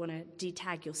jolly well want to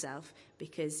de-tag yourself,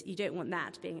 because you don't want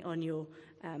that being on your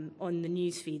on the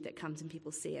news feed that comes and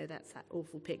people see, oh, that's that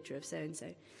awful picture of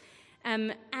so-and-so.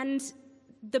 And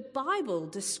the Bible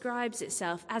describes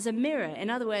itself as a mirror. In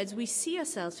other words, we see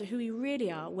ourselves for who we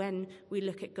really are when we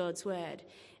look at God's word.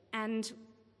 And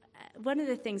one of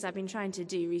the things I've been trying to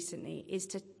do recently is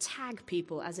to tag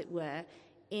people, as it were,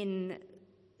 in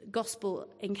gospel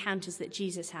encounters that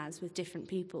Jesus has with different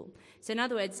people. So in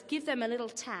other words, give them a little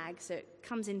tag so it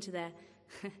comes into their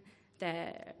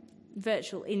their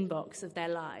virtual inbox of their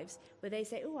lives, where they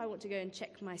say, oh, I want to go and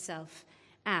check myself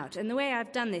out. And the way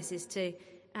I've done this is to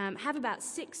have about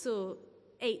 6 or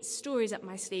 8 stories up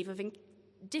my sleeve of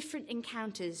different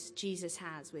encounters Jesus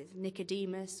has with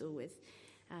Nicodemus, or with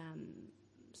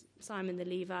Simon the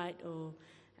Levite, or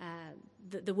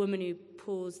the woman who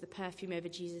pours the perfume over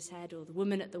Jesus' head, or the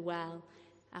woman at the well,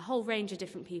 a whole range of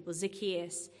different people,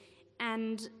 Zacchaeus.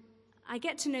 And I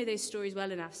get to know those stories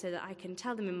well enough so that I can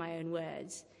tell them in my own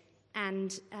words.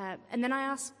 And then I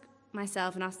ask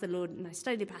myself and ask the Lord, and I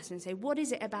study the passage and say, what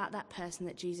is it about that person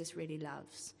that Jesus really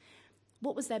loves?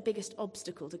 What was their biggest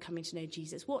obstacle to coming to know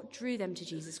Jesus? What drew them to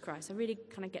Jesus Christ? I really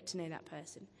kind of get to know that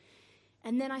person.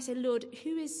 And then I say, Lord,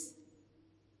 who is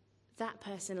that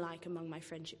person like among my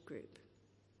friendship group?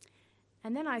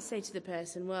 And then I say to the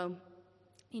person, well,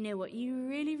 you know what, you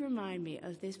really remind me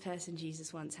of this person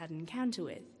Jesus once had an encounter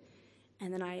with.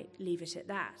 And then I leave it at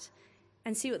that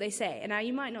and see what they say. And now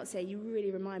you might not say, you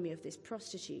really remind me of this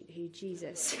prostitute who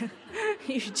Jesus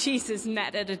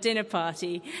met at a dinner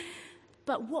party.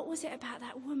 But what was it about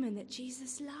that woman that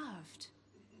Jesus loved?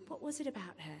 What was it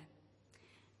about her?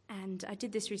 And I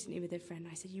did this recently with a friend.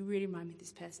 I said, you really remind me of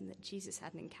this person that Jesus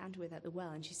had an encounter with at the well.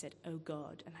 And she said, oh,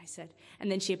 God. And I said, and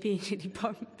then she immediately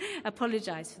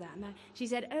apologized for that. And she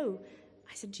said, oh,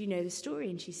 I said, do you know the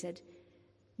story? And she said,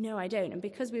 no, I don't. And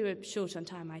because we were short on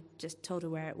time, I just told her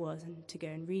where it was and to go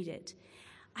and read it.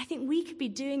 I think we could be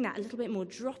doing that a little bit more,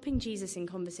 dropping Jesus in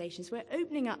conversations. We're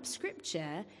opening up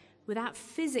Scripture without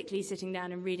physically sitting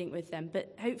down and reading it with them,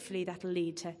 but hopefully that'll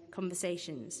lead to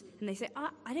conversations. And they say,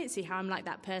 I don't see how I'm like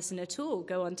that person at all.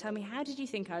 Go on, tell me, how did you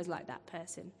think I was like that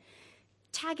person?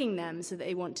 Tagging them so that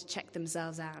they want to check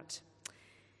themselves out.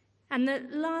 And the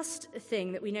last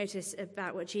thing that we notice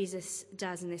about what Jesus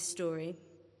does in this story,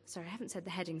 sorry, I haven't said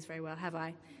the headings very well, have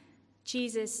I?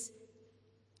 Jesus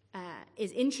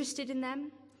is interested in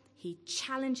them. He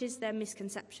challenges their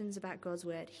misconceptions about God's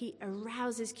word. He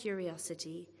arouses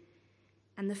curiosity.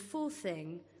 And the fourth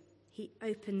thing, he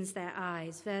opens their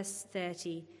eyes. Verse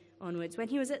 30 onwards. When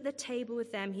he was at the table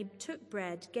with them, he took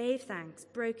bread, gave thanks,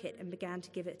 broke it, and began to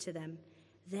give it to them.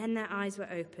 Then their eyes were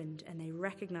opened, and they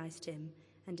recognized him,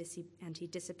 and he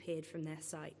disappeared from their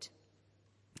sight.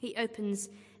 He opens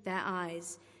their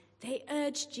eyes. They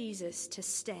urge Jesus to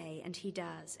stay, and he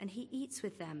does, and he eats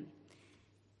with them.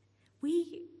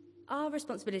 Our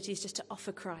responsibility is just to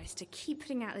offer Christ, to keep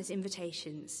putting out those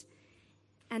invitations,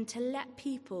 and to let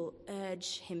people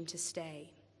urge him to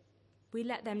stay. We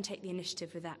let them take the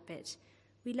initiative with that bit.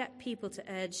 We let people to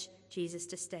urge Jesus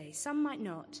to stay. Some might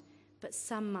not, but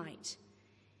some might.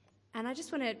 And I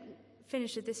just want to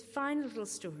finish with this final little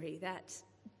story that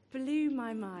blew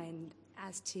my mind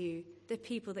as to the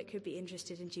people that could be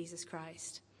interested in Jesus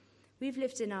Christ. We've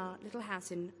lived in our little house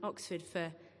in Oxford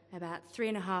for about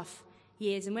 3.5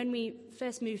 years, and when we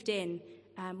first moved in,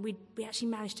 we actually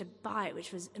managed to buy it,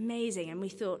 which was amazing. And we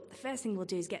thought the first thing we'll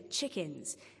do is get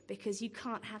chickens, because you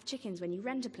can't have chickens when you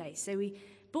rent a place. So we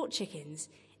bought chickens,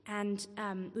 and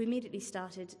we immediately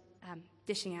started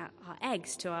dishing out our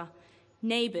eggs to our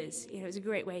neighbours. You know, it was a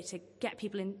great way to get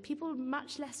people in. People were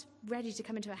much less ready to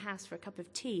come into a house for a cup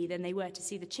of tea than they were to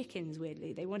see the chickens,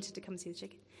 weirdly. They wanted to come see the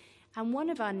chicken. And one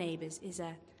of our neighbours is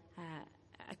a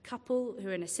couple who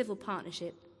are in a civil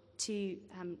partnership, 2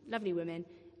 lovely women,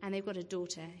 and they've got a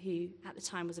daughter who at the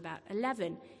time was about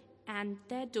 11, and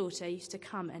their daughter used to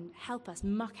come and help us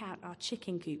muck out our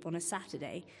chicken coop on a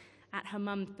Saturday at her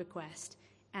mum's bequest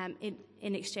in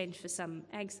exchange for some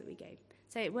eggs that we gave.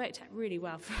 So it worked out really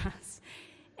well for us.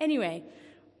 Anyway,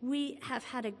 we have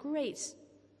had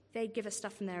they'd give us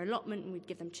stuff from their allotment, and we'd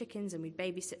give them chickens, and we'd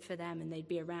babysit for them, and they'd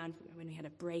be around when we had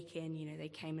a break-in. You know, they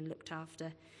came and looked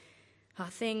after our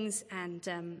things,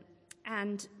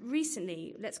 and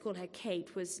recently, let's call her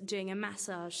Kate, was doing a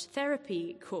massage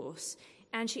therapy course,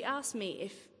 and she asked me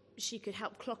if she could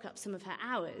help clock up some of her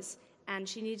hours, and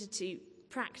she needed to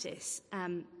practice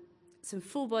some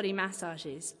full-body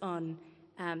massages on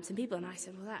some people. And I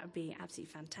said, well, that would be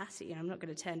absolutely fantastic. You know, I'm not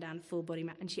going to turn down a full-body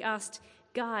And she asked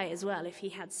Guy as well if he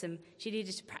had she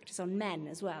needed to practice on men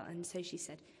as well. And so she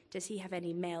said, does he have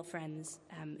any male friends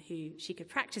who she could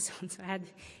practice on? So I had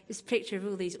this picture of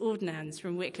all these ordinands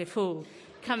from Wycliffe Hall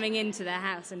coming into their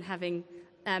house and having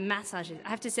massages. I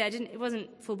have to say, it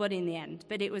wasn't full body in the end,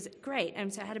 but it was great.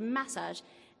 And so I had a massage,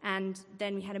 and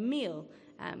then we had a meal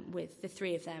with the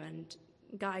 3 of them, and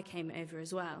Guy came over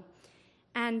as well.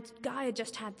 And Guy had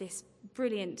just had this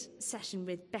brilliant session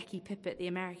with Becky Pippert, the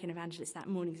American evangelist, that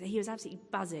morning. So he was absolutely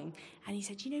buzzing. And he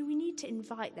said, we need to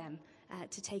invite them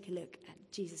to take a look at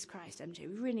Jesus Christ, MJ.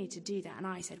 We really need to do that. And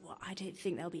I said, well, I don't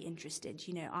think they'll be interested.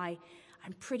 You know, I'm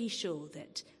pretty sure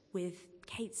that with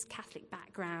Kate's Catholic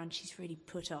background, she's really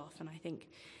put off. And I think,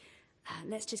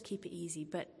 let's just keep it easy.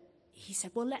 But he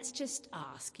said, well, let's just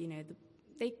ask. You know,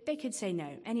 they could say no.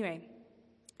 Anyway,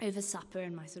 over supper,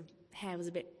 and my sort of hair was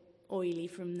a bit oily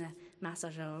from the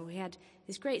massage oil, we had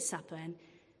this great supper. And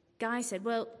Guy said,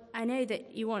 well, I know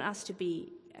that you want us to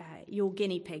be your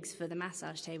guinea pigs for the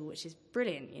massage table, which is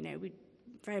brilliant. You know, we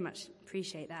very much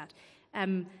appreciate that.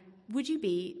 Would you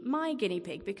be my guinea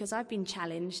pig? Because I've been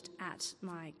challenged at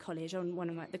my college on one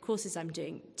of the courses I'm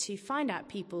doing to find out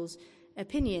people's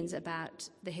opinions about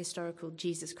the historical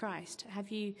Jesus Christ. Have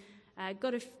you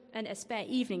got a spare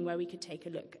evening where we could take a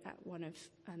look at one of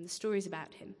the stories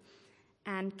about him?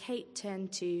 And Kate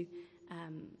turned to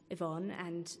Yvonne,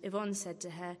 and Yvonne said to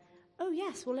her, oh,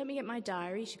 yes, well, let me get my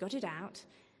diary. She got it out,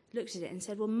 looked at it, and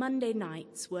said, well, Monday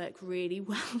nights work really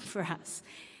well for us.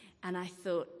 And I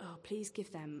thought, oh, please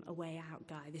give them a way out,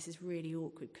 Guy. This is really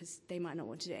awkward because they might not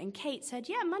want to do it. And Kate said,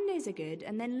 yeah, Mondays are good,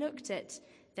 and then looked at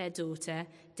their daughter,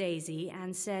 Daisy,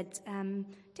 and said,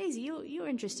 Daisy, you're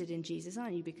interested in Jesus,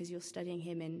 aren't you, because you're studying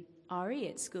him in RE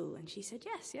at school? And she said,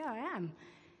 yes, yeah, I am.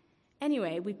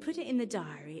 Anyway, we put it in the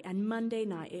diary, and Monday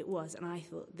night it was, and I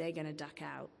thought, they're going to duck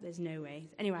out. There's no way.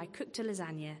 Anyway, I cooked a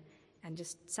lasagna and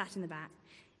just sat in the back,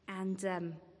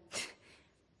 and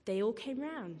they all came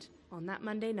round on that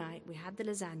Monday night. We had the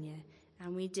lasagna,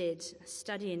 and we did a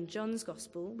study in John's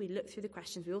Gospel. We looked through the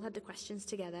questions. We all had the questions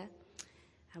together,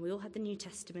 and we all had the New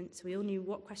Testament, so we all knew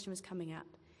what question was coming up,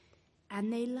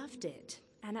 and they loved it.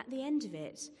 And at the end of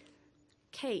it,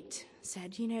 Kate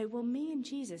said, you know, well, me and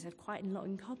Jesus have quite a lot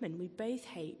in common. We both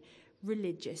hate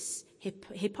religious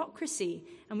hypocrisy,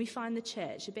 and we find the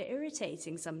church a bit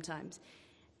irritating sometimes.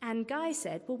 And Guy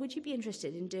said, well, would you be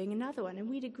interested in doing another one? And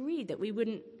we'd agreed that we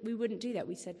wouldn't do that.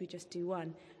 We said we'd just do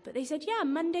one. But they said, yeah,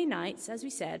 Monday nights, as we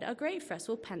said, are great for us.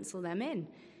 We'll pencil them in.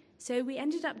 So we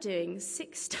ended up doing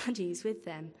 6 studies with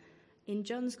them in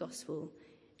John's Gospel,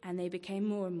 and they became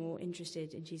more and more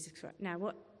interested in Jesus Christ. Now,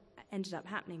 what ended up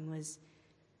happening was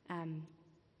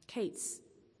Kate's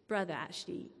brother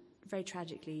actually very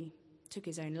tragically took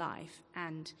his own life,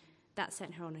 and that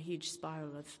sent her on a huge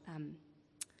spiral of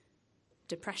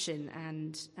depression,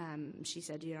 and she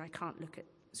said, you know, I can't look at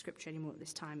Scripture anymore at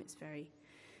this time. It's very,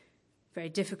 very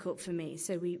difficult for me.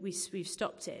 So we've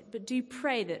stopped it. But do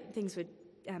pray that things would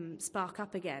spark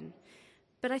up again.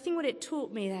 But I think what it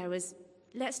taught me there was,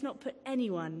 let's not put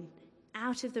anyone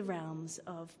out of the realms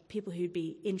of people who'd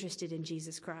be interested in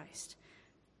Jesus Christ.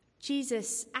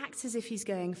 Jesus acts as if he's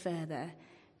going further,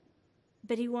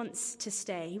 but he wants to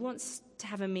stay. He wants to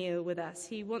have a meal with us.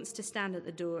 He wants to stand at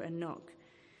the door and knock.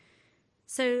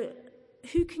 So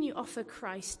who can you offer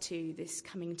Christ to this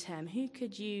coming term? Who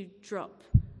could you drop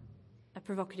a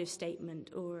provocative statement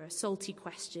or a salty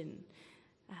question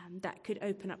that could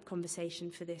open up conversation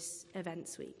for this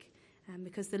events week?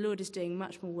 Because the Lord is doing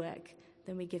much more work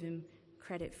than we give him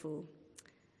credit for.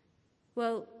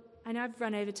 Well, I know I've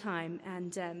run over time,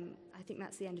 and I think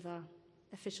that's the end of our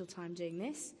official time doing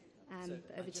this. So,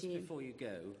 over just to you. Before you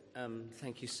go,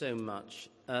 thank you so much.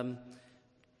 I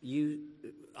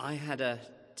had a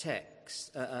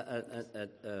text,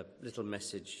 a little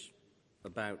message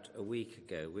about a week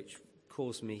ago, which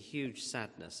caused me huge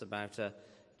sadness, about a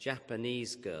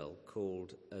Japanese girl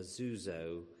called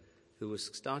Azuzo, who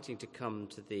was starting to come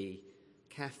to the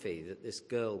cafe that this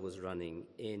girl was running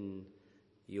in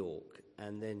York,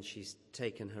 and then she's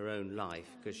taken her own life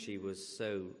because she was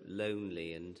so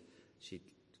lonely, and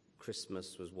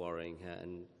Christmas was worrying her,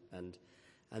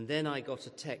 and then I got a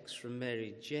text from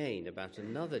Mary Jane about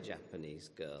another Japanese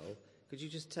girl. Could you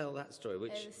just tell that story,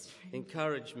 which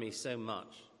encouraged me so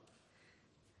much?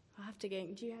 I'll have to go.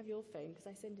 Do you have your phone? Because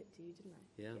I sent it to you, didn't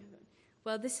I? Yeah.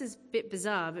 Well, this is a bit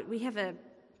bizarre, but we have a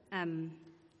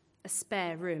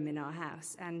spare room in our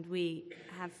house, and we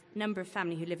have a number of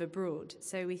family who live abroad.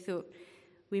 So we thought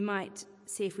we might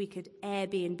see if we could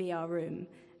Airbnb our room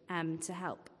to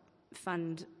help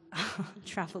fund our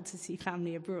travel to see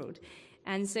family abroad.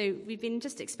 And so we've been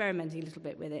just experimenting a little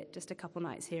bit with it, just a couple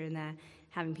nights here and there,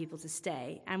 having people to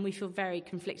stay. And we feel very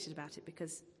conflicted about it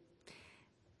because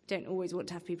we don't always want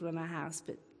to have people in our house,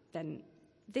 but then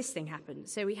this thing happened.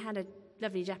 So we had a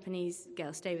lovely Japanese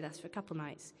girl stay with us for a couple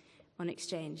nights on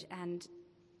exchange, and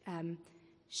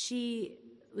she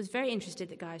was very interested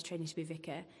that Guy was training to be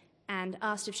vicar, and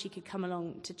asked if she could come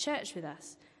along to church with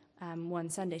us. One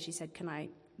Sunday she said, can I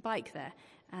bike there?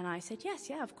 And I said, yes,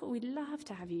 yeah, of course, we'd love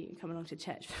to have you come along to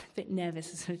church. A bit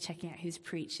nervous, sort of checking out who's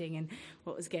preaching and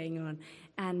what was going on.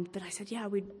 But I said, yeah,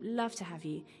 we'd love to have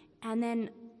you. And then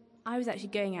I was actually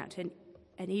going out to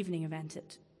an evening event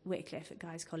at Wycliffe at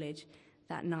Guy's College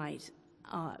that night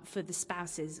for the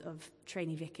spouses of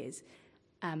trainee vicars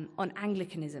on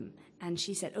Anglicanism. And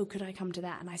she said, "Oh, could I come to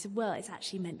that?" And I said, "Well, it's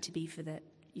actually meant to be for the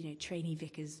trainee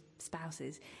vicars'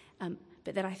 spouses."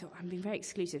 But then I thought, I'm being very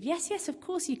exclusive. Yes, of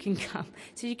course you can come.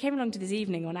 So she came along to this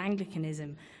evening on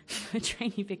Anglicanism for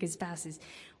trainee vicars' spouses,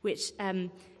 which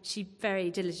she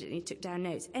very diligently took down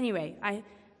notes. Anyway, I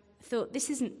thought this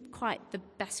isn't quite the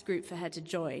best group for her to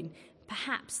join.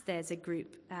 Perhaps there's a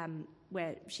group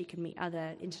where she can meet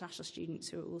other international students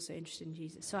who are also interested in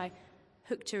Jesus. So I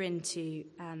hooked her into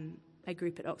a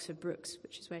group at Oxford Brookes,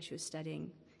 which is where she was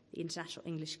studying, the International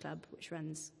English Club, which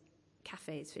runs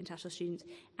cafes for international students,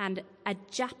 and a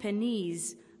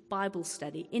Japanese Bible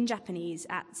study in Japanese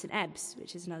at St Ebbs,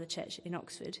 which is another church in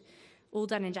Oxford, all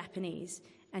done in Japanese.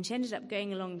 And she ended up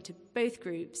going along to both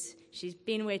groups. She's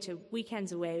been away to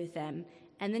weekends away with them,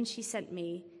 and then she sent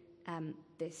me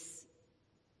this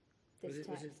text.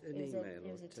 Was it an email it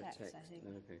was or a text, I think.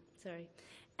 Okay. Sorry.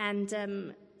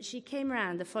 And she came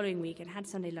around the following week and had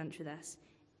Sunday lunch with us.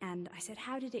 And I said,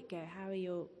 "How did it go? How are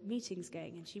your meetings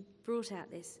going?" And she brought out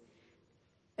this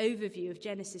overview of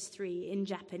Genesis 3 in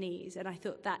Japanese, and I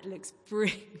thought that looks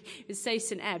brilliant. It was so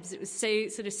St Ebbs, it was so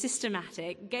sort of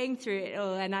systematic, going through it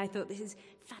all, and I thought, this is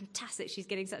fantastic, she's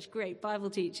getting such great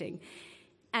Bible teaching.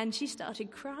 And she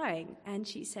started crying, and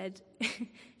she said,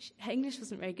 her English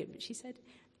wasn't very good, but she said,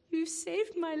 "You've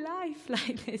saved my life,"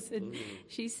 like this. And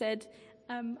she said,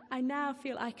 "I now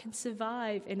feel I can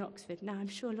survive in Oxford." Now, I'm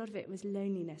sure a lot of it was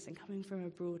loneliness and coming from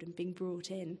abroad and being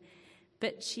brought in.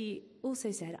 But she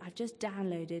also said, "I've just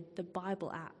downloaded the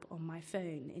Bible app on my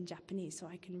phone in Japanese so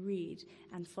I can read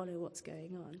and follow what's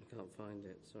going on." I can't find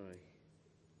it, sorry.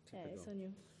 Yeah, it's on your...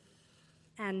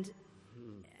 And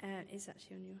it's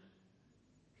actually on your...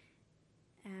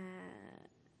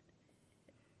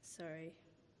 sorry.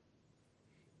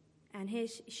 And here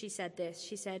she said this.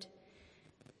 She said,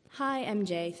 "Hi,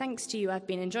 MJ. Thanks to you, I've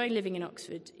been enjoying living in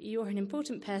Oxford. You're an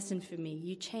important person for me.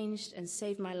 You changed and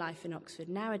saved my life in Oxford.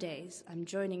 Nowadays, I'm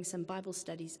joining some Bible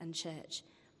studies and church.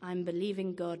 I'm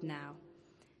believing God now."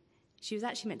 She was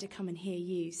actually meant to come and hear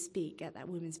you speak at that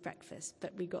women's breakfast,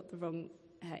 but we got the wrong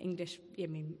English.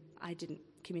 I didn't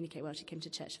communicate well. She came to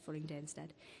church the following day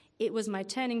instead. "It was my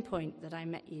turning point that I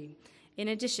met you. In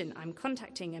addition, I'm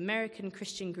contacting American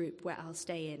Christian group where I'll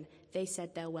stay in. They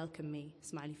said they'll welcome me,"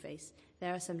 smiley face.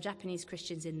 "There are some Japanese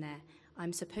Christians in there.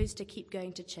 I'm supposed to keep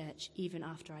going to church even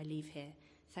after I leave here.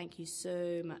 Thank you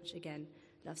so much again.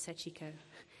 Love, Sechiko."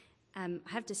 I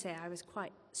have to say I was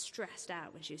quite stressed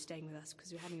out when she was staying with us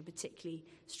because we were having a particularly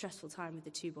stressful time with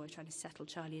the two boys trying to settle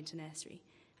Charlie into nursery.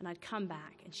 And I'd come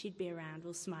back and she'd be around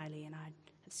all smiley and I'd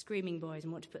have screaming boys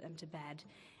and want to put them to bed.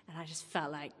 And I just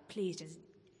felt like, please just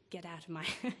get out of my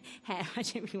hair. I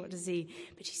don't really want to see.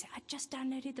 But she said, "I just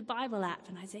downloaded the Bible app."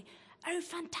 And I'd say, "Oh,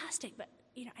 fantastic, but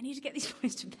I need to get these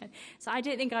boys to bed." So I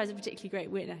don't think I was a particularly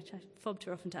great witness. I fobbed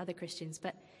her off into other Christians,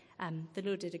 but the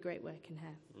Lord did a great work in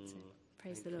her. So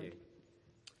praise the Lord. You.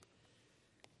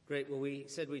 Great. Well, we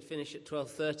said we'd finish at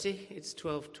 12:30. It's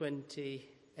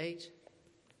 12:28.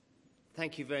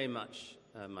 Thank you very much,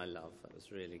 my love. That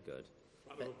was really good.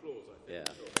 Round of applause, I think.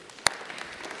 Yeah.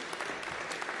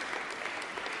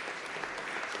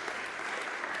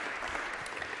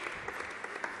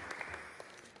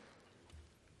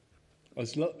 I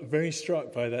was very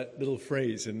struck by that little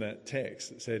phrase in that text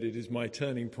that said, "It is my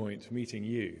turning point meeting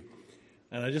you."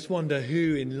 And I just wonder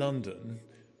who in London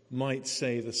might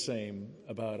say the same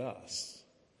about us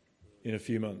in a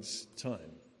few months'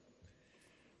 time.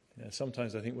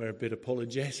 Sometimes I think we're a bit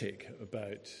apologetic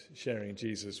about sharing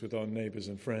Jesus with our neighbours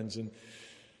and friends. And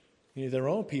there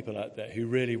are people out there who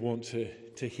really want to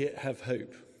have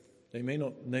hope. They may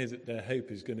not know that their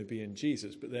hope is going to be in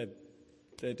Jesus, but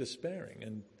they're despairing.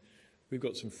 And we've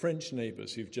got some French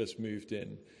neighbours who've just moved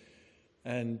in.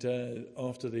 And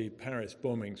after the Paris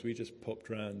bombings, we just popped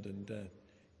round and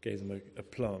gave them a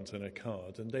plant and a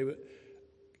card. And they were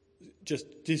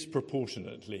just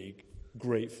disproportionately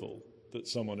grateful that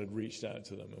someone had reached out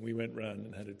to them. And we went round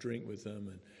and had a drink with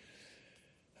them.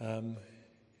 And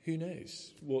who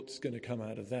knows what's going to come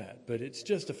out of that. But it's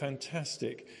just a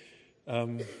fantastic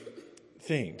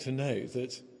thing to know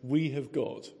that we have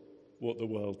got what the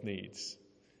world needs.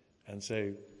 And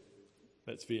so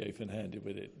let's be open-handed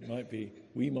with it.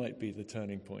 We might be the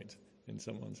turning point in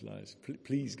someone's lives.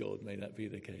 Please, God, may that be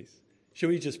the case. Shall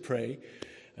we just pray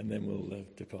and then we'll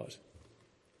depart?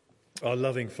 Our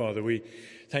loving Father, we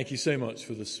thank you so much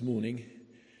for this morning.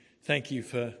 Thank you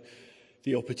for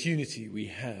the opportunity we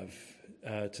have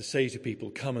to say to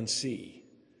people, come and see,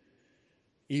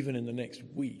 even in the next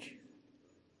week.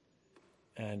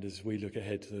 and as we look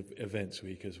ahead to the events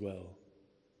week as well,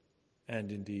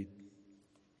 and indeed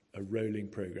a rolling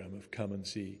program of come and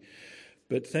see.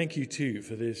 But thank you too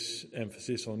for this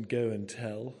emphasis on go and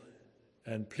tell,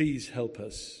 and please help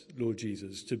us, Lord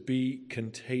Jesus, to be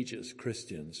contagious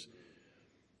Christians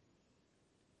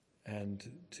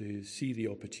and to see the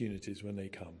opportunities when they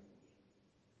come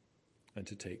and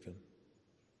to take them.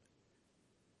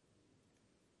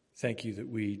 Thank you that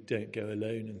we don't go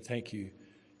alone, and thank you,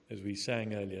 as we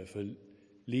sang earlier, for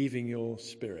leaving your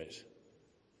Spirit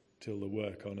till the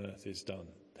work on earth is done.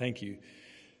 Thank you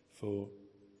for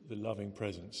the loving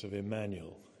presence of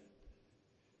Emmanuel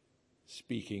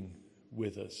speaking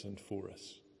with us and for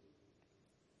us.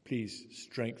 Please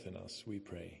strengthen us, we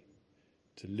pray,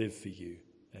 to live for you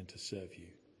and to serve you.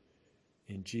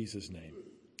 In Jesus' name,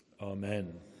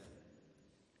 amen.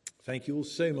 Thank you all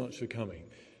so much for coming.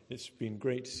 It's been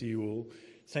great to see you all.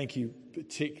 Thank you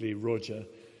particularly, Roger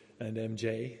and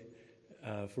MJ,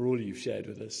 for all you've shared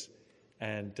with us.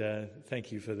 And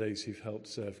thank you for those who've helped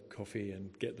serve coffee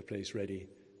and get the place ready,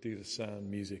 do the sound,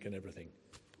 music and everything.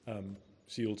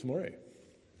 See you all tomorrow.